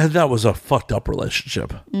 and that was a fucked up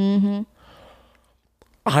relationship. Mm-hmm.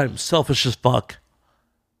 I'm selfish as fuck.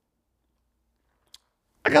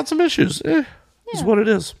 I got some issues. Is what it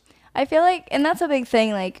is. I feel like, and that's a big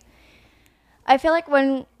thing, like I feel like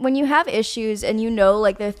when you have issues and you know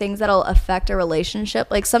like there are things that'll affect a relationship,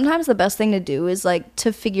 like sometimes the best thing to do is like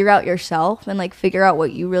to figure out yourself and like figure out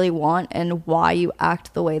what you really want and why you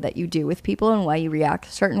act the way that you do with people and why you react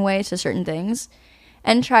a certain way to certain things,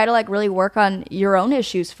 and try to like really work on your own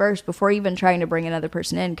issues first before even trying to bring another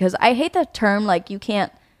person in. Because I hate the term like you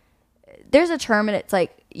can't, there's a term and it's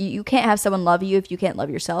like you can't have someone love you if you can't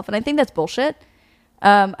love yourself, and I think that's bullshit.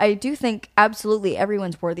 I do think absolutely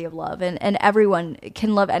everyone's worthy of love and everyone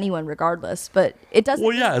can love anyone regardless, but it doesn't...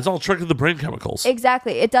 Well, yeah, it's all trick of the brain chemicals.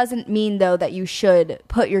 Exactly. It doesn't mean, though, that you should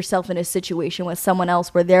put yourself in a situation with someone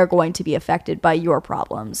else where they're going to be affected by your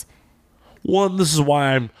problems. One, this is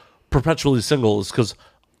why I'm perpetually single, is because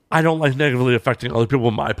I don't like negatively affecting other people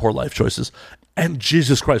with my poor life choices. And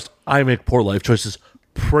Jesus Christ, I make poor life choices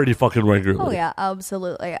pretty fucking regularly. Oh yeah,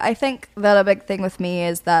 absolutely. I think that a big thing with me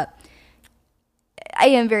is that I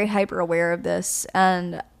am very hyper aware of this,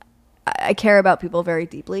 and I care about people very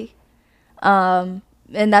deeply.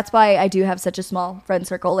 And that's why I do have such a small friend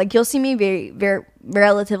circle. Like, you'll see me very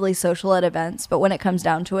relatively social at events, but when it comes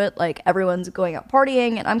down to it, like, everyone's going out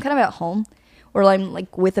partying, and I'm kind of at home, or I'm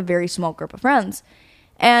like with a very small group of friends.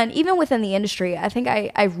 And even within the industry, I think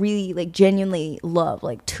I really like genuinely love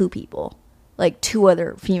like two people, like two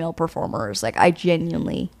other female performers. Like, I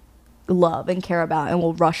genuinely love and care about and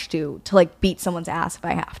will rush to like beat someone's ass if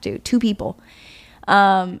I have to. Two people.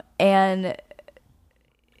 And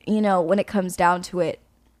you know, when it comes down to it,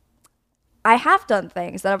 I have done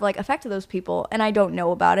things that have like affected those people and I don't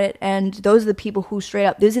know about it. And those are the people who straight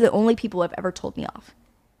up, those are the only people who have ever told me off.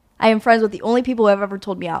 I am friends with the only people who have ever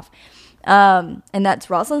told me off. And that's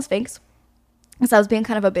Rosalind Spinks. So I was being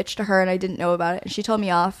kind of a bitch to her and I didn't know about it. And she told me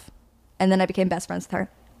off. And then I became best friends with her.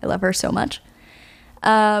 I love her so much.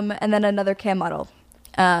 And then another cam model.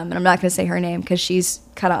 And I'm not going to say her name because she's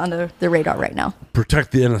kind of under the radar right now.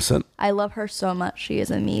 Protect the innocent. I love her so much. She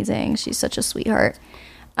is amazing. She's such a sweetheart.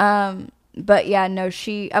 But yeah, no,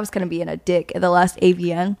 I was going to be in a dick at the last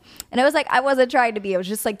AVN. And it was like, I wasn't trying to be. I was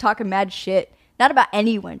just like talking mad shit. Not about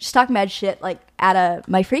anyone. Just talking mad shit like at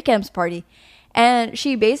my free camps party. And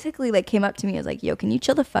she basically like came up to me and was like, yo, can you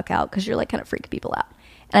chill the fuck out? Because you're like kind of freaking people out.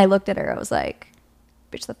 And I looked at her. I was like,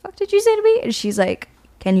 bitch, the fuck did you say to me? And she's like,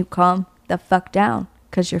 can you calm the fuck down?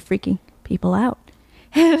 Because you're freaking people out.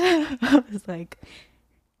 And I was like,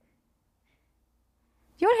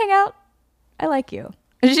 you want to hang out? I like you.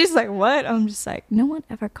 And she's like, what? I'm just like, no one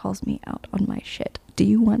ever calls me out on my shit. Do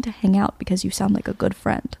you want to hang out because you sound like a good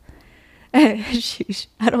friend? And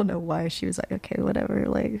I don't know why. She was like, okay, whatever.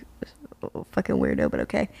 Like, fucking weirdo, but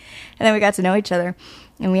okay. And then we got to know each other.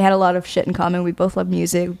 And we had a lot of shit in common. We both loved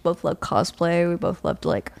music. We both loved cosplay. We both loved,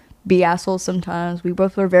 like, be assholes sometimes. We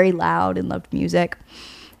both were very loud and loved music.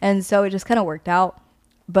 And so it just kind of worked out.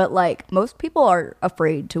 But, like, most people are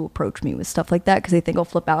afraid to approach me with stuff like that because they think I'll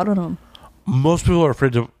flip out on them. Most people are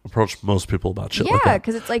afraid to approach most people about shit like that. Yeah,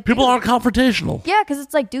 because it's like... People aren't confrontational. Yeah, because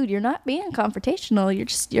it's like, dude, you're not being confrontational.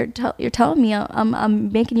 You're telling me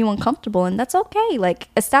I'm making you uncomfortable, and that's okay. Like,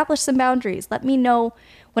 establish some boundaries. Let me know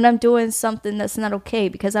when I'm doing something that's not okay,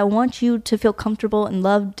 because I want you to feel comfortable and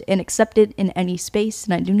loved and accepted in any space,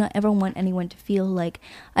 and I do not ever want anyone to feel like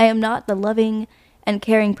I am not the loving and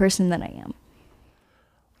caring person that I am.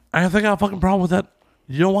 I think I have a fucking problem with that.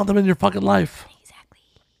 You don't want them in your fucking life. Exactly.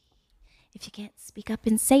 If you can't speak up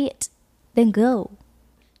and say it, then go.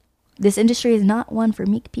 This industry is not one for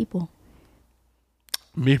meek people.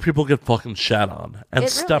 Meek people get fucking shat on and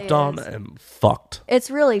stepped on and fucked.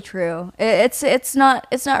 It's really true. It's not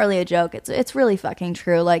really a joke. It's really fucking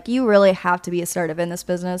true. Like, you really have to be assertive in this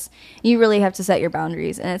business. You really have to set your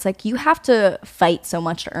boundaries, and it's like you have to fight so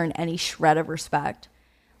much to earn any shred of respect.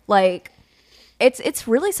 Like, it's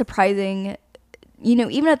really surprising, you know,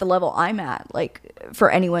 even at the level I'm at, like,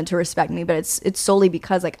 for anyone to respect me, but it's solely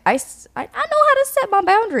because, like, I know how to set my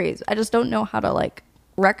boundaries. I just don't know how to, like,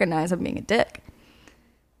 recognize I'm being a dick.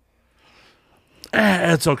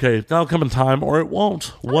 It's okay. That'll come in time, or it won't.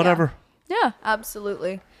 Whatever. Yeah,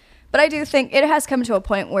 absolutely. But I do think it has come to a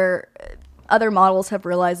point where other models have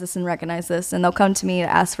realized this and recognized this, and they'll come to me to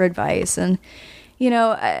ask for advice, and, you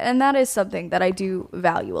know, and that is something that I do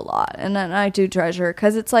value a lot, and I do treasure,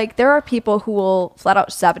 because it's like, there are people who will flat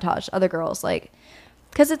out sabotage other girls, like,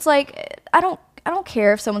 because it's like, I don't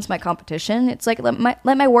care if someone's my competition. It's like, let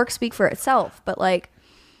my work speak for itself, but, like,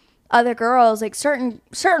 other girls, like certain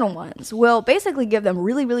ones, will basically give them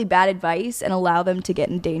really, really bad advice and allow them to get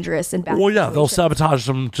in dangerous and bad situations. They'll sabotage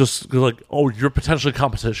them just like, oh, you're potentially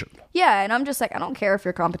competition. Yeah, and I'm just like, I don't care if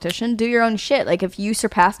you're competition. Do your own shit. Like, if you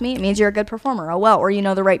surpass me, it means you're a good performer. Oh, well, or you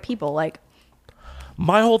know the right people. Like,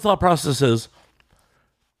 my whole thought process is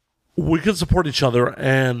we can support each other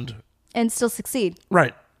and still succeed.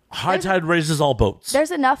 Right. High tide raises all boats.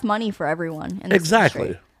 There's enough money for everyone in this Exactly.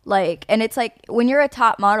 industry. Like, and it's like, when you're a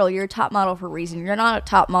top model, you're a top model for a reason. You're not a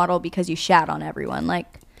top model because you shat on everyone.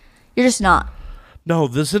 Like, you're just not. No,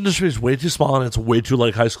 this industry is way too small and it's way too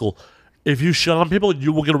like high school. If you shit on people,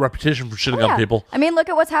 you will get a reputation for shitting on people. I mean, look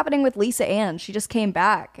at what's happening with Lisa Ann. She just came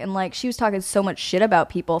back, and like, she was talking so much shit about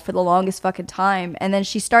people for the longest fucking time, and then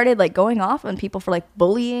she started like going off on people for like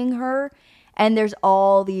bullying her, and there's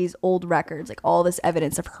all these old records, like all this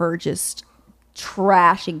evidence of her just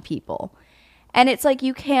trashing people. And it's like,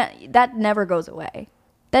 you can't, that never goes away.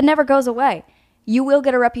 That never goes away. You will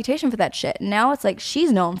get a reputation for that shit. And now it's like, she's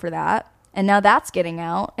known for that. And now that's getting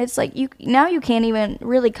out. It's like, you can't even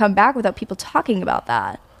really come back without people talking about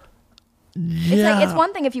that. It's like, it's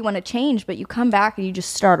one thing if you want to change, but you come back and you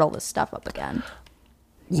just start all this stuff up again.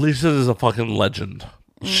 Lisa is a fucking legend.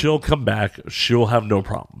 She'll come back. She'll have no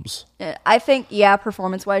problems. I think, yeah,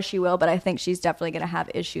 performance-wise she will, but I think she's definitely going to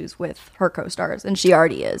have issues with her co-stars, and she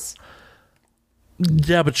already is.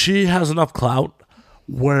 Yeah, but she has enough clout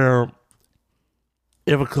where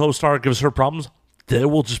if a co-star gives her problems, they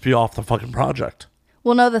will just be off the fucking project.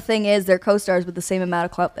 Well, no, the thing is, they're co-stars with the same amount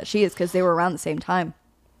of clout that she is because they were around the same time.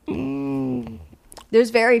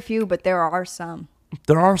 There's very few, but there are some.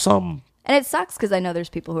 There are some. And it sucks because I know there's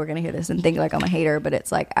people who are going to hear this and think like I'm a hater, but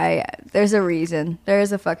it's like, there's a reason. There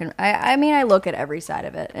is a fucking, I mean, I look at every side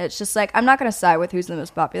of it. It's just like, I'm not going to side with who's the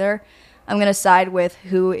most popular. I'm going to side with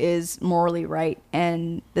who is morally right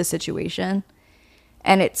in the situation.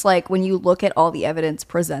 And it's like, when you look at all the evidence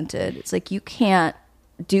presented, it's like, you can't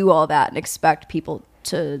do all that and expect people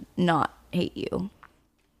to not hate you.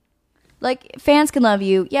 Like, fans can love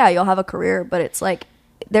you. Yeah, you'll have a career, but it's like,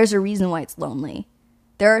 there's a reason why it's lonely.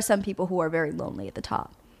 There are some people who are very lonely at the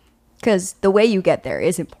top because the way you get there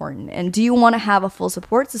is important. And do you want to have a full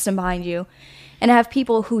support system behind you and have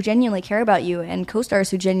people who genuinely care about you and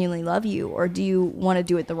co-stars who genuinely love you? Or do you want to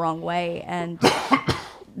do it the wrong way and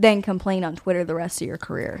then complain on Twitter the rest of your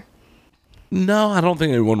career? No, I don't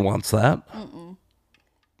think anyone wants that.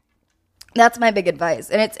 That's my big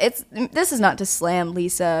advice. And it's this is not to slam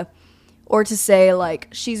Lisa or to say like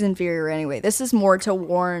she's inferior anyway. This is more to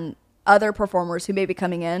warn other performers who may be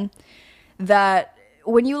coming in that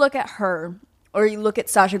when you look at her or you look at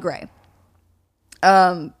Sasha Grey,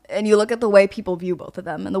 and you look at the way people view both of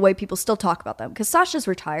them and the way people still talk about them, because Sasha's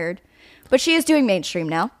retired, but she is doing mainstream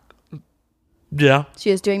now. Yeah. She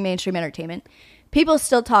is doing mainstream entertainment. People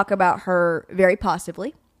still talk about her very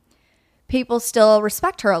positively. People still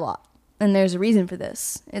respect her a lot. And there's a reason for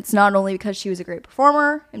this. It's not only because she was a great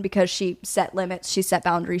performer and because she set limits, she set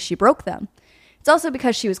boundaries, she broke them. It's also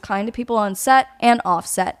because she was kind to people on set and off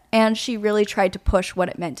set, and she really tried to push what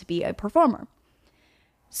it meant to be a performer.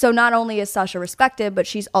 So not only is Sasha respected, but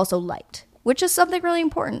she's also liked, which is something really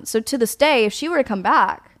important. So to this day, if she were to come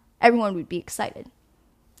back, everyone would be excited,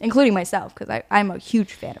 including myself, because I'm a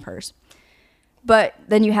huge fan of hers. But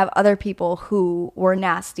then you have other people who were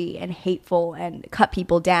nasty and hateful and cut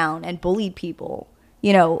people down and bullied people,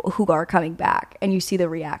 you know, who are coming back, and you see the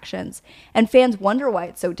reactions. And fans wonder why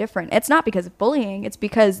it's so different. It's not because of bullying. It's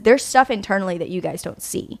because there's stuff internally that you guys don't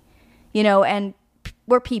see, you know, and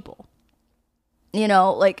we're people. You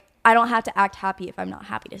know, like, I don't have to act happy if I'm not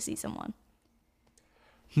happy to see someone.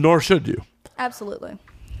 Nor should you. Absolutely.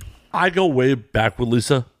 I go way back with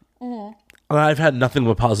Lisa. Mm-hmm. And I've had nothing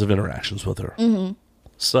but positive interactions with her. Mm-hmm.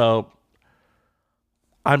 So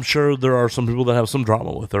I'm sure there are some people that have some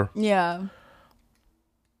drama with her. Yeah.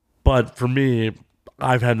 But for me,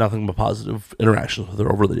 I've had nothing but positive interactions with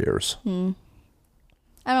her over the years. I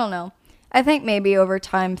don't know. I think maybe over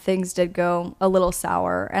time things did go a little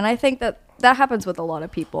sour. And I think that happens with a lot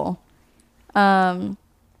of people. And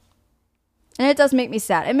it does make me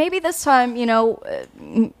sad. And maybe this time, you know,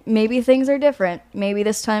 maybe things are different. Maybe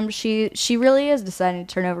this time she really is deciding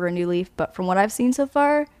to turn over a new leaf. But from what I've seen so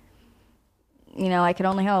far, you know, I can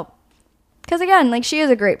only hope. Because again, like, she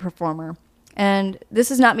is a great performer. And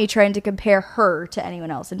this is not me trying to compare her to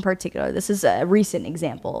anyone else in particular. This is a recent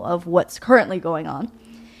example of what's currently going on.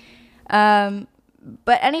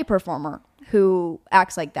 But any performer who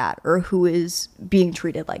acts like that or who is being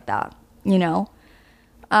treated like that, you know,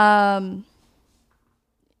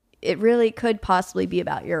 it really could possibly be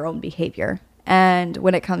about your own behavior. And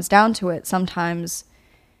when it comes down to it, sometimes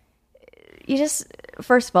you just,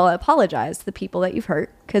 first of all, apologize to the people that you've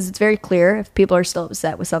hurt, because it's very clear if people are still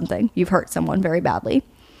upset with something, you've hurt someone very badly.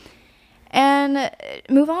 And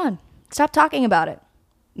move on. Stop talking about it.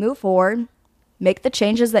 Move forward. Make the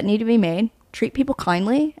changes that need to be made. Treat people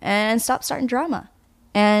kindly and stop starting drama.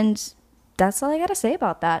 And that's all I got to say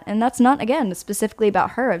about that. And that's not, again, specifically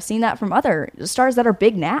about her. I've seen that from other stars that are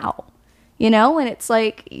big now, you know? And it's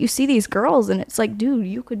like, you see these girls and it's like, dude,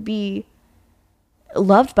 you could be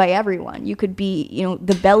loved by everyone. You could be, you know,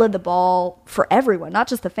 the belle of the ball for everyone, not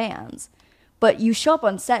just the fans. But you show up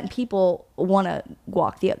on set and people want to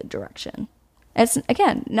walk the other direction. It's,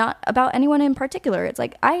 again, not about anyone in particular. It's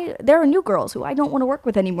like, there are new girls who I don't want to work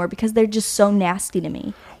with anymore because they're just so nasty to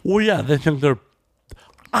me. Well, yeah, they think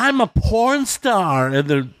I'm a porn star, and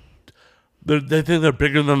they think they're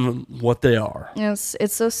bigger than what they are.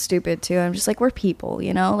 It's so stupid too. I'm just like, we're people,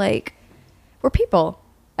 you know, like, we're people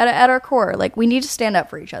at our core. Like, we need to stand up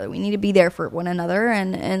for each other. We need to be there for one another.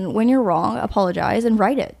 And when you're wrong, apologize and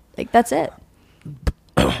write it. Like, that's it.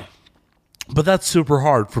 But that's super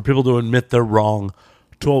hard for people to admit they're wrong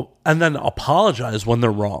and then apologize when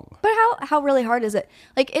they're wrong. But how really hard is it?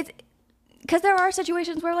 Like, it's because there are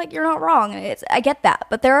situations where like you're not wrong. I get that,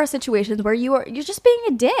 but there are situations where you're just being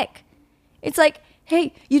a dick. It's like,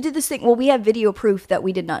 hey, you did this thing. Well, we have video proof that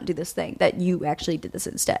we did not do this thing, that you actually did this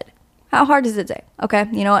instead. How hard does it say? Okay,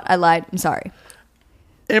 you know what? I lied. I'm sorry.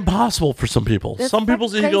 Impossible for some people. That's Some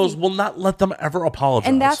people's fucking egos crazy. will not let them ever apologize.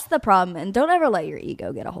 And that's the problem. And don't ever let your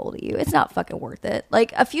ego get a hold of you. It's not fucking worth it.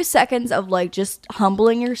 Like, a few seconds of like just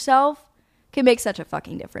humbling yourself can make such a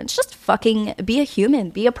fucking difference. Just fucking be a human,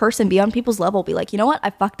 be a person, be on people's level. Be like, you know what? I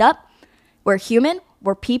fucked up. We're human.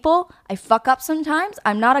 We're people. I fuck up sometimes.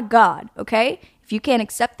 I'm not a god, okay? If you can't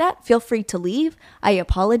accept that, feel free to leave. I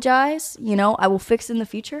apologize. You know, I will fix in the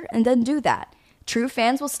future, and then do that. True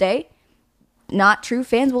fans will stay. Not true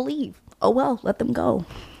fans will leave. Oh well, let them go.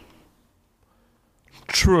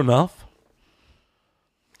 True enough.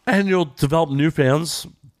 And you'll develop new fans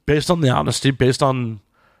based on the honesty, based on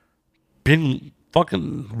being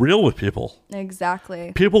fucking real with people.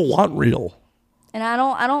 Exactly. People want real. And I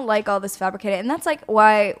don't like all this fabricated. And that's like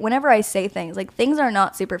why whenever I say things, like things are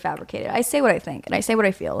not super fabricated. I say what I think and I say what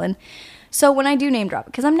I feel. And so when I do name drop,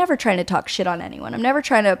 because I'm never trying to talk shit on anyone. I'm never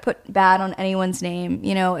trying to put bad on anyone's name.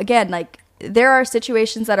 You know, again, like there are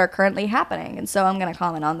situations that are currently happening. And so I'm going to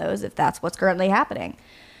comment on those if that's what's currently happening.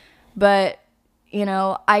 But, you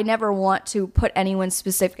know, I never want to put anyone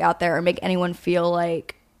specific out there or make anyone feel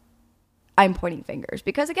like I'm pointing fingers.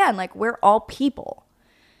 Because again, like we're all people.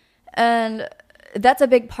 And that's a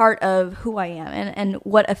big part of who I am and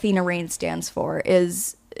what Athena Rain stands for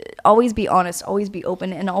is always be honest, always be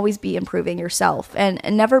open, and always be improving yourself and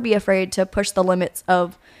never be afraid to push the limits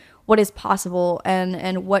of what is possible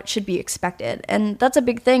and what should be expected. And that's a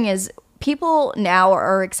big thing is people now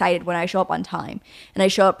are excited when I show up on time and I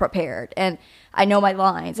show up prepared and I know my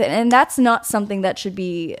lines. And that's not something that should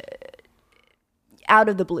be out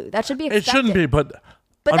of the blue. That should be expected. It shouldn't be, but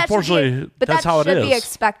unfortunately, that's how it is. That should be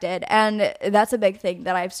expected. And that's a big thing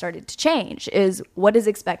that I've started to change is what is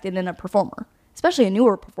expected in a performer, especially a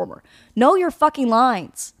newer performer. Know your fucking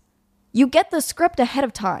lines. You get the script ahead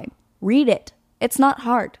of time. Read it. It's not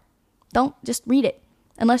hard. Don't just read it.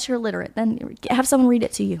 Unless you're illiterate, then have someone read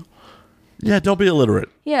it to you. Yeah, don't be illiterate.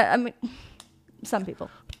 Yeah, I mean, some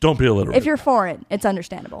people. Don't be illiterate. If you're foreign, it's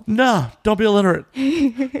understandable. No, don't be illiterate.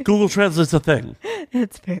 Google Translate's a thing.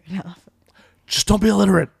 That's fair enough. Just don't be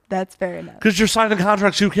illiterate. That's fair enough. Because you're signing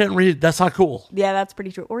contracts you can't read. That's not cool. Yeah, that's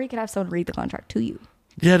pretty true. Or you could have someone read the contract to you.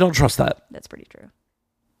 Yeah, don't trust that. That's pretty true.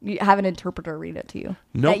 You have an interpreter read it to you.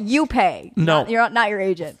 Nope. That you pay. No. Not your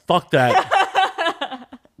agent. Fuck that.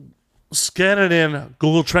 Scan it in.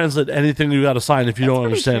 Google Translate anything you got to sign if you don't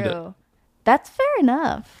understand it. That's fair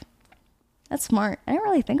enough. That's smart. I didn't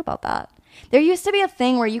really think about that. There used to be a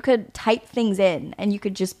thing where you could type things in and you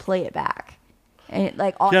could just play it back. And it,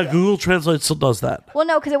 like audio. Yeah, Google Translate still does that. Well,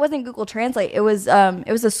 no, because it wasn't Google Translate. It was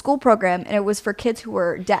a school program, and it was for kids who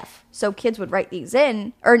were deaf. So kids would write these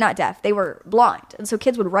in, or not deaf. They were blind, and so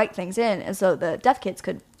kids would write things in, and so the deaf kids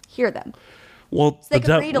could hear them. Well, So they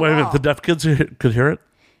could read along. the deaf kids could hear it?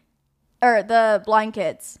 Or the blind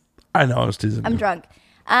kids. I know, I was teasing I'm you. drunk.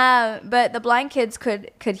 But the blind kids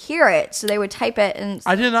could hear it, so they would type it, and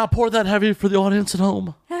I did not pour that heavy for the audience at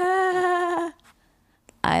home.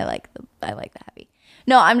 I like the heavy.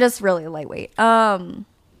 No, I'm just really lightweight. But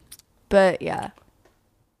yeah.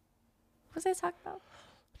 What was I talking about?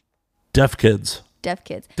 Deaf kids. Deaf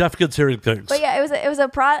kids. Deaf kids hearing things. But yeah, it was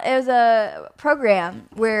a program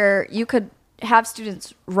where you could have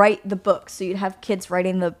students write the books. So you'd have kids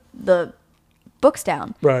writing the books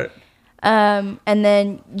down. Right. And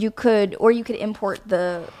then you could import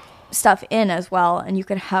the stuff in as well, and you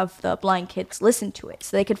could have the blind kids listen to it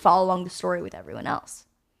so they could follow along the story with everyone else.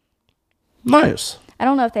 Nice. I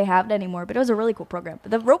don't know if they have it anymore, but it was a really cool program. But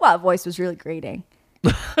the robot voice was really grating.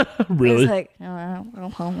 Really? It was like,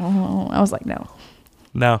 I was like, no.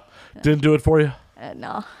 No. Didn't do it for you?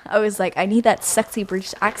 No. I was like, I need that sexy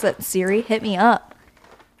British accent, Siri. Hit me up.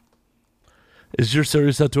 Is your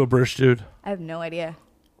Siri set to a British dude? I have no idea.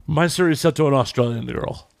 My Siri's set to an Australian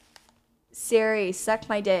girl. Siri, suck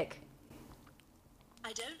my dick.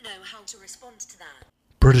 I don't know how to respond to that.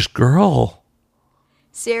 British girl.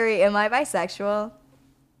 Siri, am I bisexual?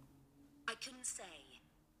 I couldn't say.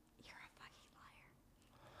 You're a fucking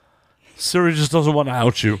liar. Siri just doesn't want to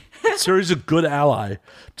out you. Siri's a good ally.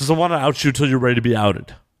 Doesn't want to out you till you're ready to be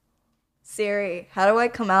outed. Siri, how do I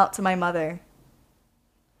come out to my mother?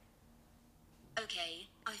 Okay,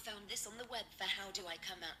 I found this on the web for how do I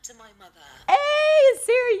come out to my mother. Hey,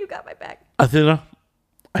 Siri, you got my back. Athena,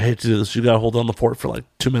 I hate to do this. You got to hold down the fort for like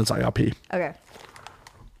 2 minutes. I got pee. Okay.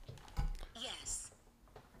 Yes.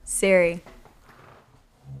 Siri.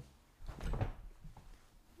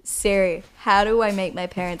 Siri, how do I make my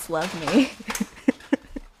parents love me?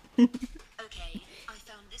 Okay, I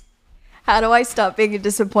found this. How do I stop being a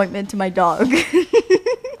disappointment to my dog? Okay. I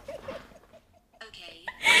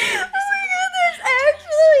found this on the web There's for how to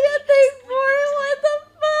actually a stop thing being for it. What the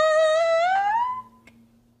fuck?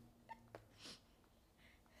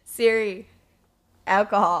 Siri,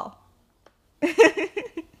 alcohol.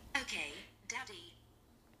 Okay, Daddy.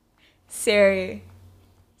 Siri,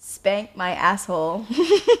 spank my asshole.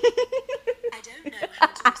 I don't know how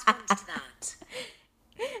to respond to that.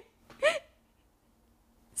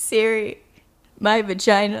 Siri, my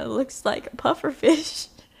vagina looks like a pufferfish.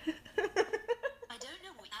 I don't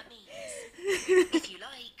know what that means. If you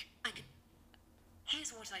like, I could.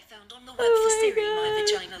 Here's what I found on the web Oh for my Siri. God. My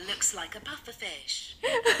vagina looks like a pufferfish.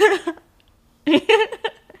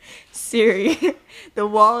 Siri, the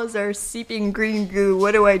walls are seeping green goo.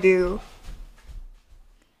 What do I do?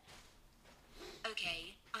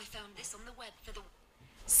 Okay, I found this on the web for the.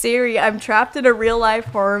 Siri, I'm trapped in a real life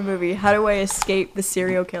horror movie. How do I escape the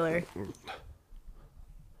serial killer?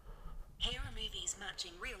 Here are movies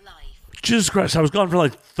matching real life. Jesus Christ, I was gone for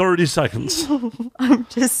like 30 seconds. I'm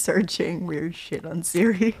just searching weird shit on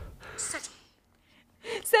Siri. Set-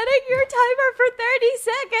 Setting your timer for 30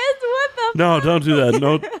 seconds? What the No, don't do that.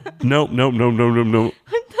 No, no.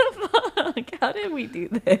 fuck? How did we do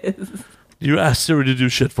this? You asked Siri to do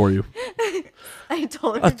shit for you. I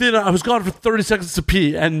told her. Athena, I was gone for 30 seconds to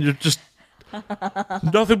pee, and you're just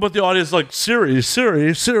nothing but the audience like, Siri. Siri,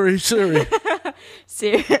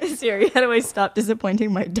 how do I stop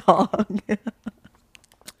disappointing my dog?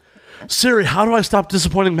 Siri, how do I stop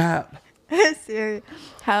disappointing Matt? Siri,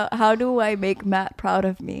 how do I make Matt proud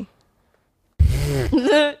of me?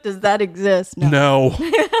 Does that exist? No. No.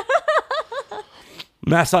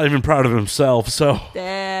 Matt's not even proud of himself, so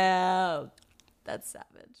Damn. That's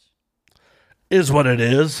savage. is what it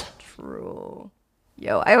is. True.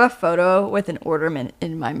 Yo, I have a photo with an ornament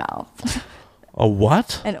in my mouth. A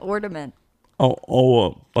what? An ornament.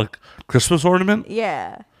 Like Christmas ornament?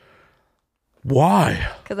 Yeah. Why?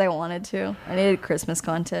 Because I wanted to. I needed Christmas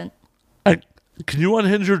content. Can you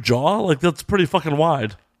unhinge your jaw? Like, that's pretty fucking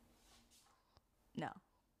wide. No.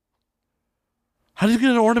 How do you get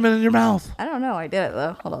an ornament in your mouth? I don't know. I did it,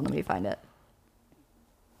 though. Hold on. Let me find it.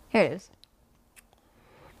 Here it is.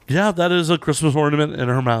 Yeah, that is a Christmas ornament in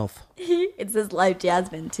her mouth. It says Live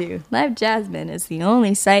Jasmine, too. Live Jasmine is the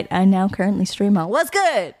only site I now currently stream on. What's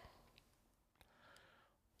good?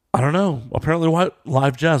 I don't know. Apparently, what?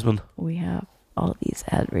 Live Jasmine. We have all these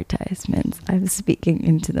advertisements. I'm speaking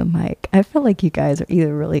into the mic. I feel like you guys are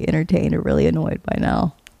either really entertained or really annoyed by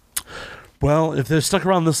now. Well, if they're stuck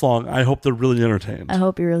around this long, I hope they're really entertained. I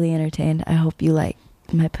hope you're really entertained. I hope you like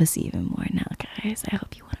my pussy even more now, guys. I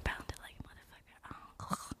hope you want to pound it like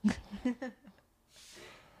a motherfucker.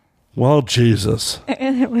 Well, Jesus.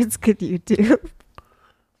 And what's good, YouTube?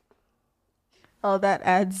 All that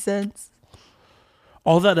AdSense.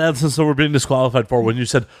 All that AdSense that we're being disqualified for when you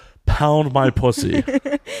said, pound my pussy.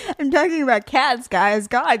 I'm talking about cats, guys.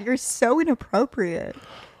 God, you're so inappropriate.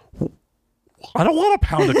 I don't want to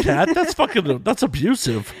pound a cat. That's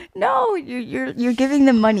abusive. No, you're giving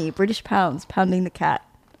them money, British pounds, pounding the cat.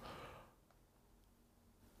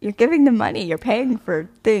 You're giving them money. You're paying for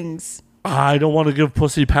things. I don't want to give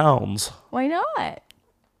pussy pounds. Why not?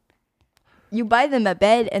 You buy them a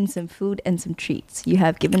bed and some food and some treats. You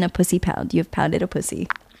have given a pussy pound. You have pounded a pussy.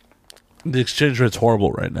 The exchange rate's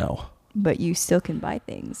horrible right now. But you still can buy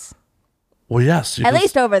things. Well, yes. At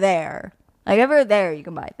least over there. Like over there, you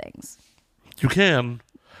can buy things. You can.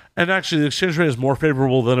 And actually, the exchange rate is more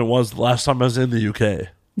favorable than it was the last time I was in the UK.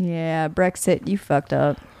 Yeah, Brexit, you fucked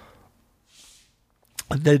up.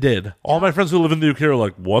 They did. All my friends who live in the UK are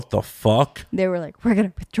like, what the fuck? They were like, we're going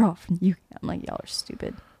to withdraw from you. I'm like, y'all are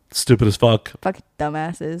stupid. Stupid as fuck. Fucking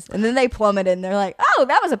dumbasses. And then they plummeted and they're like, oh,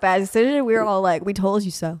 that was a bad decision. We were all like, we told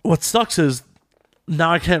you so. What sucks is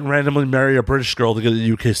now I can't randomly marry a British girl to get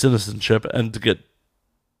a UK citizenship and to get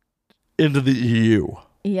into the EU.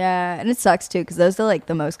 Yeah, and it sucks too because those are like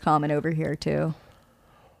the most common over here too.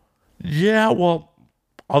 Yeah, well,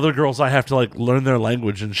 other girls I have to like learn their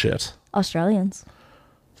language and shit. Australians.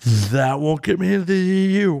 That won't get me into the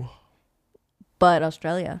EU. But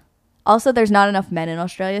Australia. Also, there's not enough men in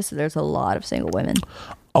Australia, so there's a lot of single women.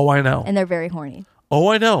 Oh, I know. And they're very horny. Oh,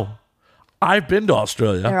 I know. I've been to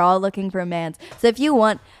Australia. They're all looking for a man. So if you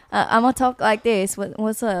want, I'm going to talk like this.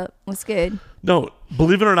 What's up? What's good? No,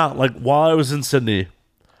 believe it or not, like while I was in Sydney,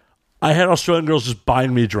 I had Australian girls just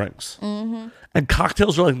buying me drinks. Mm-hmm. And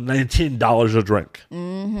cocktails are like $19 a drink.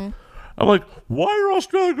 Mm-hmm. I'm like, why are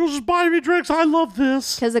Australian girls just buying me drinks? I love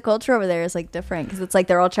this. Because the culture over there is like different. Because it's like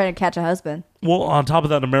they're all trying to catch a husband. Well, on top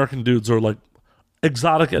of that, American dudes are like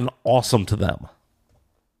exotic and awesome to them.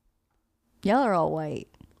 Y'all are all white.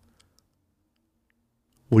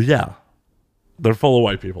 Well, yeah. They're full of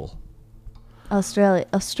white people.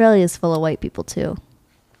 Australia's full of white people too.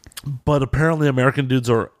 But apparently American dudes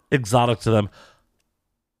are exotic to them.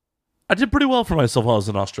 I did pretty well for myself while I was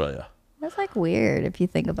in Australia. That's like weird if you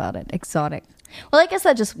think about it. Exotic. Well, I guess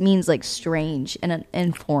that just means like strange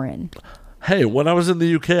and foreign. Hey, when I was in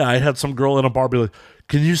the UK, I had some girl in a bar be like,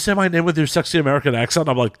 can you say my name with your sexy American accent?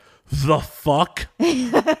 I'm like, the fuck?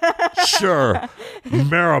 Sure.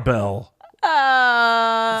 Maribel.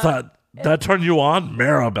 That turned you on?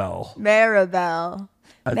 Maribel. Maribel.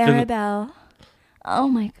 I couldn't- Maribel. Oh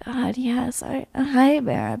my God, yes. Hi,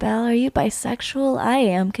 Maribel. Are you bisexual? I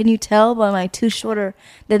am. Can you tell by my two shorter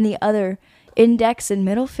than the other index and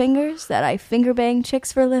middle fingers that I finger bang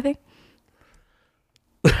chicks for a living?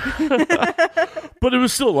 But it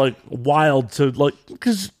was still like wild to like,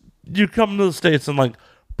 because you come to the States and like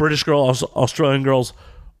British girls, Australian girls,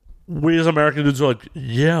 we as American dudes are like,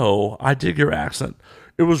 yo, I dig your accent.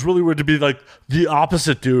 It was really weird to be like the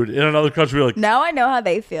opposite dude in another country. Like, Now I know how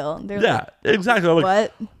they feel. They're yeah, exactly. I'm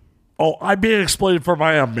like, what? oh, I'm being explained for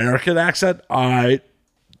my American accent.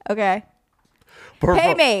 Okay. For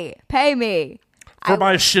Pay me. For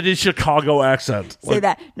my shitty Chicago accent. Say Like,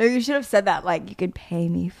 that. No, you should have said that. Like, you could pay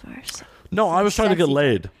me first. no, I was trying to get Sexy.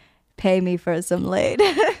 laid. Pay me for some laid.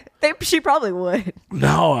 She probably would.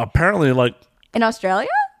 No, apparently, like, In Australia?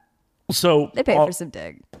 so. They pay for some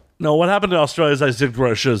dig. No, what happened in Australia is I zigged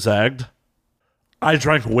where I should have zagged. I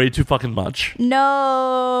drank way too fucking much.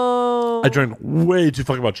 No. I drank way too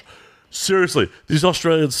fucking much. Seriously, these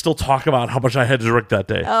Australians still talk about how much I had to drink that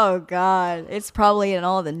day. Oh, God. It's probably in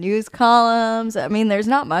all the news columns. I mean, there's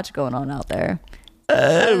not much going on out there.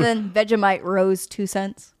 Other than Vegemite rose 2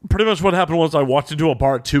 cents. Pretty much what happened was I walked into a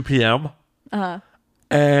bar at 2 p.m.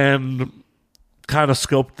 And kind of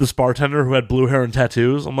scoped this bartender who had blue hair and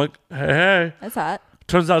tattoos. I'm like, hey. That's hot.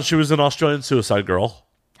 Turns out she was an Australian suicide girl.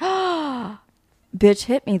 Bitch,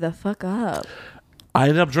 hit me the fuck up. I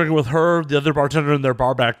ended up drinking with her, the other bartender, in their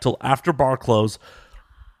bar back till after bar close.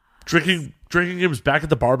 Drinking games back at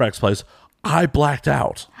the bar back's place. I blacked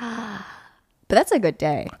out. But that's a good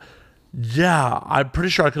day. Yeah, I'm pretty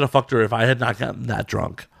sure I could have fucked her if I had not gotten that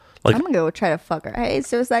drunk. Like, I'm gonna go try to fuck her. Hey,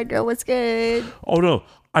 suicide girl, what's good? oh no,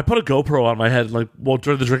 I put a GoPro on my head. Like, well,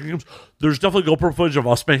 during the drinking games, there's definitely GoPro footage of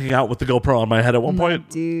us making out with the GoPro on my head at one point.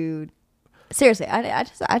 Dude. Seriously,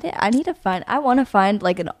 I need to find, I want to find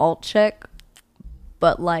like an alt chick,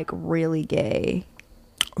 but like really gay.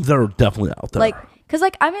 They're definitely out there. Like, cause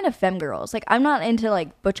like I'm into femme girls. Like I'm not into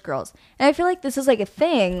like butch girls. And I feel like this is like a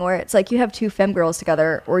thing where it's like you have two femme girls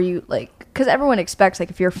together, or you like, cause everyone expects like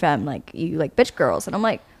if you're femme, like you like bitch girls. And I'm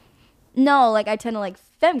like, no, like I tend to like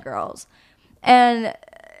femme girls. And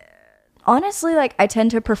honestly, like I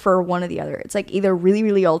tend to prefer one or the other. It's like either really,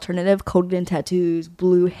 really alternative, coated in tattoos,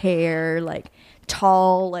 blue hair, like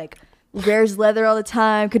tall, like wears leather all the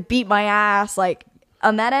time, could beat my ass, like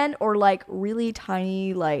on that end, or like really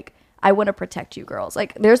tiny, like I want to protect you girls.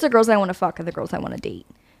 Like there's the girls I want to fuck and the girls I want to date.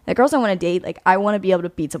 The girls I want to date, like I want to be able to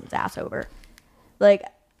beat someone's ass over. Like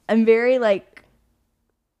I'm very like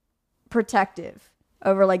protective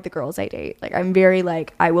over like the girls I date. Like I'm very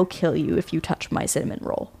like I will kill you if you touch my cinnamon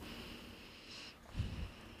roll.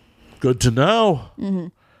 good to know. Mm-hmm.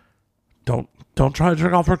 Don't try to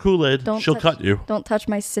drink off her Kool-Aid. She'll cut you. Don't touch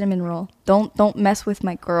my cinnamon roll. Don't mess with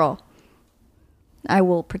my girl. I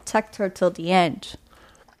will protect her till the end.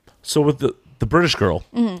 So with the British girl,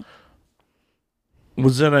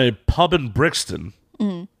 was in a pub in Brixton,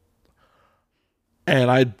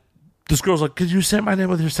 and this girl's like, "Can you say my name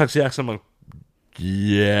with your sexy accent?" I'm like,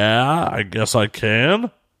 "Yeah, I guess I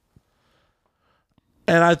can."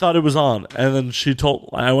 And I thought it was on, and then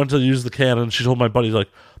I went to use the can, and she told my buddy like,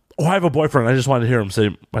 "Oh, I have a boyfriend. I just wanted to hear him say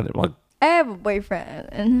my name." I'm like, I have a boyfriend.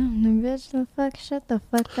 And bitch, shut the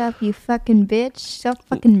fuck up, you fucking bitch. You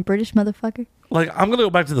fucking British motherfucker. like I'm gonna go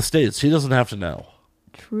back to the States. He doesn't have to know.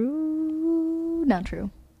 True. Not true.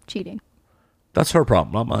 Cheating. That's her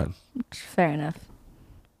problem, not mine. Fair enough.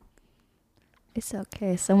 It's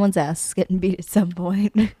okay. Someone's ass is getting beat at some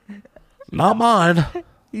point. Not mine.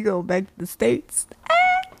 You go back to the States.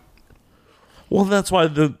 Well, that's why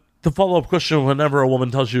the follow-up question whenever a woman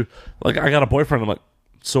tells you, like, I got a boyfriend, I'm like,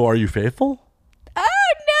 so are you faithful?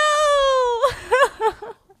 Oh,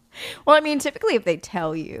 no! Well, I mean, typically if they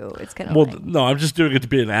tell you, it's kind of Well, like... no, I'm just doing it to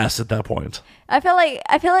be an ass at that point. I feel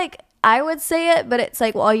like I would say it, but it's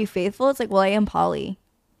like, well, are you faithful? It's like, well, I am poly.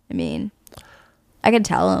 I mean, I can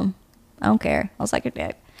tell them. I don't care. I'll suck your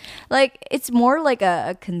dick. Like, it's more like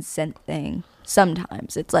a consent thing.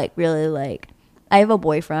 Sometimes it's like really like, I have a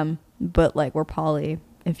boyfriend, but like we're poly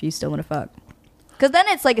if you still want to fuck. Because then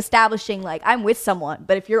it's like establishing like I'm with someone,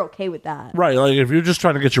 but if you're okay with that. Right, like if you're just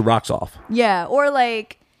trying to get your rocks off. Yeah, or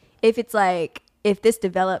like if it's like, if this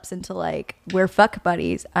develops into like we're fuck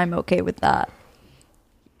buddies, I'm okay with that.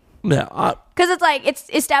 Yeah, Because it's like, it's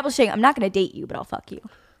establishing I'm not going to date you, but I'll fuck you.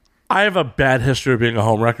 I have a bad history of being a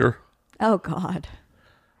homewrecker. Oh, God.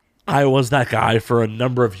 I was that guy for a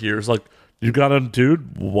number of years. Like, you got a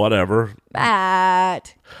dude, whatever.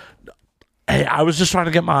 Matt. Hey, I was just trying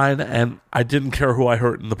to get mine, and I didn't care who I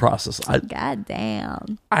hurt in the process. God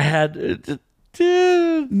damn. I had...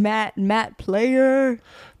 Matt player.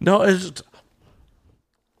 No, it's just,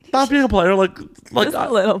 not being a player. Like Just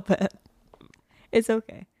a little bit. It's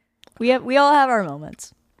okay. We all have our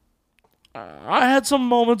moments. I had some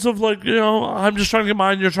moments of like, I'm just trying to get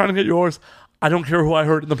mine, you're trying to get yours. I don't care who I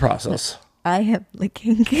hurt in the process. I am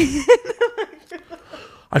licking.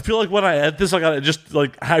 I feel like when I edit this, I gotta just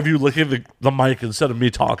like have you licking the mic instead of me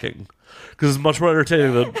talking, because it's much more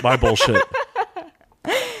entertaining than my bullshit.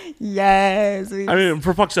 Yes. I mean,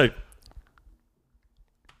 for fuck's sake.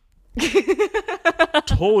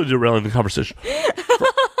 Totally derailing the conversation.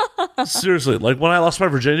 Seriously, like when I lost my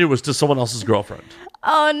virginity, it was to someone else's girlfriend.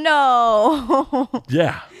 Oh, no.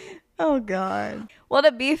 Yeah. Oh, God. Well,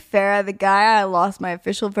 to be fair, the guy I lost my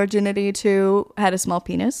official virginity to had a small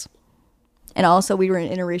penis. And also, we were an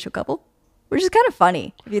interracial couple, which is kind of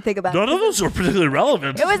funny if you think about it. None of those were particularly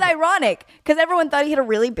relevant. It was ironic because everyone thought he had a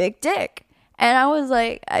really big dick. And I was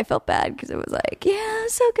like, I felt bad because it was like, yeah,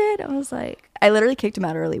 so good. I was like, I literally kicked him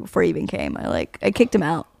out early before he even came. I kicked him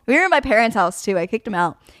out. We were in my parents' house too. I kicked him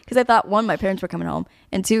out because I thought, one, my parents were coming home,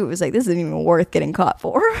 and two, it was like, this isn't even worth getting caught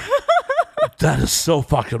for. That is so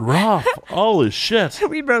fucking rough. Holy shit.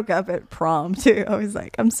 We broke up at prom too. I was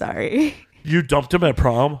like, I'm sorry. You dumped him at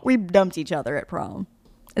prom? We dumped each other at prom,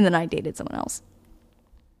 and then I dated someone else.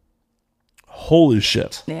 Holy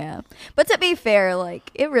shit. Yeah. But to be fair, like,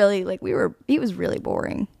 it really, like, he was really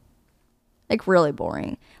boring. Like, really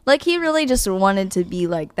boring. Like, he really just wanted to be,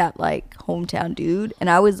 like, that, like, hometown dude. And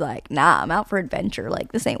I was like, nah, I'm out for adventure.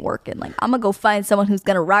 Like, this ain't working. Like, I'm gonna go find someone who's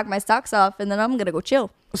gonna rock my socks off, and then I'm gonna go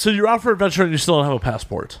chill. So you're out for adventure and you still don't have a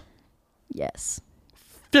passport? Yes.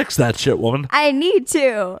 Fix that shit, woman. I need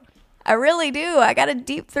to. I really do. I gotta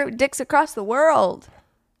deep throat dicks across the world.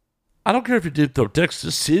 I don't care if you deep throat dicks,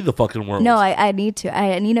 just see the fucking world. No, I need to.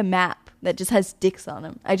 I need a map that just has dicks on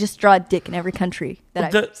them. I just draw a dick in every country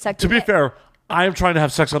that I've sucked. To be fair, I am trying to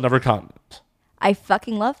have sex on every continent. I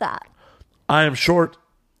fucking love that. I am short.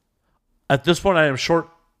 At this point, I am short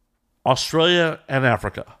Australia and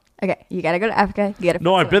Africa. Okay, you gotta go to Africa. You gotta.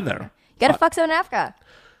 No, I've been there. You gotta fuck someone in Africa.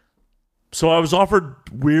 So I was offered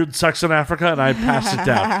weird sex in Africa, and I passed it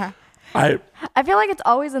down. I feel like it's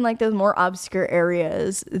always in like those more obscure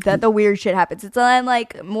areas that the weird shit happens. It's in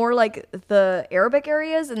like more like the Arabic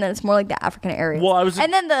areas, and then it's more like the African areas. Well,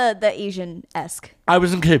 and then the Asian-esque. I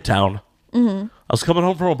was in Cape Town. Mm-hmm. I was coming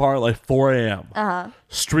home from a bar at like 4 a.m.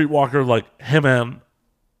 Streetwalker, like, hey man,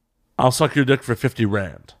 I'll suck your dick for 50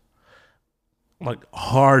 rand. Like,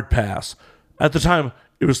 hard pass. At the time,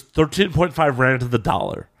 it was 13.5 rand to the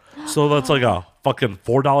dollar. So that's like a fucking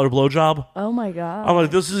 $4 blowjob. Oh my God. I'm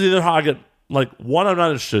like, this is either how I get, like, one, I'm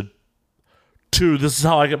not interested. Two, this is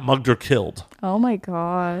how I get mugged or killed. Oh my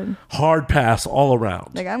God. Hard pass all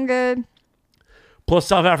around. Like, I'm good. Plus,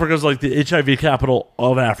 South Africa is like the HIV capital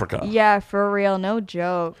of Africa. Yeah, for real. No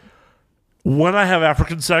joke. When I have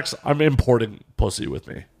African sex, I'm importing pussy with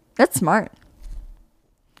me. That's smart.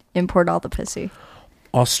 Import all the pussy.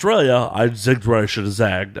 Australia, I zigged where I should have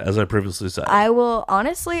zagged, as I previously said. I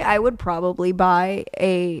would probably buy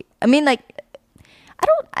I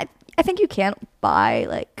think you can't buy,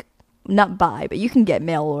 like, not buy, but you can get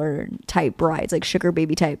mail order type brides, like sugar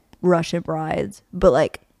baby type Russian brides, but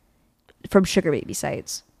like from sugar baby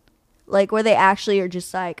sites. Like where they actually are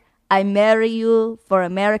just like, I marry you for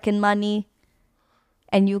American money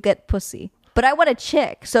and you get pussy. But I want a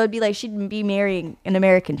chick, so it'd be like she'd be marrying an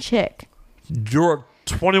American chick. You're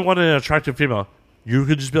 21 and an attractive female. You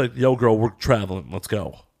could just be like, yo, girl, we're traveling. Let's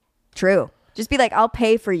go. True. Just be like, I'll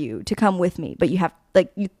pay for you to come with me, but you have,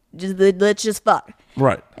 like, let's just fuck.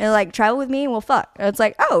 Right. And, like, travel with me and we'll fuck. And it's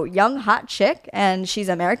like, oh, young, hot chick, and she's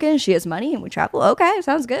American, she has money, and we travel. Okay,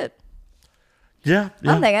 sounds good. Yeah. I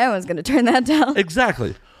don't think anyone's going to turn that down.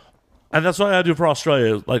 Exactly. And that's what I do for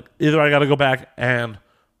Australia. Like, either I got to go back and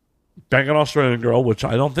bang an Australian girl, which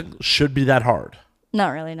I don't think should be that hard. Not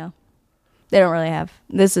really, no. They don't really have.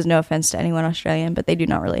 This is no offense to anyone Australian, but they do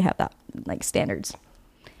not really have that, like, standards.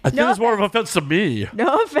 I think it's more of an offense to me.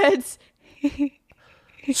 No offense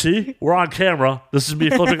See, we're on camera. This is me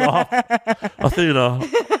flipping off Athena.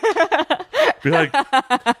 Be like,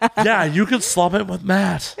 yeah, you can slum it with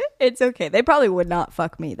Matt. It's okay. They probably would not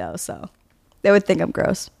fuck me though, so they would think I'm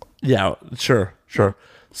gross. Yeah, sure.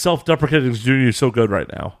 Self-deprecating is doing you so good right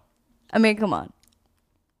now. I mean, come on.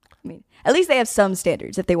 I mean, at least they have some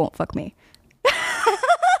standards if they won't fuck me.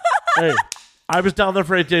 Hey, I was down there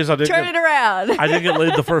for 8 days. Turn it around. I didn't get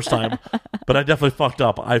laid the first time, but I definitely fucked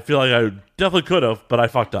up. I feel like I definitely could have, but I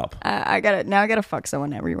fucked up. I gotta fuck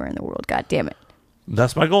someone everywhere in the world. God damn it.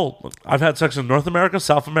 That's my goal. I've had sex in North America,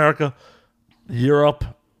 South America, Europe,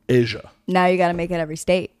 Asia. Now you gotta make it every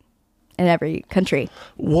state and every country.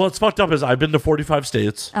 What's fucked up is I've been to 45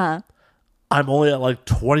 states. I'm only at like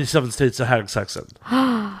 27 states that had sex in.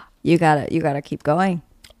 You gotta keep going.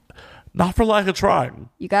 Not for lack of trying.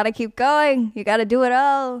 You gotta keep going. You gotta do it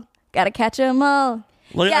all. Gotta catch 'em all.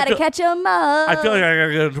 Like, Gotta catch 'em all. I feel like I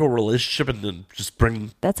gotta get into a relationship and then just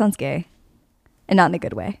bring... That sounds gay. And not in a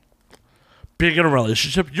good way. Being in a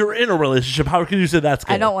relationship? You're in a relationship. How can you say that's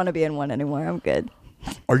gay? I don't want to be in one anymore. I'm good.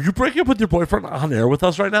 Are you breaking up with your boyfriend on air with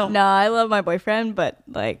us right now? No, I love my boyfriend, but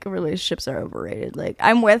like relationships are overrated. Like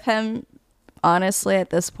I'm with him, honestly, at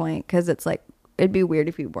this point, because it's like it'd be weird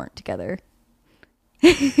if we weren't together.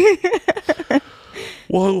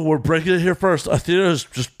 Well, we're breaking it here first. Athena's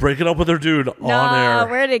just breaking up with her dude on air.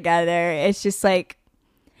 We're together. It's just like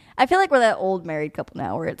I feel like we're that old married couple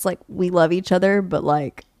now, where it's like we love each other, but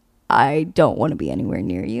like I don't want to be anywhere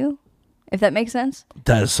near you. If that makes sense.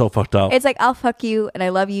 That is so fucked up. It's like I'll fuck you and I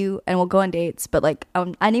love you and we'll go on dates, but like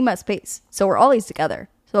I need my space. So we're always together.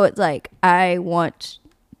 So it's like I want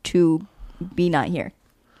to be not here.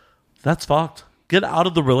 That's fucked. Get out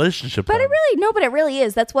of the relationship. But then. but it really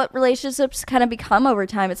is. That's what relationships kind of become over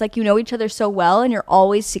time. It's like you know each other so well and you're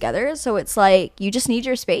always together. So it's like you just need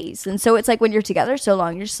your space. And so it's like when you're together so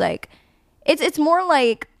long, you're just like it's more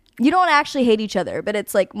like you don't actually hate each other, but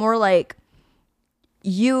it's like more like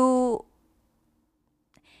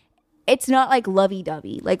it's not like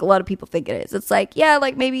lovey-dovey like a lot of people think it is. It's like, yeah,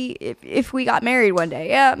 like maybe if we got married one day,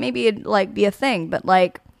 yeah, maybe it'd like be a thing, but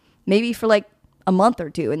like maybe for like a month or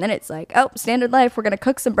two, and then it's like, oh, standard life, we're gonna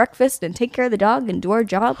cook some breakfast and take care of the dog and do our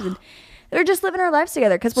jobs, and they're just living our lives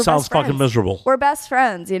together because we're sounds best friends. Fucking miserable. We're best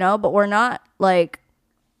friends, you know, but we're not like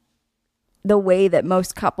the way that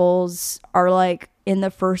most couples are like in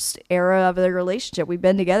the first era of their relationship. We've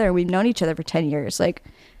been together and we've known each other for 10 years. Like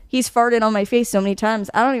he's farted on my face so many times.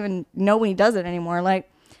 I don't even know when he does it anymore.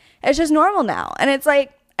 Like, it's just normal now. And it's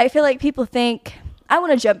like, I feel like people think, I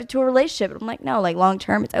want to jump into a relationship. I'm like, no, like long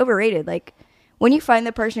term, it's overrated. Like, when you find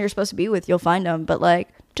the person you're supposed to be with, you'll find them. But like,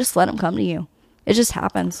 just let them come to you. It just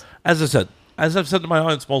happens. As I've said to my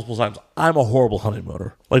audience multiple times, I'm a horrible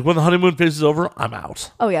honeymooner. Like, when the honeymoon phase is over, I'm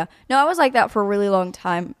out. Oh, yeah. No, I was like that for a really long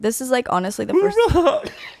time. This is like, honestly, the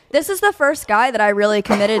first... This is the first guy that I really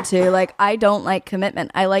committed to. Like, I don't like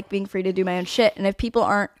commitment. I like being free to do my own shit. And if people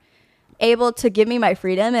aren't able to give me my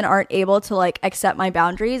freedom and aren't able to, like, accept my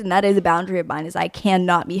boundaries, and that is a boundary of mine, is I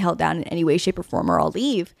cannot be held down in any way, shape, or form, or I'll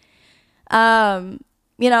leave.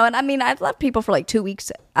 You know, and I mean, I've left people for, like, 2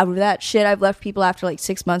 weeks over that shit. I've left people after, like,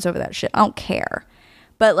 6 months over that shit. I don't care.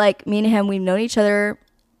 But, like, me and him, we've known each other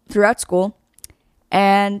throughout school.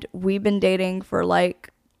 And we've been dating for, like,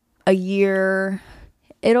 a year...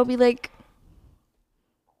 It'll be like,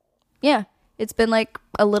 yeah, it's been like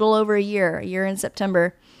a little over a year in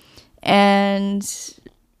September. And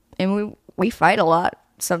we fight a lot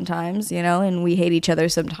sometimes, you know, and we hate each other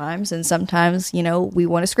sometimes. And sometimes, you know, we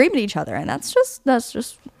want to scream at each other. And that's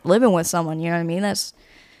just living with someone, you know what I mean?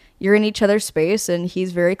 You're in each other's space, and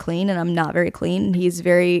he's very clean and I'm not very clean. And he's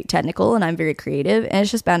very technical and I'm very creative, and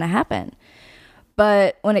it's just bound to happen.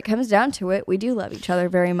 But when it comes down to it, we do love each other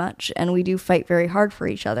very much, and we do fight very hard for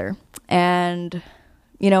each other. And,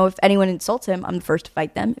 you know, if anyone insults him, I'm the first to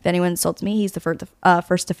fight them. If anyone insults me, he's the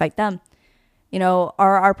first to fight them. You know,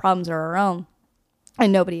 our problems are our own,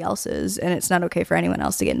 and nobody else's, and it's not okay for anyone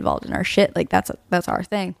else to get involved in our shit. Like, that's our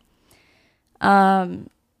thing.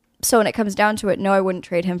 So when it comes down to it, no, I wouldn't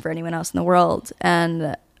trade him for anyone else in the world.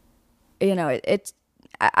 And, you know,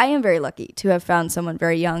 I am very lucky to have found someone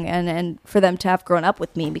very young and for them to have grown up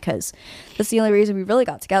with me, because that's the only reason we really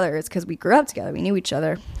got together, is because we grew up together. We knew each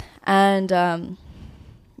other. And,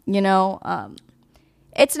 you know,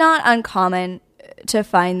 it's not uncommon to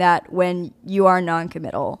find that when you are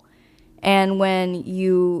non-committal and when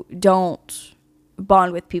you don't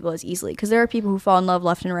bond with people as easily, because there are people who fall in love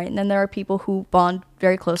left and right, and then there are people who bond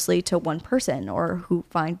very closely to one person or who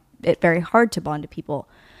find it very hard to bond to people.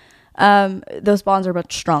 Those bonds are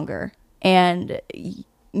much stronger, and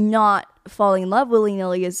not falling in love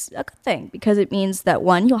willy-nilly is a good thing, because it means that,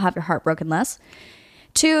 one, you'll have your heart broken less.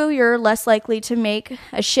 Two, you're less likely to make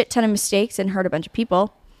a shit ton of mistakes and hurt a bunch of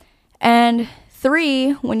people. And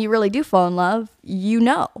three, when you really do fall in love, you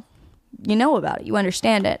know about it, you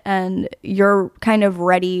understand it, and you're kind of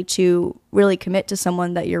ready to really commit to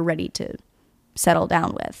someone that you're ready to settle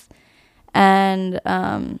down with. And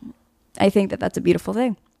I think that that's a beautiful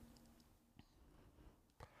thing.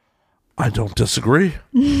 I don't disagree.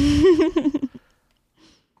 I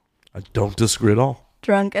don't disagree at all.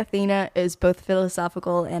 Drunk Athena is both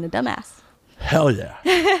philosophical and a dumbass. Hell yeah.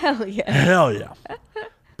 Hell yeah. Hell yeah.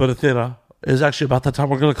 But Athena, it's actually about that time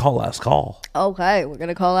we're going to call last call. Okay, we're going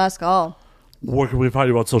to call last call. Where can we find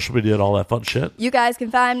you on social media and all that fun shit? You guys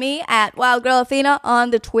can find me at Wild Girl Athena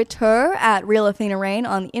on the Twitter, at Real Athena Rain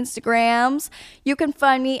on the Instagrams. You can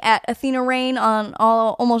find me at Athena Rain on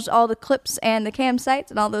almost all the clips and the cam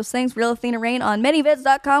sites and all those things. Real Athena Rain on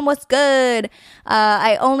manyvids.com. What's good?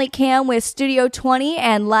 I only cam with Studio 20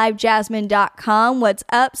 and livejasmine.com. What's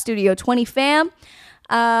up, Studio 20 fam?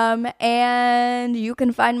 And you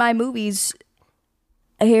can find my movies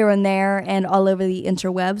here and there and all over the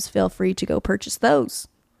interwebs. Feel free to go purchase those.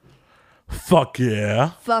 Fuck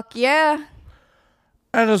yeah. Fuck yeah.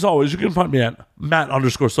 And as always, you can find me at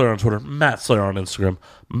Matt_Slayer on Twitter, Matt Slayer on Instagram,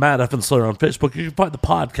 Matt F. Slayer on Facebook. You can find the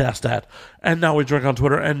podcast at And Now We Drink on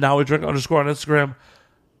Twitter, and Now We Drink _ on Instagram.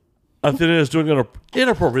 Athena is doing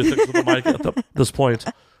inappropriate things with the mic at this point.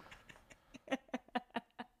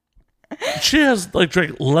 She has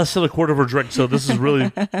drank less than a quarter of her drink, so this is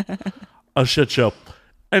really a shit show.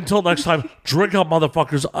 Until next time, drink up,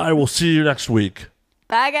 motherfuckers. I will see you next week.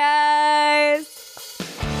 Bye, guys.